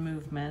 round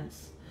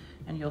movements,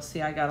 and you'll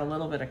see I got a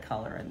little bit of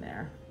color in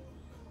there.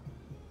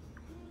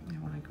 I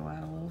want to go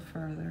out a little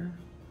further.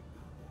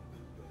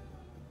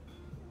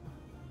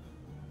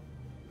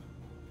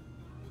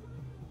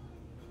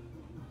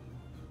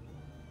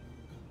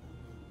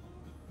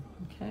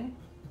 Okay.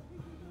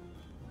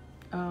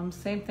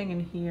 Same thing in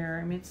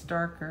here. I mean, it's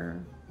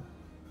darker,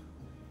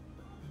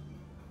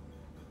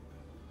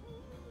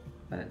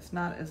 but it's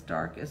not as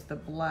dark as the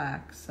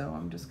black, so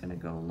I'm just going to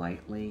go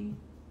lightly,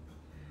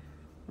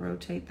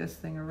 rotate this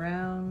thing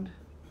around,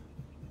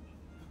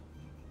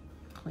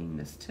 clean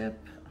this tip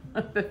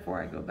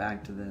before I go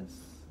back to this.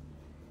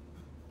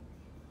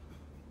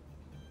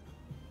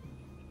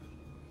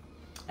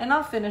 And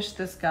I'll finish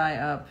this guy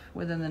up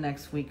within the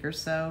next week or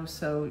so,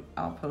 so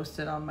I'll post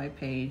it on my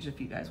page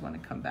if you guys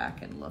want to come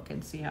back and look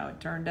and see how it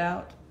turned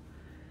out.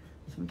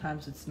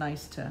 Sometimes it's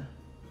nice to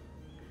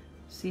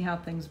see how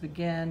things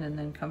begin and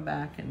then come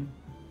back and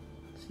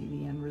see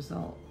the end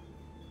result.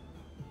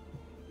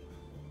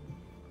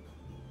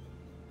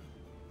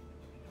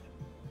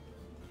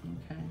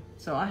 Okay,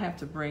 so I have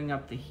to bring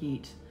up the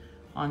heat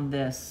on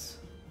this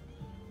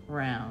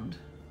round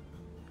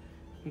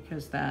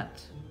because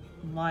that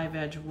live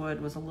edge wood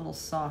was a little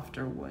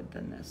softer wood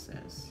than this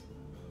is.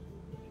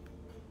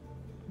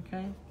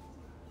 Okay,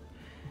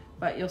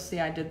 but you'll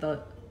see I did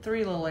the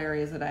 3 little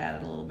areas that I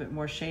added a little bit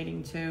more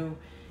shading to.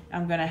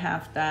 I'm gonna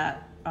have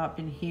that up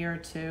in here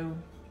too,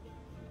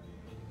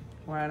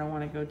 where I don't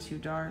want to go too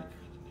dark,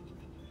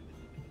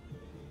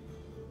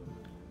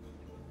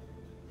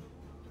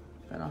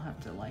 but I'll have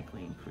to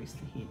likely increase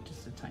the heat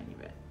just a tiny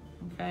bit.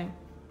 Okay,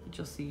 but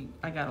you'll see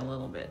I got a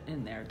little bit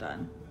in there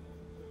done.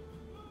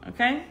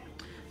 Okay,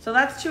 so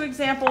that's 2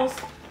 examples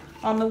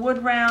on the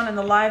wood round and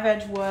the live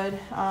edge wood.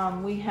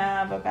 We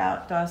have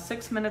about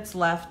 6 minutes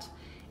left,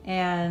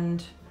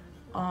 and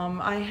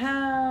I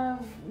have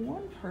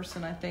one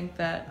person I think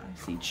that I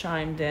see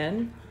chimed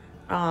in.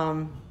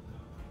 Oh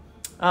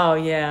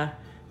yeah,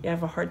 you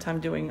have a hard time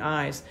doing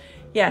eyes.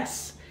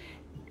 Yes,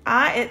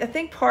 I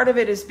think part of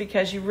it is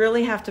because you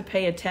really have to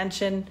pay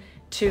attention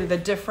to the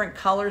different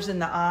colors in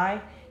the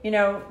eye. You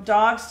know,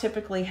 dogs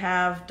typically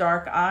have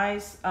dark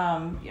eyes,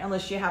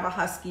 unless you have a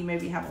husky,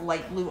 maybe you have a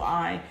light blue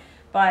eye,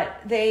 but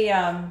they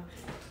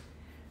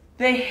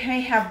they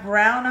may have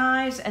brown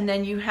eyes, and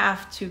then you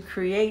have to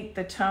create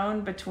the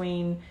tone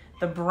between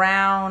the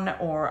brown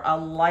or a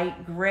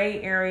light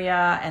gray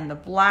area and the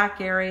black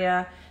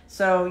area.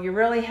 So you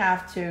really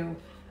have to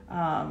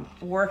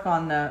work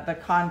on the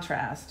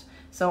contrast.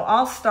 So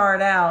I'll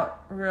start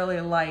out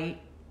really light,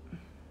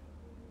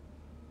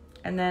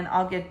 and then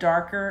I'll get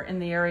darker in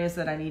the areas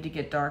that I need to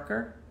get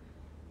darker.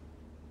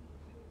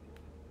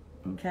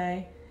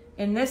 Okay.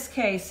 In this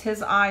case,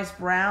 his eye's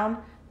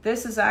brown.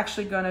 This is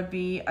actually going to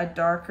be a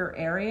darker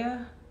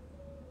area.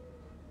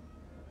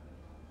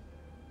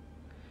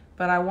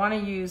 But I want to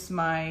use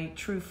my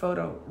true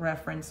photo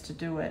reference to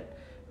do it.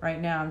 Right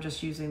now I'm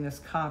just using this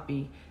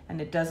copy, and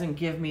it doesn't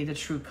give me the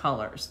true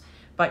colors.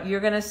 But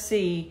you're going to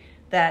see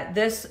that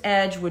this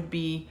edge would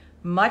be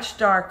much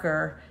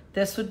darker,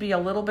 this would be a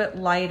little bit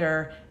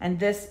lighter, and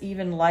this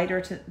even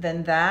lighter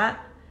than that.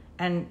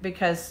 And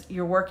because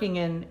you're working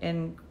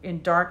in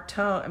dark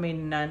tone, I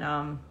mean,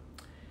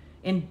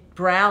 in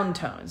brown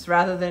tones,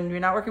 rather than, you're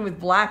not working with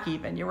black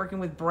even, you're working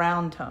with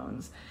brown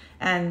tones.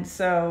 And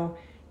so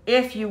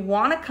if you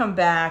want to come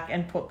back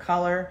and put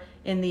color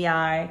in the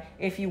eye,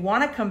 if you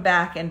want to come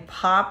back and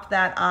pop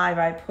that eye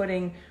by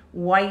putting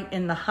white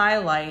in the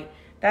highlight,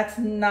 that's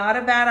not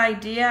a bad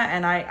idea.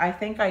 And I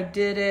think I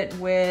did it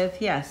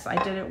with, yes,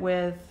 I did it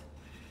with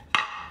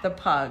the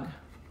pug.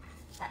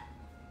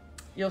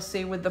 You'll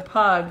see with the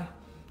pug,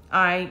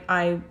 I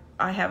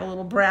have a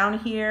little brown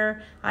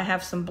here, I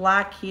have some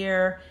black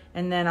here,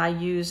 and then I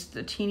used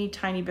a teeny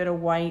tiny bit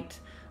of white.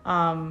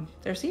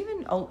 There's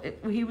even,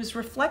 he was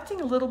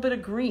reflecting a little bit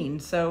of green,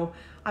 so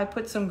I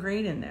put some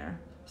green in there,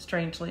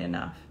 strangely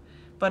enough.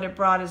 But it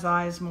brought his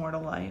eyes more to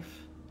life.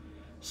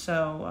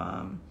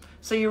 So,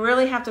 so you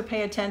really have to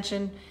pay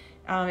attention.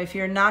 If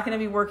you're not going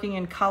to be working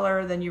in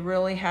color, then you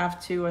really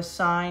have to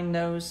assign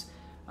those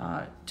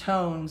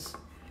tones,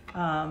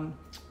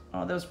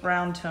 those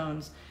brown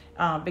tones.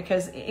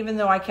 Because even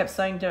though I kept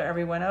saying to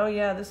everyone, oh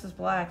yeah, this is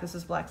black,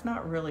 it's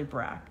not really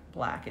black.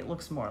 It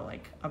looks more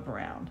like a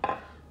brown.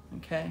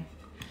 Okay.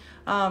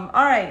 All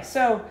right,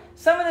 so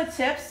some of the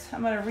tips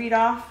I'm going to read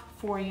off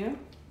for you.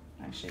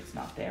 Actually, it's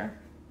not there.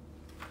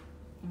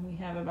 We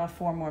have about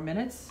 4 more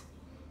minutes.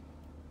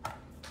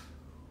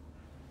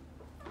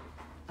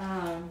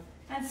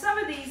 And some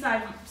of these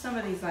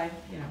I've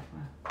you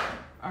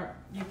know,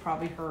 you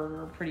probably heard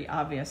are pretty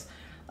obvious.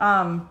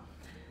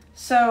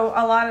 So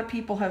a lot of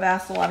people have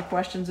asked a lot of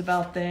questions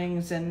about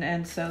things,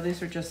 and so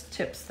these are just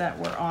tips that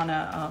were on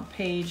a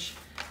page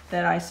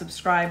that I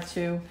subscribe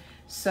to.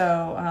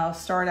 So I'll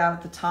start out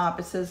at the top.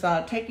 It says,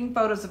 taking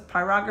photos of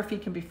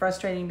pyrography can be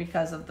frustrating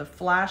because of the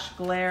flash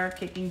glare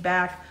kicking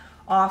back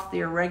off the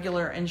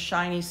irregular and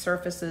shiny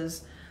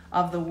surfaces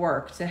of the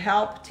work. To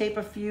help, tape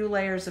a few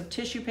layers of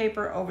tissue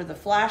paper over the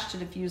flash to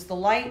diffuse the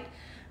light.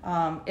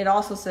 It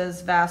also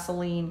says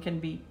Vaseline can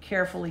be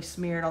carefully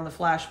smeared on the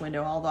flash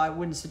window, although I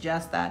wouldn't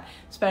suggest that,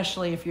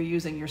 especially if you're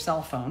using your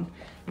cell phone.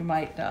 You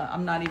might,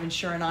 I'm not even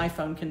sure an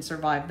iPhone can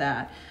survive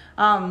that.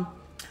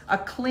 A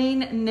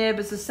clean nib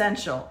is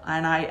essential,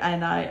 and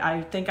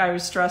I think I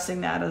was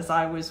stressing that as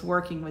I was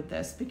working with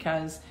this,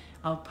 because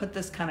I'll put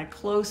this kind of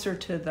closer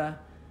to the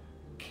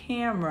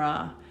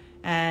camera,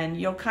 and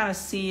you'll kind of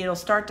see it'll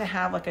start to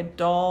have like a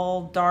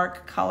dull,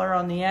 dark color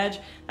on the edge.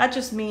 That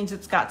just means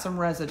it's got some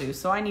residue,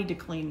 so I need to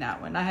clean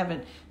that one. I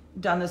haven't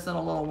done this in a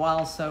little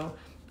while, so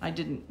I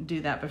didn't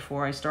do that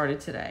before I started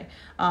today.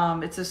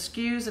 It says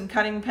skews and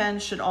cutting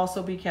pens should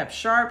also be kept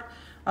sharp.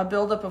 A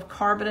buildup of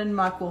carbon and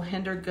muck will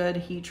hinder good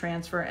heat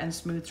transfer and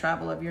smooth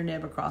travel of your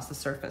nib across the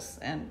surface,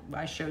 and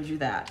I showed you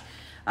that.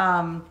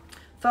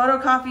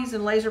 Photocopies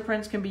and laser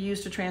prints can be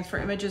used to transfer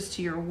images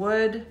to your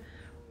wood.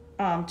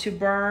 To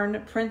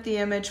burn, print the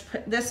image.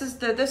 This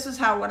is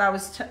how what I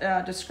was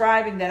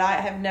describing that I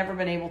have never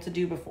been able to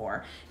do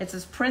before. It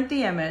says print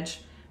the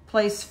image,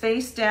 place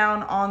face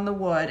down on the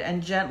wood,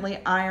 and gently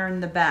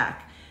iron the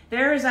back.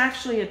 There is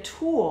actually a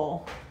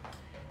tool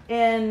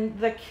in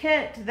the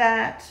kit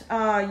that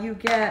you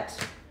get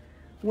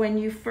when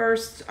you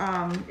first,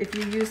 if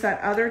you use that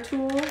other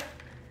tool,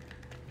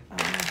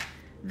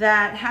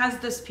 that has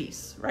this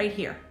piece right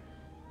here.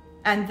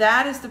 And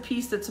that is the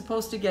piece that's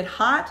supposed to get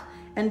hot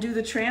and do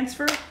the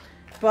transfer,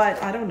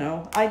 but I don't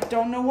know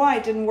why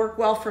it didn't work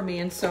well for me,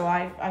 and so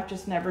I've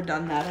just never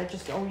done that. I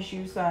just always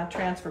use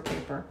transfer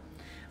paper.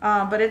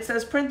 But it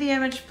says print the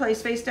image,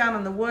 place face down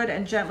on the wood,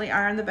 and gently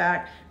iron the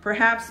back.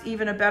 Perhaps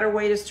even a better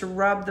way is to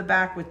rub the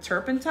back with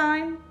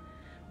turpentine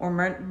or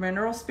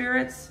mineral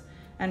spirits.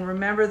 And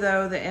remember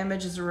though, the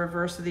image is a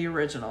reverse of the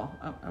original.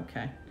 Oh,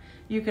 okay.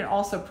 You can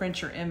also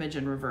print your image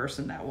in reverse,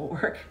 and that will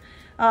work.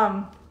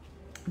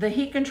 The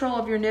heat control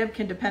of your nib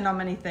can depend on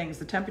many things.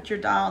 The temperature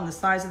dial and the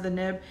size of the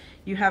nib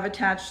you have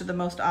attached to the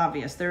most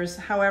obvious. There is,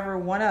 however,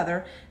 one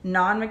other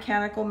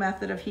non-mechanical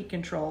method of heat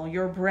control,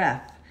 your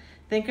breath.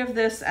 Think of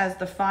this as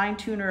the fine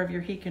tuner of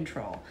your heat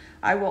control.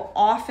 I will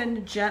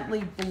often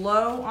gently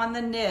blow on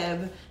the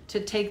nib to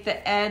take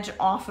the edge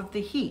off of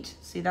the heat.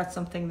 See, that's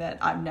something that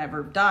I've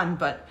never done,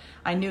 but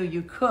I knew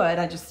you could.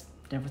 I just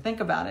never think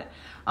about it.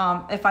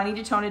 If I need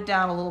to tone it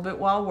down a little bit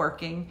while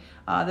working,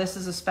 this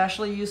is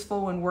especially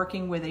useful when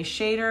working with a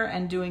shader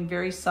and doing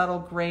very subtle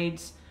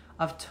grades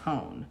of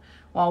tone.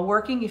 While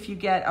working, if you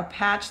get a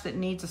patch that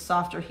needs a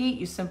softer heat,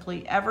 you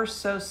simply ever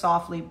so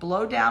softly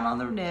blow down on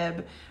the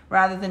nib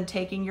rather than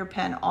taking your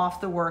pen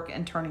off the work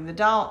and turning the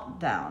dial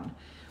down.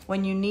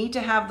 When you need to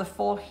have the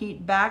full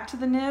heat back to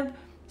the nib,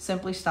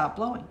 simply stop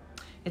blowing.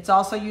 It's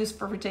also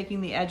useful for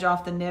taking the edge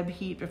off the nib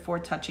heat before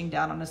touching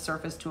down on a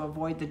surface to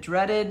avoid the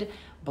dreaded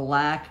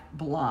black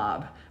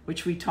blob,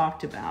 which we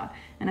talked about.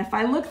 And if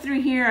I look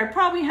through here, I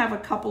probably have a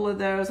couple of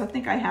those. I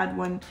think I had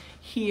one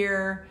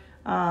here.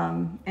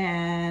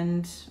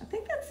 And I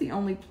think that's the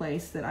only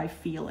place that I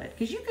feel it,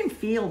 because you can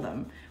feel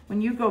them.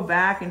 When you go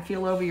back and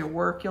feel over your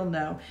work, you'll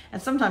know.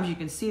 And sometimes you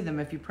can see them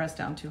if you press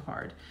down too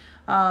hard.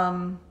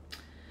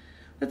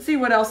 Let's see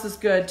what else is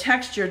good.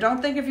 Texture.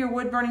 Don't think of your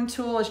wood burning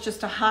tool as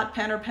just a hot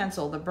pen or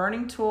pencil. The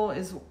burning tool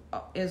is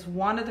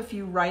one of the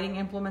few writing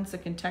implements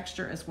that can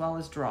texture as well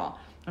as draw.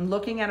 And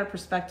looking at a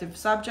prospective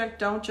subject,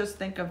 don't just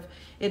think of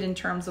it in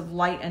terms of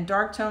light and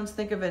dark tones,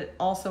 think of it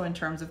also in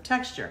terms of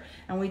texture.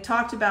 And we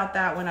talked about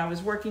that when I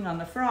was working on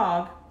the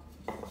frog,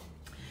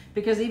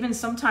 because even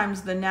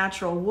sometimes the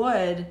natural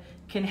wood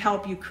can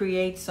help you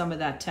create some of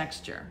that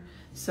texture.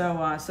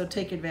 So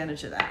take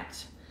advantage of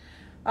that.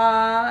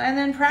 And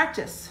then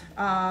practice.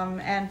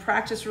 And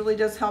practice really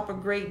does help a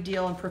great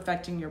deal in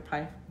perfecting your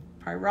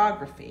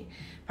pyrography.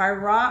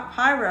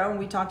 Pyro, and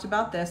we talked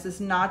about this, is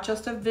not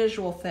just a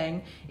visual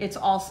thing, it's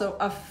also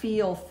a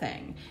feel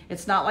thing.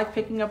 It's not like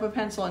picking up a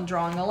pencil and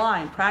drawing a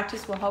line.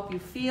 Practice will help you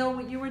feel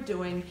what you were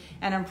doing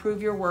and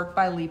improve your work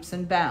by leaps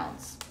and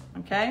bounds,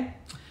 okay?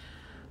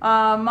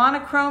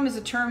 Monochrome is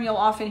a term you'll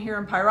often hear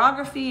in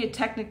pyrography. It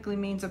technically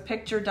means a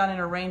picture done in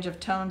a range of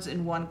tones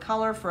in one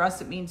color. For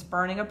us, it means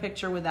burning a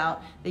picture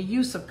without the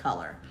use of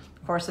color.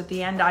 Of course, at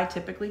the end, I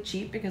typically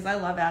cheat because I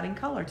love adding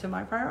color to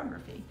my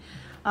pyrography.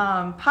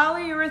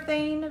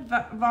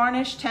 Polyurethane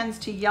varnish tends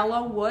to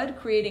yellow wood,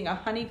 creating a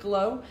honey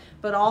glow,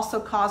 but also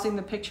causing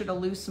the picture to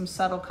lose some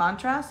subtle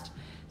contrast.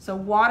 So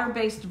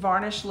water-based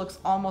varnish looks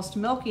almost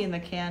milky in the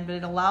can, but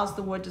it allows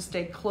the wood to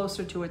stay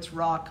closer to its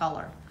raw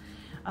color.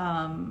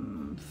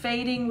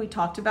 Fading, we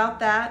talked about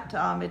that.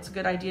 It's a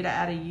good idea to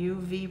add a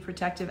UV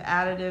protective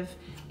additive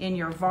in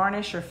your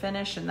varnish or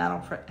finish, and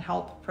that'll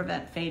help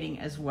prevent fading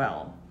as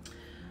well.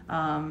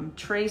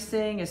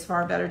 Tracing is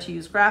far better to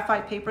use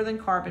graphite paper than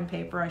carbon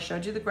paper. I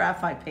showed you the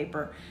graphite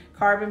paper.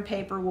 Carbon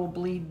paper will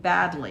bleed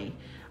badly.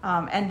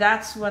 And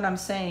that's what I'm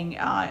saying.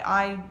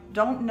 I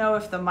don't know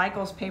if the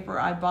Michaels paper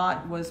I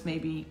bought was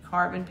maybe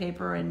carbon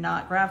paper and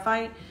not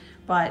graphite,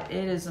 but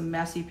it is a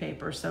messy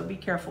paper, so be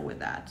careful with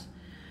that.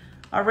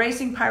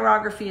 Erasing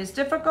pyrography is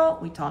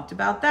difficult. We talked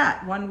about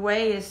that. One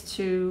way is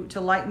to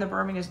lighten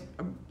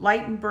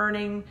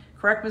burning,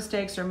 correct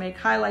mistakes, or make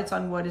highlights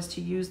on wood is to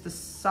use the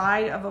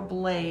side of a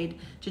blade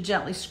to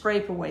gently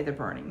scrape away the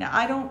burning. Now,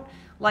 I don't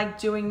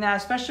like doing that,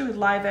 especially with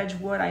live edge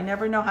wood. I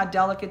never know how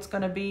delicate it's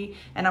going to be,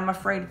 and I'm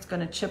afraid it's going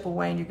to chip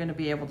away and you're going to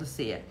be able to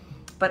see it.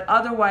 But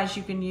otherwise,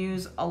 you can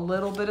use a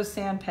little bit of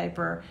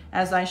sandpaper,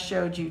 as I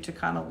showed you, to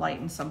kind of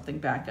lighten something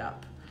back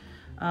up.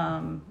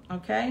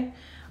 Okay.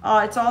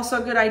 It's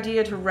also a good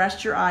idea to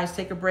rest your eyes.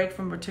 Take a break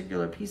from a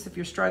particular piece if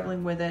you're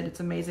struggling with it.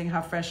 It's amazing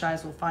how fresh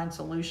eyes will find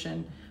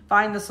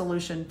the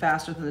solution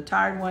faster than the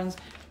tired ones.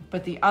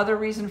 But the other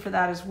reason for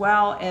that as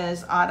well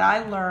is, what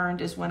I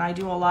learned is when I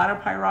do a lot of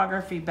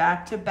pyrography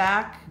back to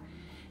back,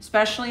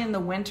 especially in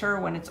the winter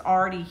when it's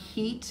already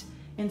heat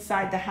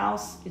inside the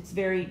house, it's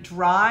very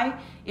dry,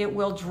 it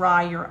will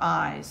dry your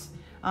eyes.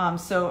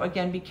 So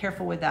again, be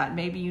careful with that.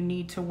 Maybe you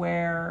need to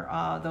wear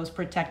those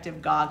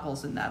protective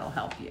goggles, and that'll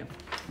help you.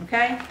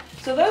 Okay,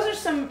 so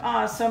those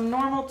are some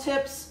normal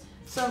tips,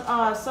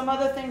 some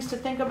other things to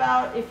think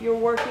about if you're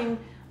working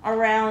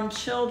around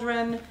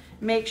children.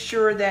 Make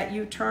sure that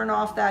you turn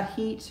off that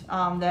heat,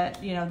 that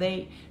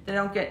they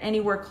don't get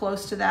anywhere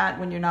close to that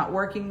when you're not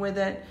working with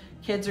it.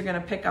 Kids are going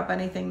to pick up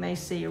anything they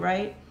see,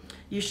 right?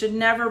 You should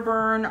never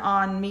burn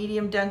on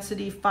medium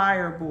density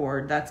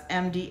fireboard. That's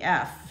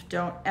MDF.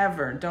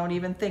 Don't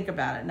even think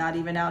about it, not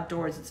even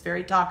outdoors. It's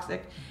very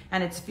toxic,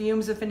 and its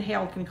fumes, if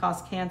inhaled, can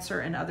cause cancer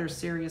and other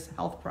serious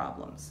health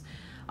problems.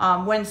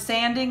 When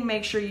sanding,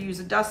 make sure you use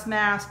a dust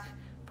mask.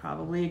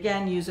 Probably,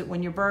 again, use it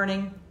when you're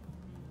burning.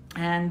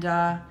 And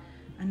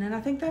then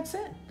I think that's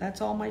it.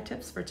 That's all my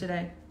tips for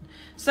today.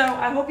 So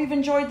I hope you've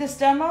enjoyed this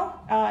demo.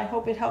 I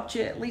hope it helped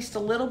you at least a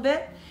little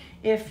bit.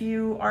 If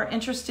you are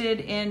interested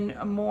in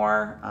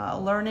more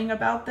learning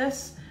about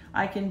this,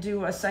 I can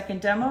do a second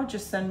demo.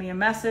 Just send me a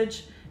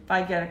message. If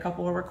I get a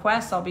couple of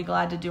requests, I'll be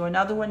glad to do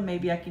another one.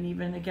 Maybe I can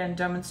even, again,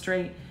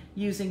 demonstrate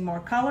using more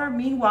color.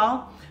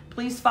 Meanwhile,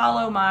 please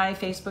follow my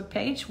Facebook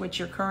page, which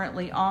you're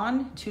currently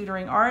on,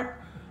 Tutoring Art.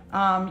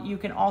 You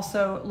can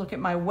also look at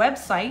my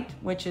website,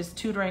 which is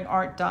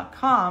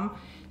tutoringart.com.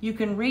 You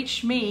can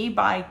reach me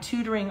by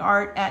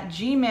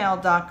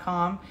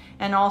tutoringart@gmail.com,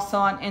 and also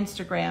on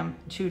Instagram,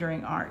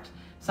 tutoringart.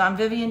 So I'm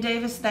Vivian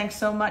Davis. Thanks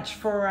so much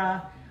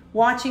for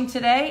watching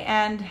today,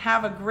 and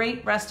have a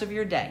great rest of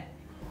your day.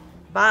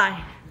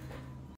 Bye.